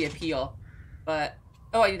that's the appeal. But,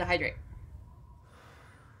 oh, I need to hydrate.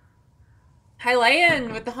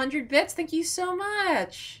 Hylian with the 100 bits. Thank you so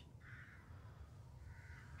much.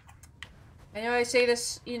 I know I say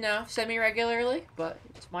this, you know, semi-regularly, but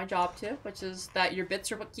it's my job too, which is that your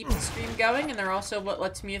bits are what keeps the stream going, and they're also what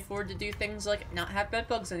lets me afford to do things like not have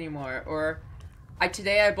bedbugs anymore. Or,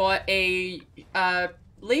 today I bought a,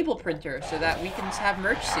 label printer so that we can have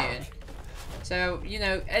merch soon. So, you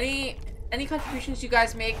know, any contributions you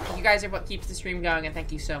guys make, you guys are what keeps the stream going, and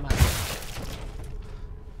thank you so much.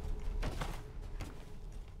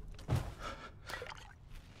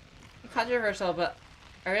 Controversial, but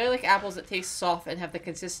I really like apples that taste soft and have the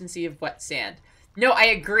consistency of wet sand. No, I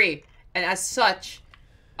agree. And as such,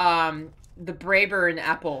 the Brayburn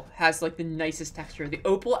apple has like the nicest texture. The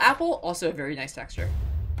Opal apple, also a very nice texture.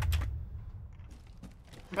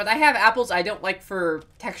 But I have apples I don't like for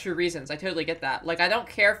texture reasons. I totally get that. Like, I don't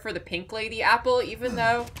care for the Pink Lady apple, even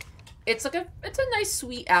though it's like it's a nice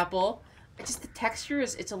sweet apple. It's just the texture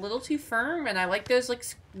it's a little too firm, and I like those like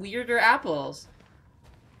weirder apples.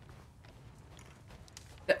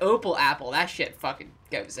 The Opal apple, that shit fucking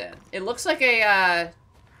goes in. It looks like a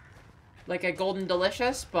Golden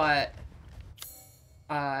Delicious, but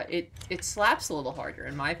it slaps a little harder,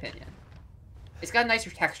 in my opinion. It's got a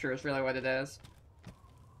nicer texture, is really what it is.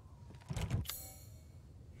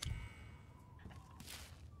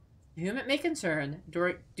 To whom it may concern,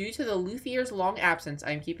 due to the luthier's long absence,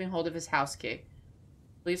 I am keeping hold of his house key.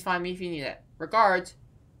 Please find me if you need it. Regards,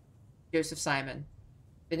 Joseph Simon,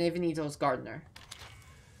 Benevenito's gardener.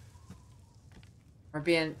 Or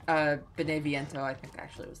Beneviento, I think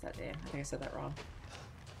actually was that name. I think I said that wrong.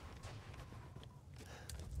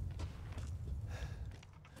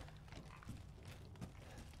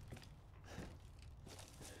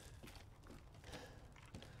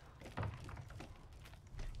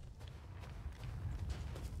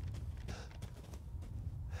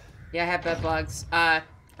 Yeah, I have bed bugs. My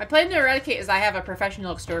plan to eradicate is I have a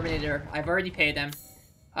professional exterminator. I've already paid him.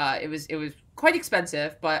 It was quite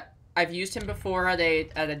expensive, but I've used him before at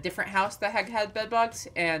a different house that had bed bugs,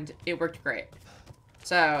 and it worked great.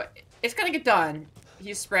 So it's gonna get done.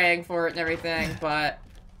 He's spraying for it and everything, but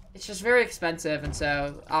it's just very expensive, and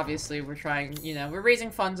so obviously we're trying. You know, we're raising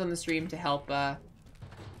funds on the stream to help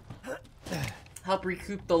help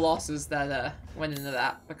recoup the losses that went into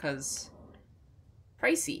that, because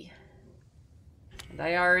pricey. And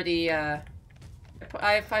I already I've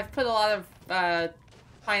put a lot of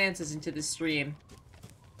finances into the stream.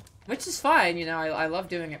 Which is fine, you know, I love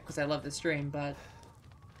doing it because I love the stream, but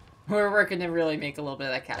we're working to really make a little bit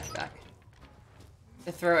of that cash back.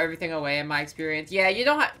 To throw everything away, in my experience. Yeah, you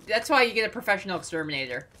don't have, that's why you get a professional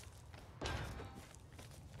exterminator.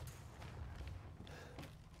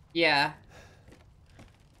 Yeah.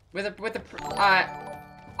 I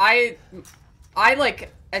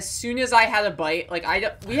like, as soon as I had a bite, like,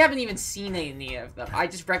 we haven't even seen any of them.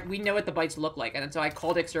 We know what the bites look like, and so I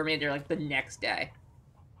called exterminator, like, the next day.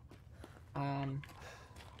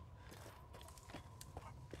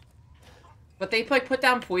 But they like put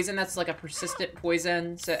down poison that's like a persistent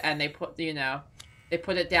poison, so and they put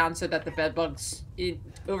it down so that the bed bugs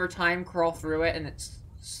over time crawl through it and it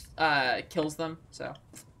kills them. So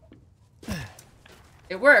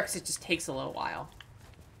it works. It just takes a little while.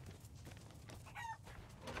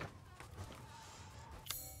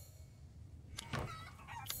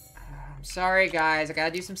 I'm sorry, guys. I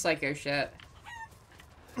gotta do some psycho shit.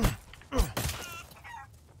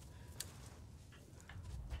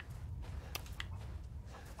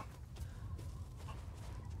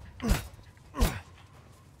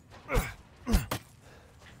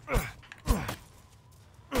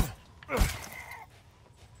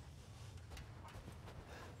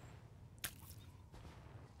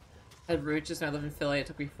 Had roaches when I lived in Philly. It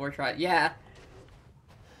took me 4 tries. Yeah.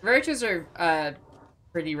 Roaches are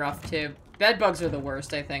pretty rough too. Bed bugs are the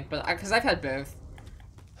worst, I think, but because I've had both.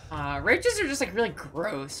 Roaches are just like really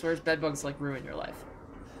gross, whereas bed bugs like ruin your life.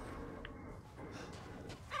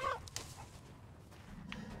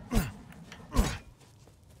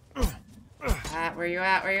 Where you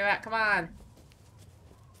at? Where you at? Come on.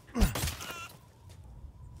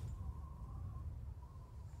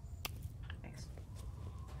 Thanks.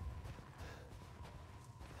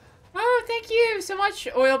 Oh, thank you so much,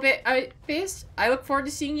 Based. I look forward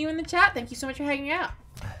to seeing you in the chat. Thank you so much for hanging out.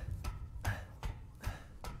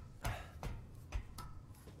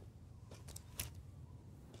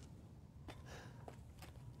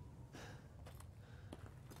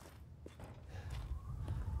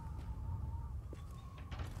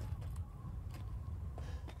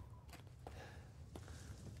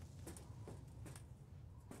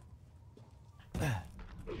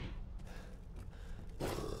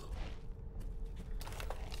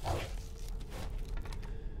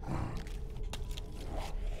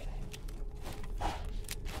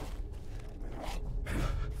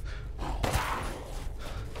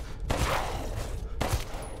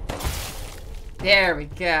 There we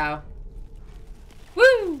go.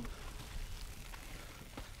 Woo!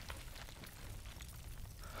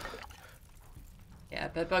 Yeah,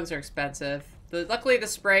 bed bugs are expensive. Luckily, the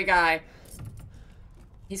spray guy,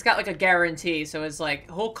 he's got like a guarantee, so it's like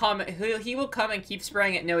he will come and keep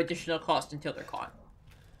spraying at no additional cost until they're caught.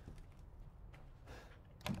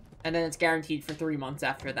 And then it's guaranteed for 3 months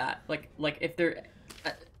after that. Like if they're,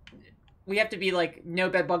 we have to be like no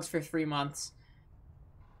bed bugs for 3 months.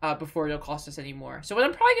 Before it'll cost us any more. So what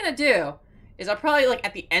I'm probably gonna do is I'll probably, like,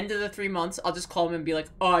 at the end of the 3 months, I'll just call him and be like,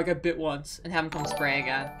 oh, I got bit once, and have him come spray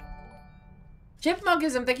again.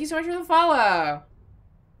 Chipmunkism, thank you so much for the follow!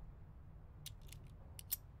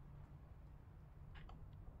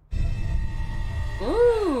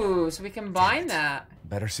 Ooh, so we combine that.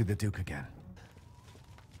 Better see the Duke again.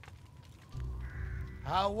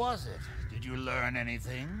 How was it? Did you learn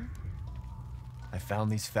anything? I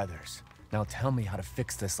found these feathers. Now tell me how to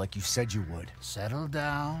fix this like you said you would. Settle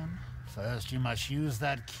down. First, you must use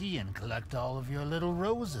that key and collect all of your little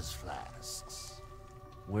roses flasks.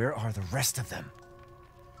 Where are the rest of them?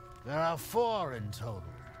 There are 4 in total.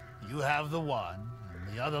 You have the one,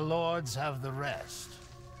 and the other lords have the rest.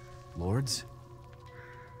 Lords?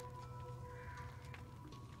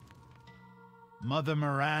 Mother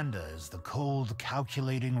Miranda is the cold,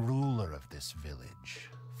 calculating ruler of this village.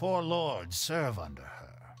 4 lords serve under her.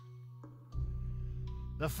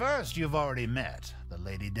 The first you've already met, the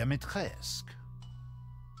Lady Dimitrescu.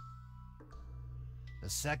 The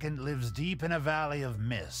second lives deep in a valley of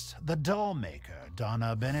mist, the doll-maker,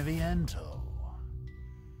 Donna Beneviento.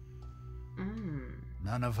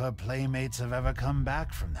 None of her playmates have ever come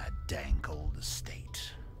back from that dank old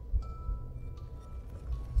estate.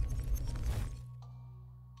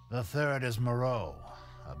 The third is Moreau,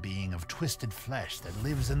 a being of twisted flesh that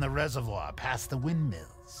lives in the reservoir past the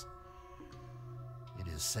windmills. It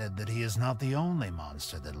is said that he is not the only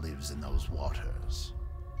monster that lives in those waters.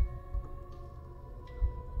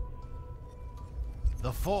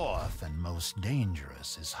 The fourth and most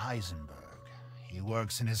dangerous is Heisenberg. He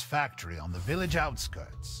works in his factory on the village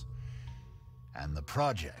outskirts. And the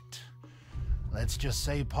project. Let's just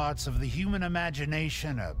say parts of the human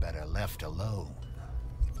imagination are better left alone.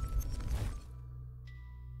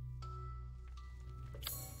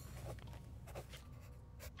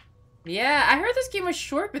 Yeah, I heard this game was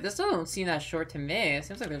short, but this doesn't seem that short to me. It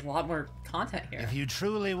seems like there's a lot more content here. If you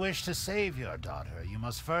truly wish to save your daughter, you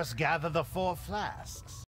must first gather the 4 flasks.